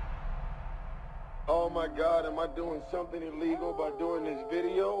 Oh my God, am I doing something illegal by doing this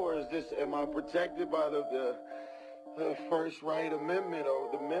video, or am I protected by the First Right Amendment or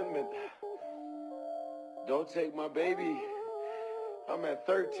the amendment? Don't take my baby. I'm at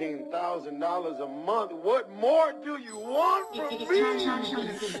 $13,000 a month. What more do you want from me?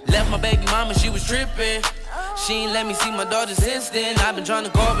 Left my baby mama, she was tripping. She ain't let me see my daughter since then. I've been trying to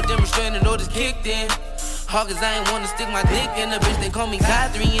call, but them restraining orders kicked in. Hawkers, I ain't wanna stick my dick in a bitch, they call me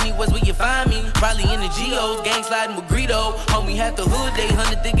KY3. Anyways, where you find me? Probably in the Geos, gang sliding with Greedo. Homie had the hood, they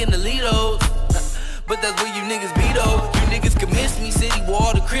 100 thick in the Lidos. But that's where you niggas be though. You niggas can miss me, city where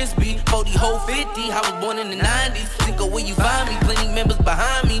all the crispy. 40 whole 50, I was born in the 90s. Think of where you find me, plenty members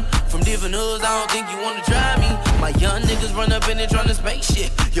behind me. From different hoods, I don't think you wanna try me. My young niggas run up in it tryna spank shit.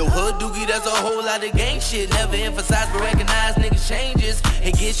 Yo, hood doogie, that's a whole lot of gang shit. Never emphasize but recognize niggas changes.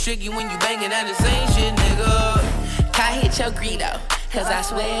 It gets tricky when you banging at the same shit, nigga. I hit your greedo, cause I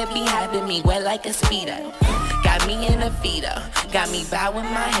swear it be having me wet like a speedo. Got me in a feeder, got me bowing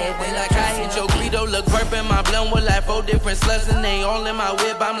my head when Like I hit your Greedo, look perp in my blunt with like 4 different sluts and they all in my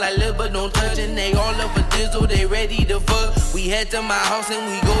whip. I'm like, look, but don't touch and they all over dizzle, they ready to fuck. We head to my house and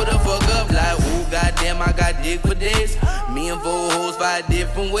we go to fuck up. Like, ooh, goddamn, I got dick for this. Me and 4 hoes 5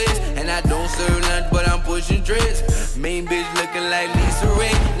 different ways, and I don't serve lunch, but I'm pushing tricks. Main bitch looking like Lisa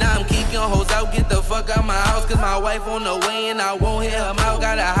Ray. Now I'm keeping hoes out, get the fuck out my house, cause my wife on the way and I won't hear her mouth.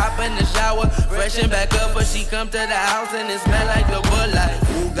 Gotta hop in the shower, freshen back up, but she come to the house and it smell like a butt. Like,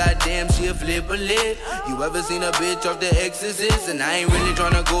 ooh, goddamn, she a flip a lid. You ever seen a bitch off The Exorcist? And I ain't really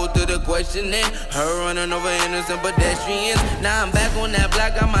tryna go through the questioning. Her running over innocent pedestrians. Now I'm back on that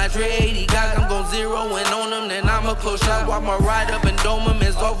block, got my 380 Glock. I'm gon' zero in on them, then I'ma close shop. While my ride up and dome him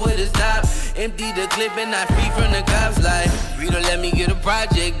is off with his top. Empty the clip and I free from the cops. Like, Rita, let me get a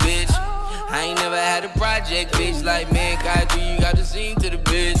project, bitch. I ain't never had a project, bitch. Like, man, KY3, you got the scene to the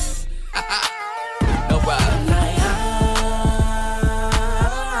bitch. No problem.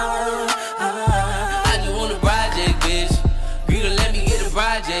 I just want a project, bitch. Rita, let me get a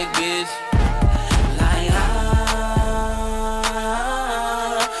project, bitch.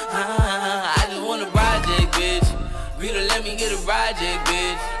 I just want a project, bitch. Rita, let me get a project,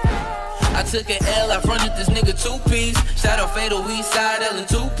 bitch. I took an L, I fronted this nigga 2-piece. Shout out Fatal East Side, L and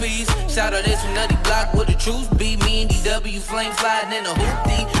 2-piece. Shout out this from Nutty Block where the truth be. Me and DW flame sliding in a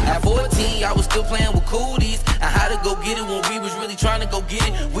hoopty. At 14, I was still playing with coolies. I had to go get it when we was really trying to go get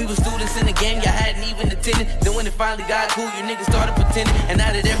it. We was students in the game, y'all hadn't even attended. Then when it finally got cool, you niggas started pretending. And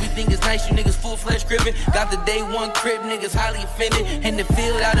now that everything is nice, you niggas full-fledged cribbing. Got the day one crib, niggas highly offended. In the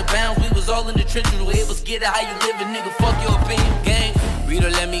field out of bounds, we was all in the trenches. We able to get it how you living, nigga, fuck your opinion, gang. Rita,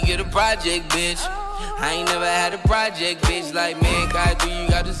 let me get a project, bitch. I ain't never had a project, bitch. Like, man, KY3, you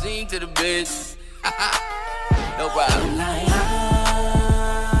got the scene to the bitch. No problem.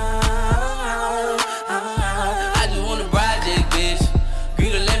 I just want a project, bitch.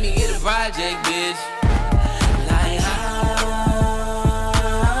 Rita, let me get a project, bitch.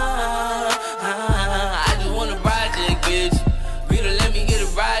 I just want a project, bitch. Rita, let me get a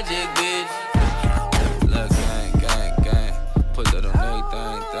project, bitch. Look, gang, gang, gang. Put that on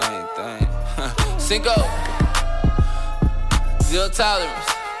everything. Cinco. Zero tolerance.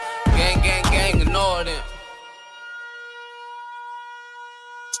 Gang, gang, gang, ignore them.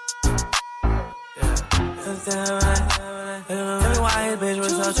 Tell me why his bitch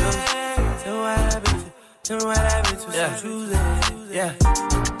was so choosy. Tell me why that bitch was so choosy. Yeah.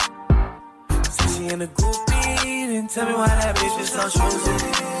 Say she in a groupie, then tell me why that bitch was so choosy.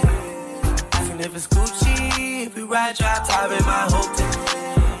 Asking if it's Gucci, if we ride drop top in my hotel.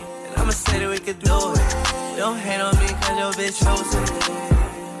 And I'ma say that we could do it. Don't hate on me cause your bitch chose it.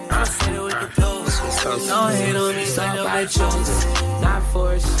 I'ma say that we could do it. Don't hate on me cause your bitch chose it. Not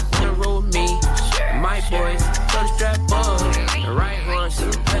forced, wanna roll with me. My boys, throw the strap on. The right horse,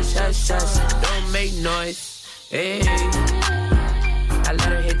 hush, hush, hush. Don't make noise. Hey, I let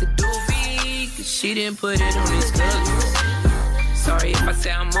her hit the doobie, cause she didn't put it on these cookies. Sorry if I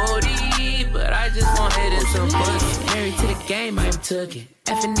say I'm moody, but I just want hit in some pussy. Married to the game, I am took it.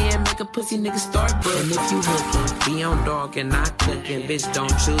 F&E and make a pussy nigga start booking. If you hookin', be on dog and not cooking. Bitch,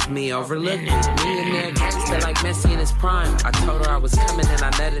 don't choose me, overlook it. Millionaire gangster like Messi in his prime. I told her I was coming and I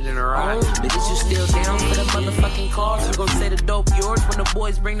netted in her eye. But is you still down for the motherfucking cause? You gon' say the dope yours when the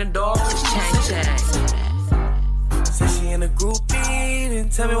boys bring the dogs? It's chang. Say she in a groupie, then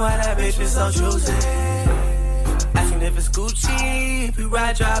tell me why that bitch is so choosy. Asking if it's Gucci, if we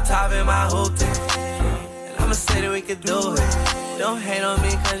ride drop top in my hotel. And I'ma say that we could do it. Don't hate on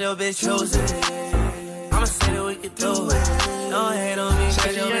me cause your bitch chose it. I'ma say that we could do it. Don't hate on me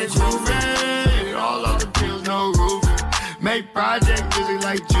cause your bitch chose it. All of the pills, no roofing. Make project music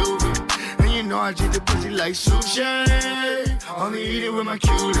like Juvie. And you know I treat the pussy like sushi. Only eat it with my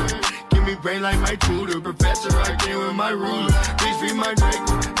cutie. Give me brain like my tutor. Professor, I came with my ruler. Please feed my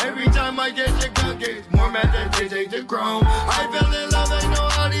Draco. Every time I get your cupcakes, more mad that they take the chrome. I fell in love, ain't no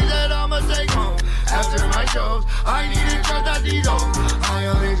honey that I'ma take home. After my shows, I need to trust that these hoes. I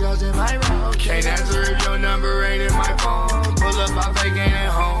only trust in my road. Can't answer if your number ain't in my phone. Pull up, I fake ain't at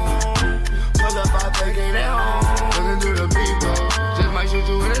home. Pull up, I fake ain't at home. Looking through the people, just might shoot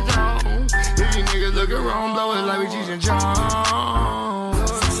you in the zone. If you niggas looking wrong, blow it like we cheese and John.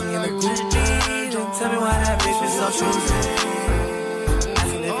 She in the groupie, don't tell me why that bitch is so choosy.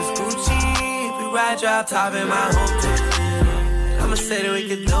 Asking if it's Gucci, if we ride drop top in my hotel. I'ma say that we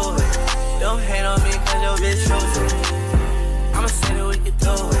could do it. Don't hate on me cause your bitch chose it. I'ma say that we could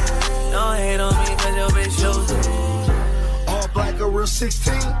do it. Don't hate on me cause your bitch chose it. All black, a real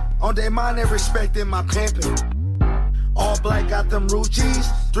 16. On their mind, they respecting my pimpin'. All black, got them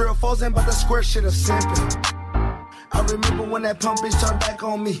Ruchis. 3 or 4s ain't about the square shit of simping. I remember when that pump bitch turned back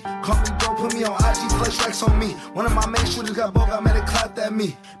on me. Call me bro, put me on IG, flex strikes on me. One of my main shooters got broke, I made it clap at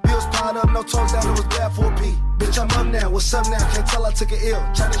me. Bills piled up, no toes down, it was bad for a P. Bitch, I'm up now, what's up now? Can't tell I took an ill.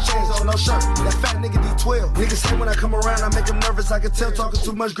 Chinese chains on, no shirt. That fat nigga D12. Niggas say when I come around, I make them nervous. I can tell talking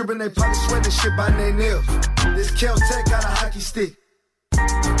too much, gripping they pockets, sweating shit by their nails. This Kel Tech got a hockey stick.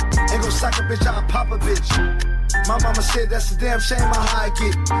 Ain't gon' sock a bitch, I'll pop a bitch. My mama said that's a damn shame how I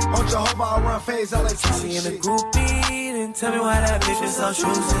get. On Jehovah, I run phase, I like She in a groupie, then tell me why that bitch is so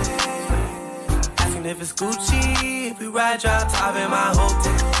choosy. Asking if it's Gucci, if we ride drop top in my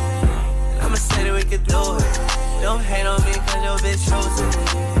hotel. And I'ma say that we could do it. Don't hate on me cause your bitch chose it.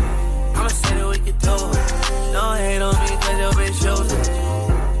 I'ma say that we could do it. Don't hate on me cause your bitch chose it.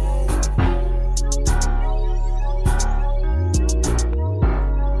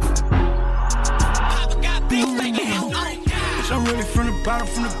 I'm really from the bottom,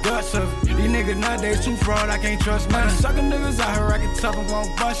 from the guts of it. These niggas nowadays too fraud, I can't trust nothing. Suckin' niggas out here, I can tough and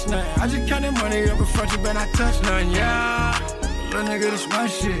won't bust nothing. I just count that money up in front, you better not touch nothing, yeah. Little nigga, this my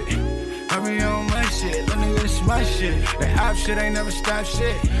shit. I be on my shit, little nigga, this my shit. That op shit ain't never stop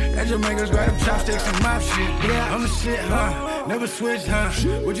shit. That Jamaicans grab them chopsticks and mop shit. Yeah, I'm the shit, huh? Never switch, huh?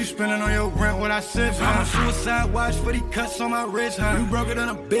 What you spending on your rent, what I sip, huh? I'm a suicide watch for these cuts on my wrist, huh? You broke it on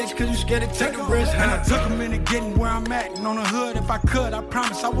a bitch cause you scared to take a risk, huh? And I took a minute getting where I'm at. And on the hood, if I could, I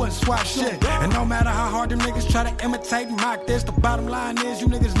promise I wouldn't swap shit. And no matter how hard them niggas try to imitate and mock this, the bottom line is you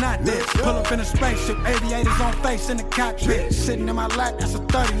niggas not this. Pull up in a spaceship, aviators on face in the cockpit. Sitting in my lap, that's a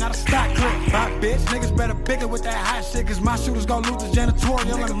 30, not a stock clip. Bye, bitch, niggas better pick it with that hot shit, cause my shooters gon' lose the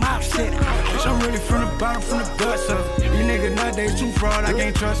janitorial and mop shit. Bitch, I'm really from the bottom, from the guts of it. These niggas nowadays too fraud, I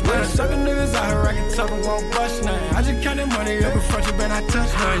can't trust nothing. Suckin' niggas out here, I can tough and won't bust nothing. I just count that money up in front, you better not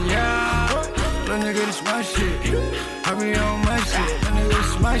touch nothing, yeah. Little nigga, this my shit. I be on my shit. Little nigga,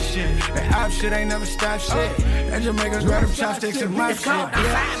 this my shit. That op shit ain't never stop shit. That Jamaicans grab them chopsticks and my shit.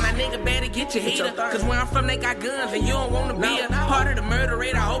 Outside, my nigga better get your heater. Cause where I'm from, they got guns and you don't wanna be a part of the murder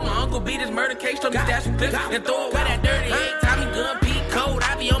rate. I hope my uncle beat his murder case. Told me stash some clips and throw away that dirty egg. Tommy gun, Pete Code,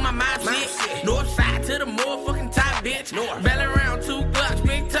 I be on my mind shit. North side to the motherfucking top, bitch. Bell around 2 blocks,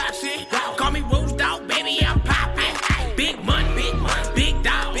 big top shit. Call me Roach Dog.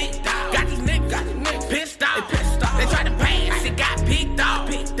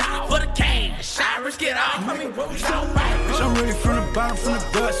 bottom from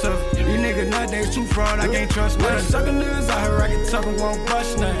the guts of it. These niggas nowadays too fraud, I can't trust none. Suckin' niggas out here, I can talk and won't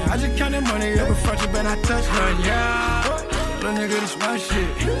bust nothing. I just count that money up in front, you better not touch nothing, yeah. Little nigga, this my shit.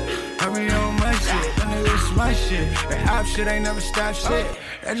 I be on my shit. Little nigga, this my shit. That op shit ain't never stop shit.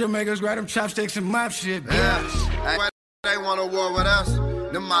 That just make us grab them chopsticks and mop shit, bitch. They want a war with us.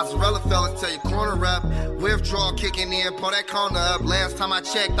 Them mozzarella fellas tell you corner rap. Withdrawal kicking in, pull that corner up. Last time I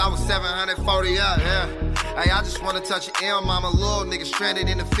checked, I was 740 up, yeah. Hey, I just wanna touch your M, mama. Little nigga stranded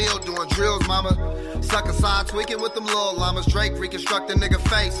in the field doing drills, mama. Sucker side tweaking with them little llamas. Drake reconstruct the nigga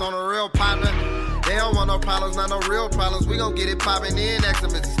face on a real partner. They don't want no problems, not no real problems. We gon' get it poppin' in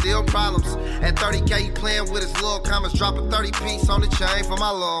estimates, still problems. At 30K, he playin' with his little commas. Drop a 30 piece on the chain for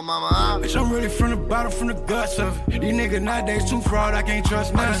my little mama. Bitch, I'm really from the bottom, from the guts of it. These niggas nowadays too fraud, I can't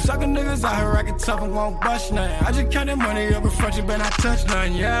trust none. Suckin' niggas out here, I can tough and won't bust nothing. I just count that money up in front, you better not touch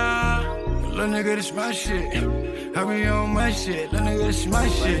nothing, yeah. Little nigga, this my shit. I be on my shit. Little nigga, this my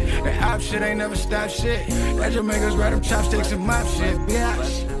shit. That op shit ain't never stop shit. That just make us grab them chopsticks and mop shit,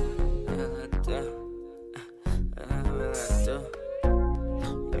 bitch.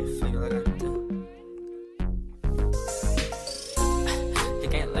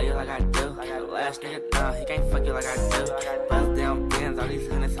 Nigga, nah, he can't fuck you like I do. Buzz down bins, all these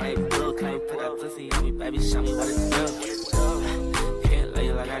hundreds ain't blue. Can't put that pussy on me, baby, show me what it do. He can't lay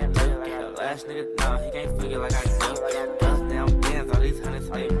you like I do. That last nigga, nah, he can't fuck you like I do. Buzz down bins, all these hundreds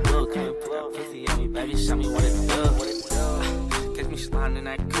ain't blue. Can't put that pussy on me, baby, show me what it do. Catch me sliding in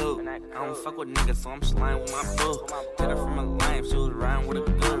that coupe. I don't fuck with niggas, so I'm sliding with my boo. Took her from a lame, she was riding with a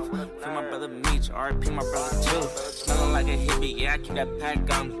goof. Free my brother Meech, RP my brother too. Smelling like a hippie, yeah, I keep that pack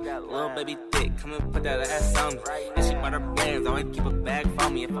on me. Little baby thick, come and put that ass on me. And she bought her bands, always keep a bag for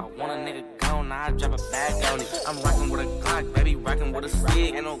me. If I want a nigga gone, I drop a bag on it. I'm rockin' with a Glock, baby, rockin' with a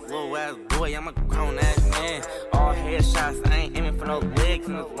stick. Ain't no little ass boy, I'm a grown ass man. All headshots, I ain't aiming for no legs.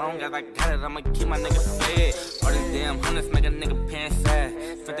 And as long as I got it, I'ma keep my nigga fed. All these damn hundreds make a nigga pants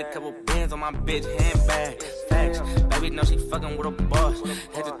sad. Spent a couple bands on my bitch handbag. Facts, baby know she fucking with a boss.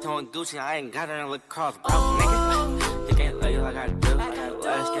 Head to toe and Gucci, I ain't got her in lacrosse. Broke nigga, he can't lay you like I do.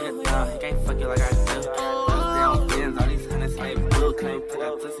 Last nigga, nah, he can't fuck you like I do. Bust down bins, all these hundreds ain't blue. Can't put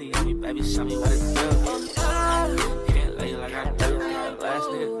that pussy on me, baby, show me what it do. He can't lay you like I do. Last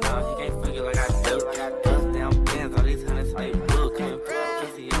nigga, nah, he can't fuck you like I do. Bust down bins, all these hundreds ain't blue. Can't put that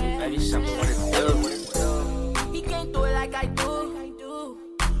pussy on me, baby, show me what it do. He can't do it like I do.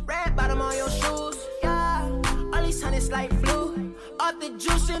 Red bottom on your shoes, yeah. All these hundreds like blue. Off the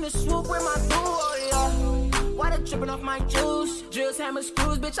juice in the swoop with my boo, oh yeah. Water dripping off my juice. Drills, hammer,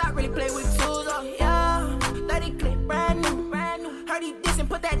 screws, bitch, I really play with tools, oh yeah. 30 clip, brand new. Heard he diss and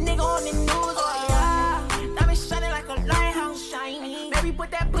put that nigga on the news, oh yeah. Diamond shining like a lighthouse, shiny. Baby,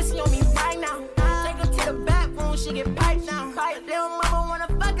 put that pussy on me right now. Take her to the back room, she get piped now. Little mama wanna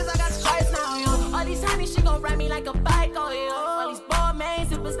fuck cause I got stripes now, yo. All these honeys, she gon' ride me like a bike, oh yeah. All these ball mains,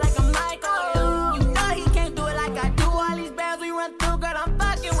 zippers like a mic, oh yeah. You know he can't do it like I do. All these bands we run through, girl, I'm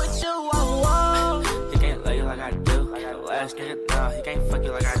fucking with you, oh, oh. He can't lay you like I do. Last nigga, nah, he can't fuck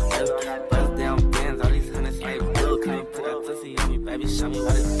you like I do. Bust down bins, all these hundreds ain't blue. Can't put that pussy on me, baby, show me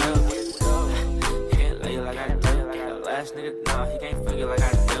what it do. He can't lay you like I do. Last nigga, nah, he can't fuck you like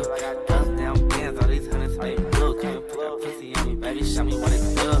I do. Bust down bins, all these hundreds ain't blue. Can't put that pussy on me, baby, show me what it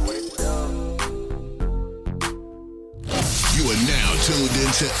do. You are now tuned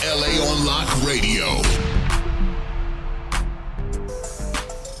into LA on Lock Radio.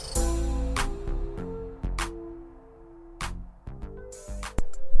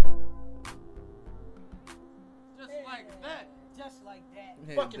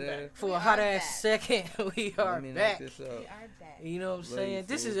 Fucking back. For a hot ass second, we are back. You know what I'm saying?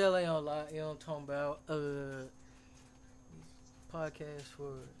 This is LA on Lock. You know what I'm talking about? Podcast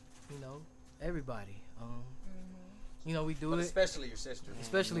for, everybody. You know, we do it. Especially your sisters.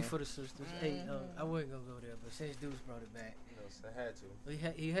 Especially for the sisters. Hey, I wasn't going to go there, but since Deuce brought it back. I had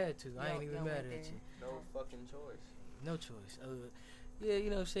to. He had to. I ain't even mad at you. No fucking choice. No choice. Yeah, you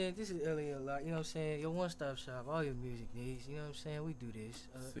know what I'm saying? This is LA a lot. You know what I'm saying? Your one-stop shop, all your music needs. You know what I'm saying? We do this.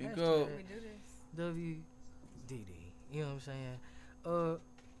 We do this. WDD. You know what I'm saying?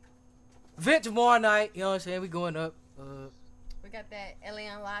 Event tomorrow night. You know what I'm saying? We going up. We got that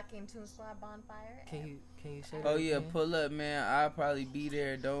LA Unlock and Tune Squad bonfire. Can you say that? Oh yeah, pull up, man. I'll probably be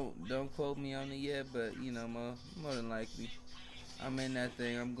there. Don't quote me on it yet, but more than likely. I'm in that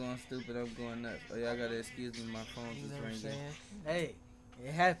thing. I'm going stupid. I'm going nuts. Oh, y'all gotta excuse me. My phone's just ringing. What I'm saying? Hey,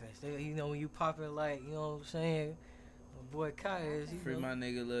 it happens. When you popping like, you know what I'm saying? My boy Kai is. Free my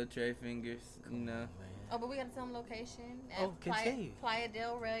nigga Lil Trey Fingers. Man. Oh, but we gotta tell them location. At Oh, continue. Playa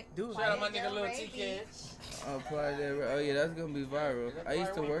del Rey. Do it. Shout out my nigga Lil T-Can. Playa del Rey. Oh yeah, that's gonna be viral. I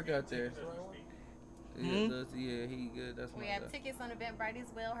used to work out there. Hmm? Yeah, he good. That's We my have stuff. tickets on Eventbrite as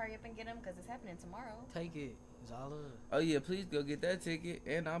well. Hurry up and get them because it's happening tomorrow. Take it. It's all up. Oh yeah, please go get that ticket.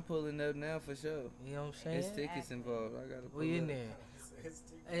 And I'm pulling up now for sure. You know what I'm saying? It's tickets involved. I gotta pull We in up. there.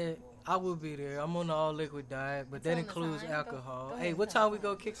 And I will be there. I'm on the all liquid diet, but that Tell 'em the includes time. alcohol. Go Hey, ahead, what tell time we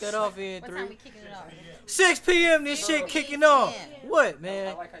go kick that off in? What 3? time we kicking it off? 6 p.m. This shit kicking off. What, I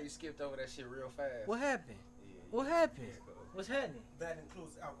man? like how you skipped over that shit real fast. What happened? What happened? What's happening? That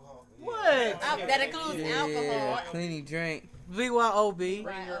includes alcohol. What? That includes alcohol. Plenty drink. BYOB.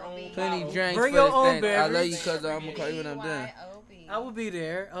 Bring your own Plenty bottle. drinks. Bring for your this own thing. beverage. I love you, cuz I'm gonna call you when I'm done. I will be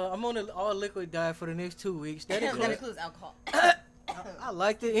there. I'm on the all liquid diet for the next 2 weeks. That That includes. includes alcohol. I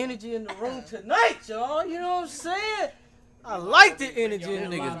like the energy in the room tonight, y'all. You know what I'm saying? I like the energy in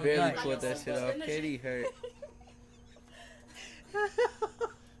Them the room niggas barely tonight. pulled that shit off. Katie hurt.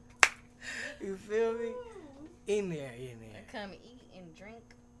 You feel me? In there. Come eat and drink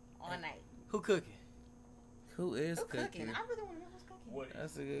all night. Who cooking? Who is Who cooking? cooking? I really want to know who's cooking.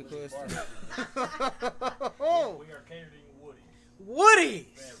 That's a good question. We are catering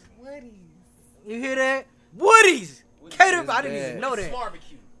Woodies. Woody's. You hear that? Woodies. Cater. I didn't bad. even know that.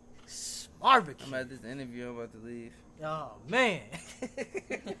 Barbecue. Barbecue. I'm at this interview. I'm about to leave. Oh man.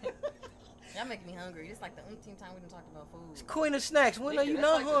 Y'all making me hungry. It's like the umpteenth time we done talked about food. Queen of snacks. When are you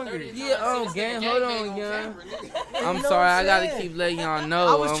not hungry? Yeah, gang. Hold on, gang. I'm You know sorry. what I I'm gotta saying? keep letting y'all know.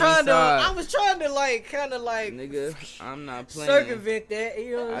 I was trying to sorry. kind of like Nigga, I'm not playing. circumvent that.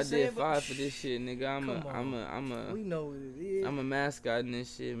 You know what I I'm saying? did 5 for this shit, nigga. We know what it is. I'm a mascot in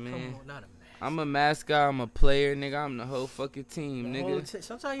this shit, man. Come on, not a I'm a mascot. I'm a player, nigga. I'm the whole fucking team, nigga.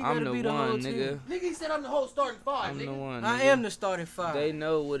 Sometimes you I'm gotta the be the whole one, team. nigga. Nigga, he said I'm the whole starting 5, I'm nigga. the one. I nigga. am the starting 5. They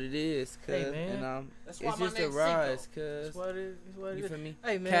know what it is, cuz. Hey, man. And That's why it's my just a name's rise, Cinco. cuz. That's what it is. That's what it You is. feel me?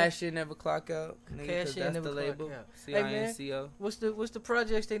 Hey, man. Cash in never clock out. Nigga, Cash 'cause in that's never the clock label. out. C-I-N-C-O. What's the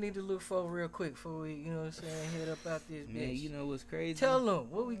projects they need to look for real quick before we, you know what I'm saying, head up out this Man, bitch? you know what's crazy? Tell them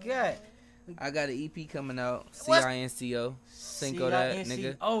what we got. I got an EP coming out. What's- C-I-N-C-O. Cinco that, C-I-N-C.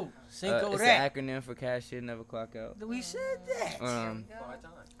 nigga. Oh, Cinco it's that. an acronym for cash in never clock out. We said that.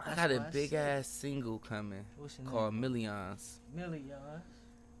 I got a big ass single coming What's the called Millions. Million.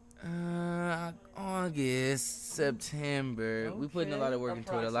 August, September. We putting a lot of work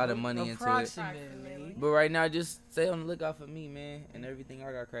into it, a lot of money into it. Approximately. But right now, just stay on the lookout for me, man, and everything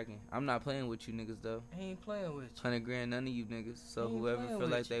I got cracking. I'm not playing with you niggas though. I ain't playing with you. 100 grand, none of you niggas. So Ain't whoever playing feel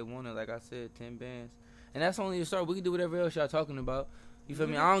with like you. they want it, like I said, 10 bands, and that's only a start. We can do whatever else y'all talking about. You feel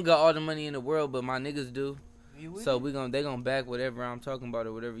me? Mhm. I don't got all the money in the world, but my niggas do. You with So it? they gonna back whatever I'm talking about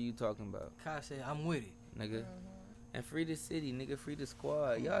or whatever you talking about, Kai said, I'm with it. nigga. And free the city, nigga. Free the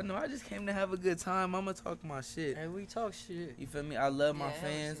squad. Y'all know I just came to have a good time. I'ma talk my shit. And we talk shit. You feel me? I love my Yeah,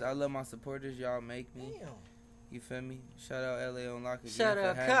 fans. shit. I love my supporters. Y'all make me. Damn. You feel me? Shout out LA on Lock again Shout for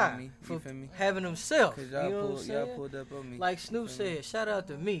out having Kai me. You for feel me? having himself. 'Cause You know what I'm saying? y'all pulled up on me. Like Snoop You feel me? said, shout out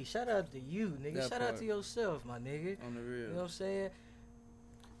to me. Shout out to you, nigga. That Shout out part. to yourself, my nigga. On the real. You know what I'm saying?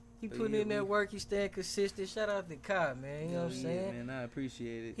 He But putting yeah, in that we- work. He staying consistent. Shout out to Kai, man. You know what I'm Yeah, saying? man, I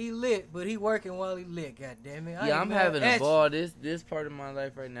appreciate it. He lit, but he working while he lit. God damn it! I Yeah, ain't I'm mad having a at you. ball. This part of my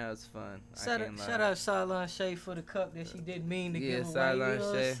life right now is fun. Shout out Sideline Shay for the cup that she didn't mean to Yeah, give away. Sideline You know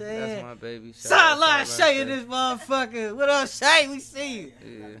what Shay. I'm saying? That's my baby. Shout out Sideline Sideline Shay in this motherfucker. What up, Shay? We see you.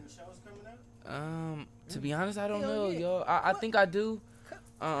 Yeah. To be honest, I don't Hell know, yeah. yo. I think I do.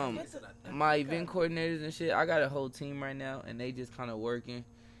 My event coordinators and shit. I got a whole team right now, and they just kind of working,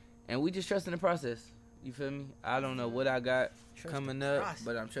 and we just trusting the process. You feel me? I don't know what I got Trust coming the up, process.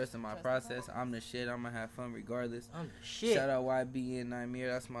 but I'm trusting my process. I'm the shit. I'm gonna have fun regardless. I'm the shit. Shout out YB and Nightmare.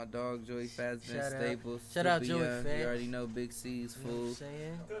 That's my dog, Joey Fazbear Shout out. Staples. Shout out Super Joey Young. Faz. You already know Big C's You know what I'm fool.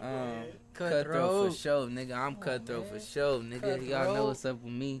 saying? Cutthroat Cutthroat. for sure, nigga. I'm cutthroat for sure, nigga. Y'all know Cutthroat. what's up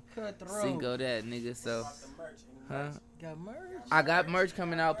with me. Cutthroat. Cinco that, nigga. So, huh? Got merch. I got merch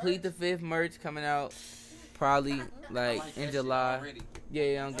coming out. Plead the Fifth merch coming out. Probably like in July.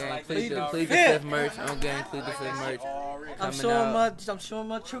 Yeah, I'm gang. Plead the Fifth merch. I'm gang. Plead the Fifth merch. I'm Coming showing out.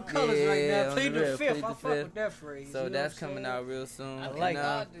 my true colors right now. on Plead the the real, fifth. plead I the fuck with fifth. that phrase. So you know that's what I'm coming saying? out real soon. I like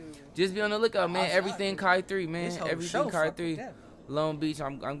and, it. just be on the lookout, man. I Everything KY3, man. This whole Everything show fuck KY3. with that. Long Beach.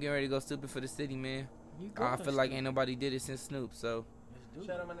 I'm getting ready to go stupid for the city, man. You go I for feel like stupid. ain't nobody did it since Snoop, so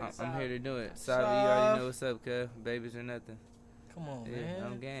I'm Sav. here to do it. Savi, you already know what's up, cuz. Babies or nothing. Come on, Yeah, man.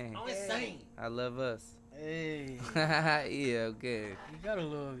 I'm gang. I'm insane. I love us. Hey. Yeah, okay. You gotta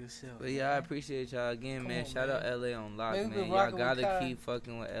love yourself. But yeah, I appreciate y'all again, man. Shout out LA on lock, man. Y'all gotta keep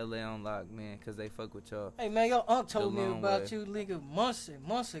fucking with LA on lock, man, cause they fuck with y'all. Hey man, your uncle told me about you, nigga, months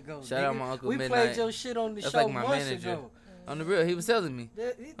ago. Shout out my uncle We Midnight. played your shit on the That's show like my months manager. ago. On the real, he was telling me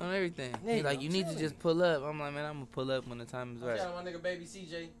That- on everything. Nigga, He like, you I'm need to telling just pull up. I'm like, man, I'm gonna pull up when the time is right. Shout out my nigga baby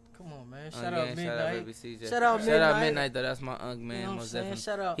CJ. Come on, man. Shout Shout out out Midnight. Shout out baby CJ. Shout out Shout out Midnight. Midnight though. That's my uncle, man. You know what I'm Most saying? definitely.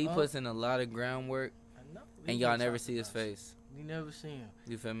 Shout out, He Unc. puts in a lot of groundwork, and y'all never see his face. You never see him.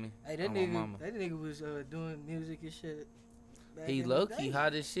 You feel me? Hey, that On my mama. nigga was doing music and shit. back He in the low day. key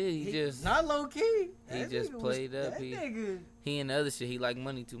hot as shit. He just not low key. He That just nigga played was, up. That nigga. He and the other shit. He like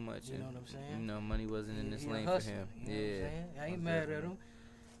money too much. You know what I'm saying? You know, money wasn't in this He a lane for hustler, him. you know what I'm Yeah, saying? I ain't most mad at definitely. him.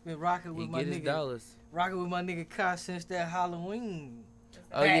 Been rocking with He my get his nigga. dollars. Rocking with my nigga Kai since that Halloween.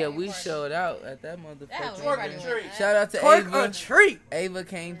 Oh yeah, we showed out at that motherfucker. Twerk or treat. Shout out to Twerk Ava. or treat. Ava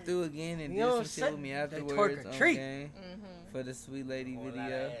came through again and You know did what some I'm shit with me saying? That afterwards twerk or on treat. game for the Sweet Lady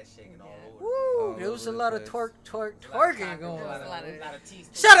video. Woo, there was a lot of twerking going on. Shout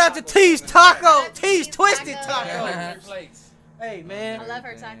Shout out to T's Taco, T's Twisted Taco. Hey man, I love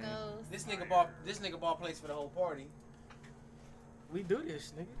her tacos. This nigga bought plates for the whole party. We do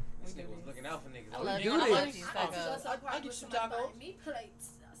this, nigga. This nigga was looking out for niggas. I love do I this. love these tacos. I get some tacos. Me plates.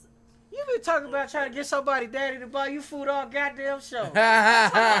 You been talking about trying to get somebody daddy to buy you food all goddamn show. So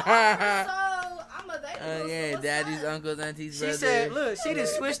I'm available. Yeah, daddies, uncles, aunties, She brothers. said, look, she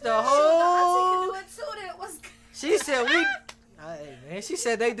just switched the Auntie whole. can do it too. Then what's She said we. Hey man, she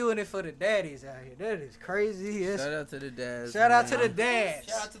said they doing it for the daddies out here. That is crazy. Yes. Shout out to the dads. Shout out to man. the dads.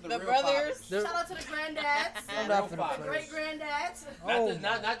 Shout out to the real brothers. fathers. Shout out to the grandads. I'm not for the The place. great grandads. Oh,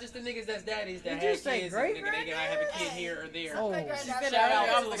 Not just the niggas that's daddies that Did you have say kids. great and nigga, they can have a kid here or there. Oh. Great grandads. Shout Shout out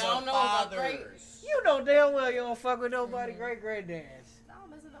I to was the like, I don't know about great. fathers. you know damn well you don't fuck with nobody great granddads. I don't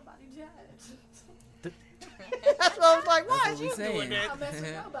mess with nobody jazz. That's what I was like. Why That's is what you we doing saying. I that? don't mess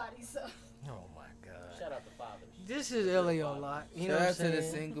with nobody. So Oh my god. Shout out to fathers. This is LA on lock. You know Shout what I'm out to the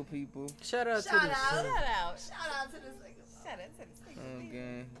saying? single people. Shout out to Shout the out. single. Shout out. shout out to this nigga. Shout out to the single.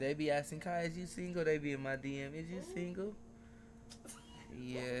 Okay. They be asking, Kai, is you single? They be in my DM, is you single?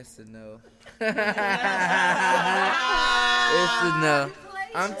 Yes or no? It's a no.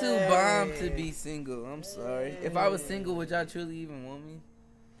 I'm too bomb to be single. I'm sorry. If I was single, would y'all truly even want me?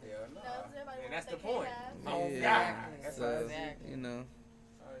 Hell no. Everybody And that's the wants point. their Oh, Yeah. God. That's So, right. you know.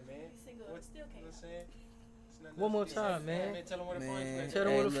 Alright, man. Single, What's still you know can't. what I'm saying? It's nothing One more else to be time, said. man. Tell them where to find you. Man. at. Tell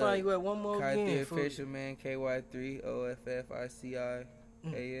them Hey, where to find look, you at one more Kai3 again. fool. official, man. KY3 OFFICIAL.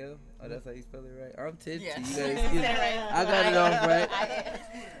 Oh, that's how you spell it right. I'm tipsy. Yeah. You gotta excuse me. I got it off right. I-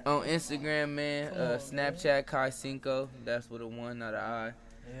 On Instagram, man. Snapchat Kai5. That's with a 1, not an I.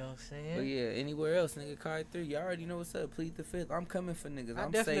 You know what I'm saying? But yeah, anywhere else, nigga, Kai3. You already know what's up. Plead the fifth. I'm coming for niggas. I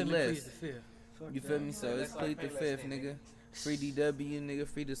I'm say definitely less. plead the fifth. Fuck You that. feel me? So it's plead the fifth, nigga. Free DW, nigga.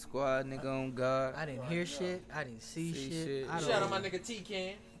 Free the squad, nigga. On God. I didn't hear shit. I didn't see See shit. shit. I don't Shout out my nigga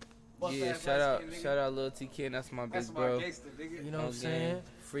T-Can. Yeah, shout out Lil T-Ken. That's my That's big my bro. gangster, nigga. You know what I'm Okay. saying?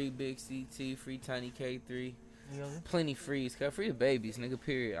 Free Big CT, free Tiny K3. You know, Plenty freeze. Cut free the babies, nigga,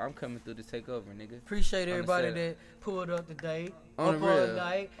 period. I'm coming through to take over, nigga. appreciate On the everybody set. that pulled up today. On up the all real.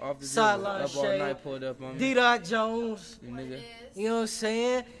 night. Off the Sideline up all shade. night, pulled up on me. D-Dot Jones. You nigga. You know what I'm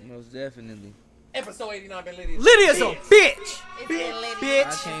saying? Most definitely. Episode 89 been Lydia. Lydia's a bitch. Bitch. Bitch.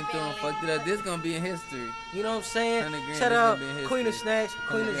 I came through and fucked it up. This gonna be in history. You know what I'm saying? 100 grand Shout is out gonna be in Queen of history. Snacks,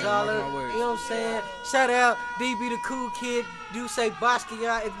 Queen 100 of grand, Zoller. mark my words. You know what I'm saying? Shout out DB the Cool Kid. Do say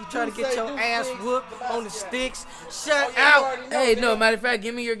Basquiat if you trying to get your ass whooped on the sticks. Shout out. Hey, no, matter of fact,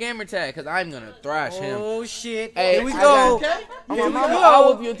 give me your gamer tag, cause I'm gonna thrash him. Oh shit. Hey, Here we I go. got- Here Oh, we my mama, go. I'll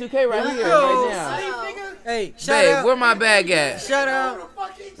whoop you in 2K right Here we here, go. right now. Hey, shout Babe, out. where my bag at? Shout out.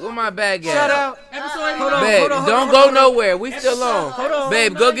 Where my bag at? Shout out. Hold on. Babe, hold on, don't hold go on. nowhere. We still on. Hold on.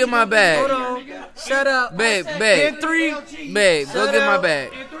 Babe, go get my bag. Hold on. Shout out. Babe, In babe. 3. Babe, go Shout get my out.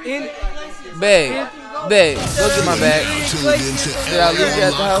 bag. In. Babe, babe, go get my bag. Tuned into Did I leave you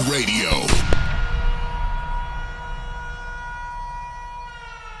at the LA house? Radio.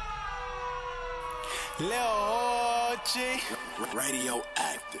 Lil G,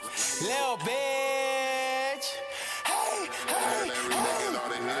 radioactive. Lil bitch. Hey, hey, hey.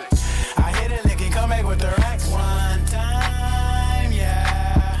 I hit a lick and come back with the racks one time,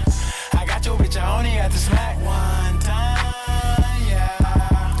 yeah. I got your bitch, I only got to smack one time, yeah.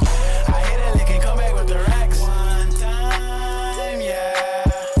 I hit a lick and come back with the racks one time, yeah.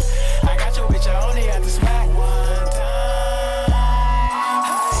 I got your bitch, I only got to smack one time.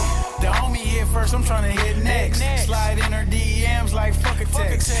 Hey, the homie hit first, I'm tryna hit next. Slide in her DMs like fuck a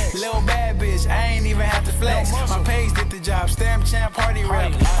text. Little bad bitch, I ain't even have to flex. My page did the job, stamp champ, party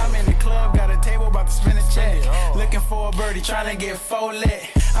rap. I'm in the club, got a table, about to spin a check. old birdie tryna get full lit.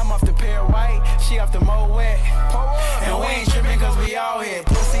 I'm off the Pier White, she off the Mo Wet. And we ain't trippin' cause we all hit.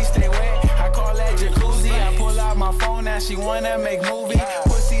 Pussy stay wet, I call that jacuzzi. I pull out my phone, now she wanna make movie.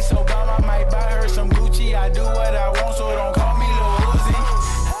 Pussy so bomb, I might buy her some Gucci. I do what I want, so don't call me Lil Uzi.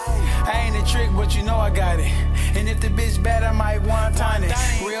 I ain't a trick, but you know I got it. And if the bitch bad, I might one-time it.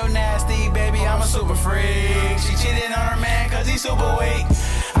 Real nasty, baby, I'm a super freak. She cheated on her man cause he's super weak.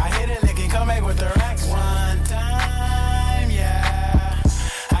 I hit a lick and come back with the racks one time, yeah.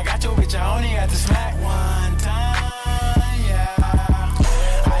 I got your bitch, I only got to smack one time, yeah.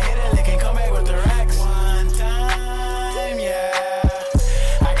 I hit a lick and come back with the racks one time, yeah.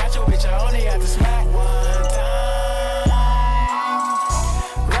 I got your bitch, I only got to smack one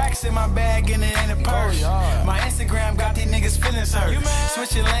time. Racks in my bag and it ain't a purse. My Instagram got these niggas feelings hurt.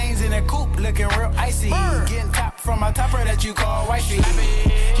 Switching lanes in a coupe, looking real icy. Getting top from my topper that you call wifey. You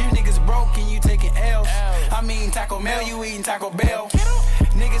niggas broke and you taking L's. I mean Taco Bell, you eating Taco Bell.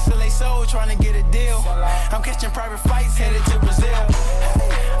 Niggas sell they soul trying to get a deal. I'm catching private flights headed to Brazil.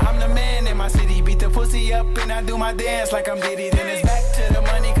 I'm the man in my city, beat the pussy up and I do my dance like I'm Diddy. Then it's back to the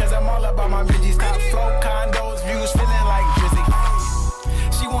money cause I'm all about my bitches. Top flow, condos, views, feeling like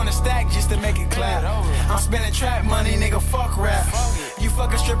Drizzy. She wanna stack just to make it clap. I'm spending trap money, nigga, fuck rap. You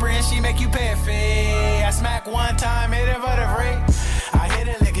fuck a stripper and she make you pay a fee. I smack one time, hit it for the free. I hit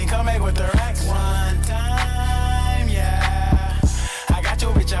it lick and come back with the racks one time, yeah. I got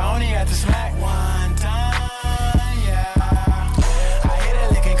your bitch, I only got to smack one time, yeah. I hit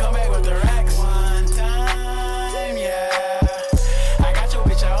it lick and come back with the racks one time, yeah. I got your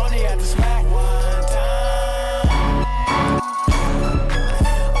bitch, I only got to smack one time.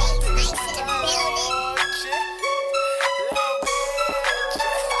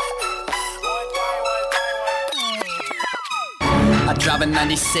 I drive a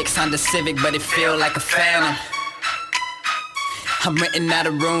 96 Honda Civic, but it feel like a Phantom. I'm renting out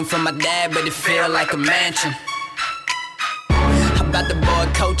a room from my dad, but it feel like a mansion. I'm about to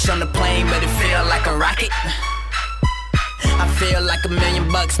board coach on the plane, but it feel like a rocket. I feel like $1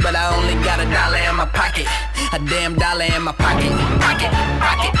 million, but I only got $1 in my pocket. A damn dollar in my pocket, pocket,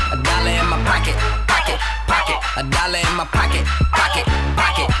 pocket. $1 in my pocket, pocket, pocket. $1 in my pocket, pocket,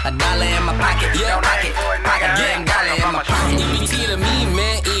 pocket. $1 in my pocket, pocket, pocket. Damn dollar in my pocket. EBT to me,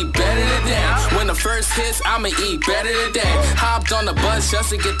 man, eat better than that. When the first hits, I'ma eat better than that. Hopped on the bus just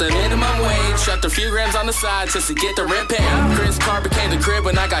to get the minimum wage. Shut a few grams on the side just to get the rent paid. Chris Carr became the crib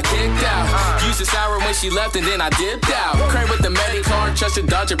when I got kicked out. Used to sour when she left and then I dipped out. Crane with the Medicard, just to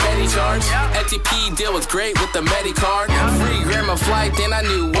dodge a petty charge. FTP deal was great with the Medicard. Free gram of flight, then I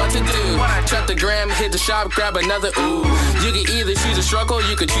knew what to do. Check the gram, hit the shop, grab another ooh. You can either choose a struggle,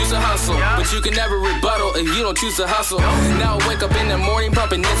 you can choose a hustle. But you can never rebuttal if you don't choose to hustle. Now I wake up in the morning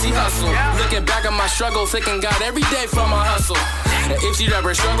pumping Nipsey Hussle. Looking back at my struggle, thinking God every day from my hustle. And if you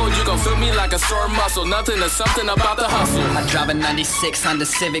ever struggle, you gon' feel me like a sore muscle. Nothing to something about the hustle. I drive a 96 Honda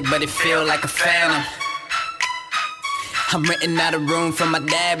Civic, but it feel like a Phantom. I'm renting out a room from my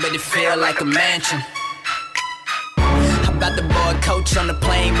dad, but it feel like a mansion. I'm about to board coach on the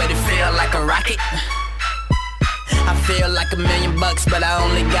plane, but it feel like a rocket. I feel like $1 million, but I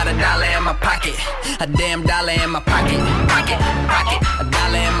only got $1 in my pocket. A damn dollar in my pocket, pocket, pocket. $1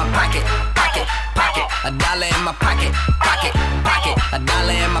 in my pocket, pocket, pocket. $1 in my pocket, pocket, pocket. $1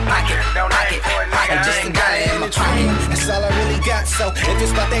 in my pocket, pocket, pocket. Just $1 in my pocket. That's all I really got. So if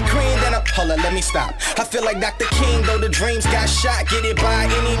it's about that cream, then hold up, let me stop. I feel like Dr. King, though the dreams got shot. Get it by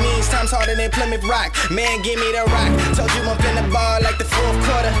any means, times harder than Plymouth Rock. Man, give me the rock. Told you I'm finna ball like the fourth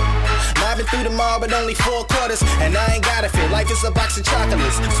quarter. Mobbing through the mall, but only 4 quarters. And I ain't gotta fit, life is a box of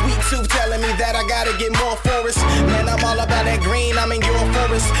chocolates. Sweet tooth telling me that I gotta get more forest. Man, I'm all about that green, I'm in your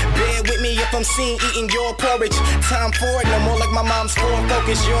forest. Bear with me if I'm seen eating your porridge. Time for it, no more like my mom's Ford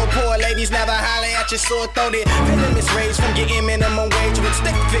Focus. Your poor ladies never holler at your sore-throated. Venomous rage from getting minimum wage. With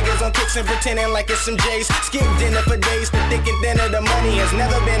stick figures on kicks and pretending like it's some J's. Skip dinner for days, the thinking dinner, the money has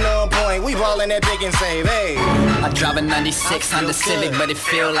never been on point. We ballin' that pick and save, hey. I drive a 96 Honda Civic, but it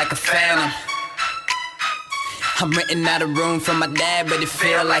feel like a Phantom. I'm renting out a room from my dad, but it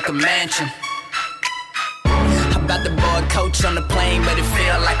feel like a mansion. I'm about to board coach on the plane, but it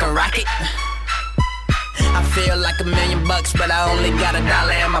feel like a rocket. I feel like $1 million, but I only got $1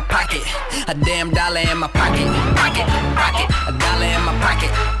 in my pocket. A damn dollar in my pocket, pocket, pocket. $1 in my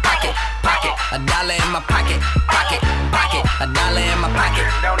pocket, pocket, pocket. $1 in my pocket, pocket, pocket. $1 in my pocket,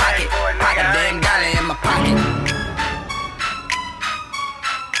 pocket, pocket. A damn dollar in my pocket.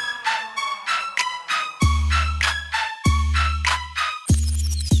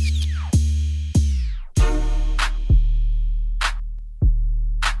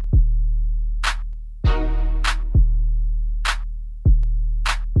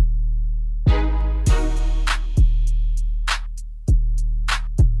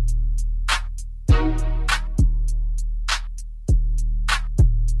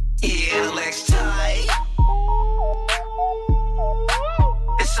 Yeah, the legs tight.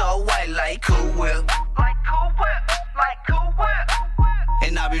 It's all white like Cool Whip. Like Cool Whip, like Cool Whip.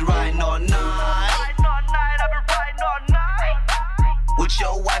 And I be riding all night. Riding all night, I be riding all night. With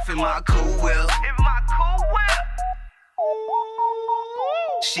your wife in my Cool Whip. In my Cool Whip.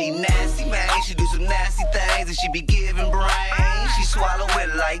 She nasty, man. She do some nasty things and she be giving brains. She swallow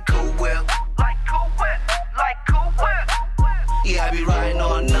it like Cool Whip. Like Cool Whip, like Cool Whip. Yeah, I be riding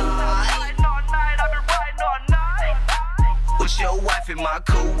all night. Riding all night, I be riding all night. With your wife in my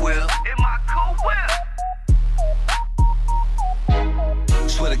Cool Whip. In my Cool Whip.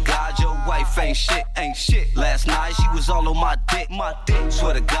 Swear to God, your wife ain't shit, ain't shit. Last night she was all on my dick, my dick.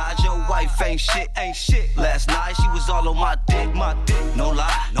 Swear to God, your wife ain't shit, ain't shit. Last night she was all on my dick, my dick. No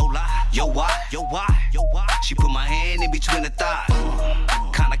lie, no lie. Yo why, yo why, yo why? She put my hand in between the thighs.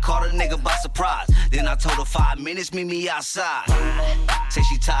 Kinda caught a nigga by surprise. Then I told her 5 minutes, meet me outside. Say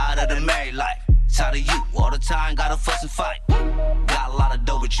she tired of the married life. Tired of you, all the time, gotta fuss and fight. Got a lot of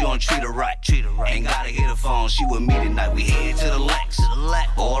dough, but you don't treat her right. Treat her right. Ain't gotta hit her phone, she with me tonight. We head to the Lex.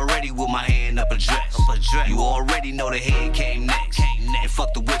 Already with my hand up a dress. You already know the head came next. And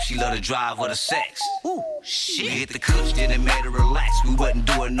fuck the whip, she love to drive or the sex. Ooh, shit. We hit the cush, then it made her relax. We wasn't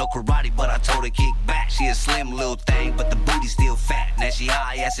doing no karate, but I told her kick back. She a slim little thing, but the booty still fat. Now she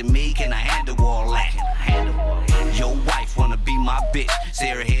high asking me, can I handle all that? Your wife wanna be my bitch. Say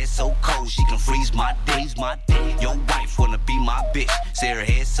her head so cold, she can freeze my days, my day. Your wife wanna be my bitch. Say her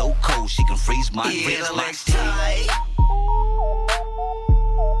head so cold, she can freeze my wrist, my tight.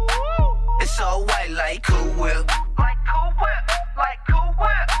 It's all white like Cool Whip. Like Cool Whip, like Cool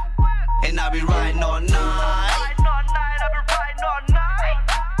Whip. And I be riding all night. Riding all night, I be riding all night.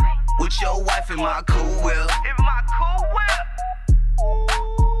 With your wife in my Cool Whip. In my Cool Whip.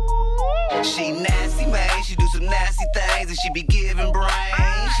 She nasty, man. She do some nasty things and she be giving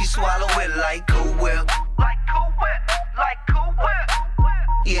brains. She swallow it like Cool Whip. Like Cool Whip, like Cool Whip.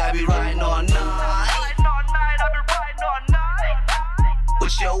 Yeah, I be riding all night. Riding all night, I be riding all night.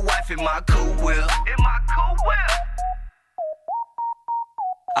 With your wife in my Cool Whip. In my Cool Whip.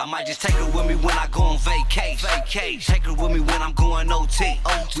 I might just take her with me when I go on vacation. Take her with me when I'm going OT.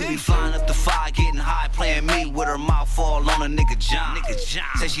 We be flying up the fire, getting high, playing me with her mouth all on a nigga John.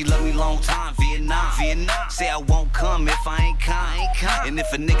 Say she love me long time, Vietnam. Say I won't come if I ain't come. And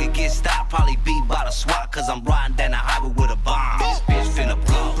if a nigga get stopped, probably be by the SWAT, cause I'm riding down the highway with a bomb. This bitch finna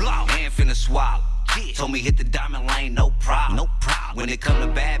blow, and finna swallow. Told me hit the diamond lane, no problem. No problem. When it come to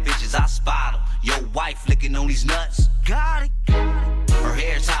bad bitches, I spot them. Your wife licking on these nuts. Got it. Her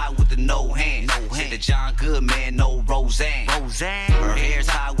hair tied with the no hands. Said the John Goodman, no Roseanne. Her hair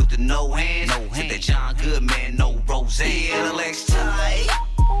tied with the no hands. Said the John Goodman, no Roseanne. Yeah, the legs tight.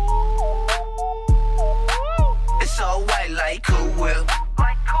 It's all white like Cool Whip.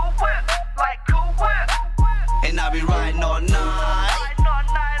 Like Cool Whip, like Cool Whip. And I be riding all night. Riding all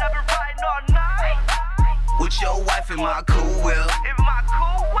night, I be riding all night. With your wife in my Cool Whip. In my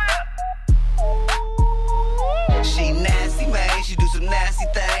Cool Whip. She nasty, man. She do some nasty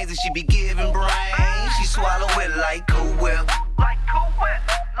things and she be giving brains. She swallow it like Cool Whip. Like Cool Whip,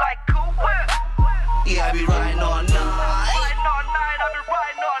 like Cool Whip. Yeah, I be riding all night. Riding all night, I be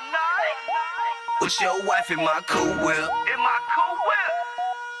riding all night. With your wife in my Cool Whip. In my Cool Whip.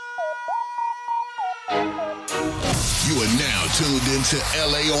 You are now tuned into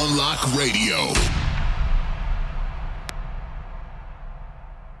LA on Lock Radio.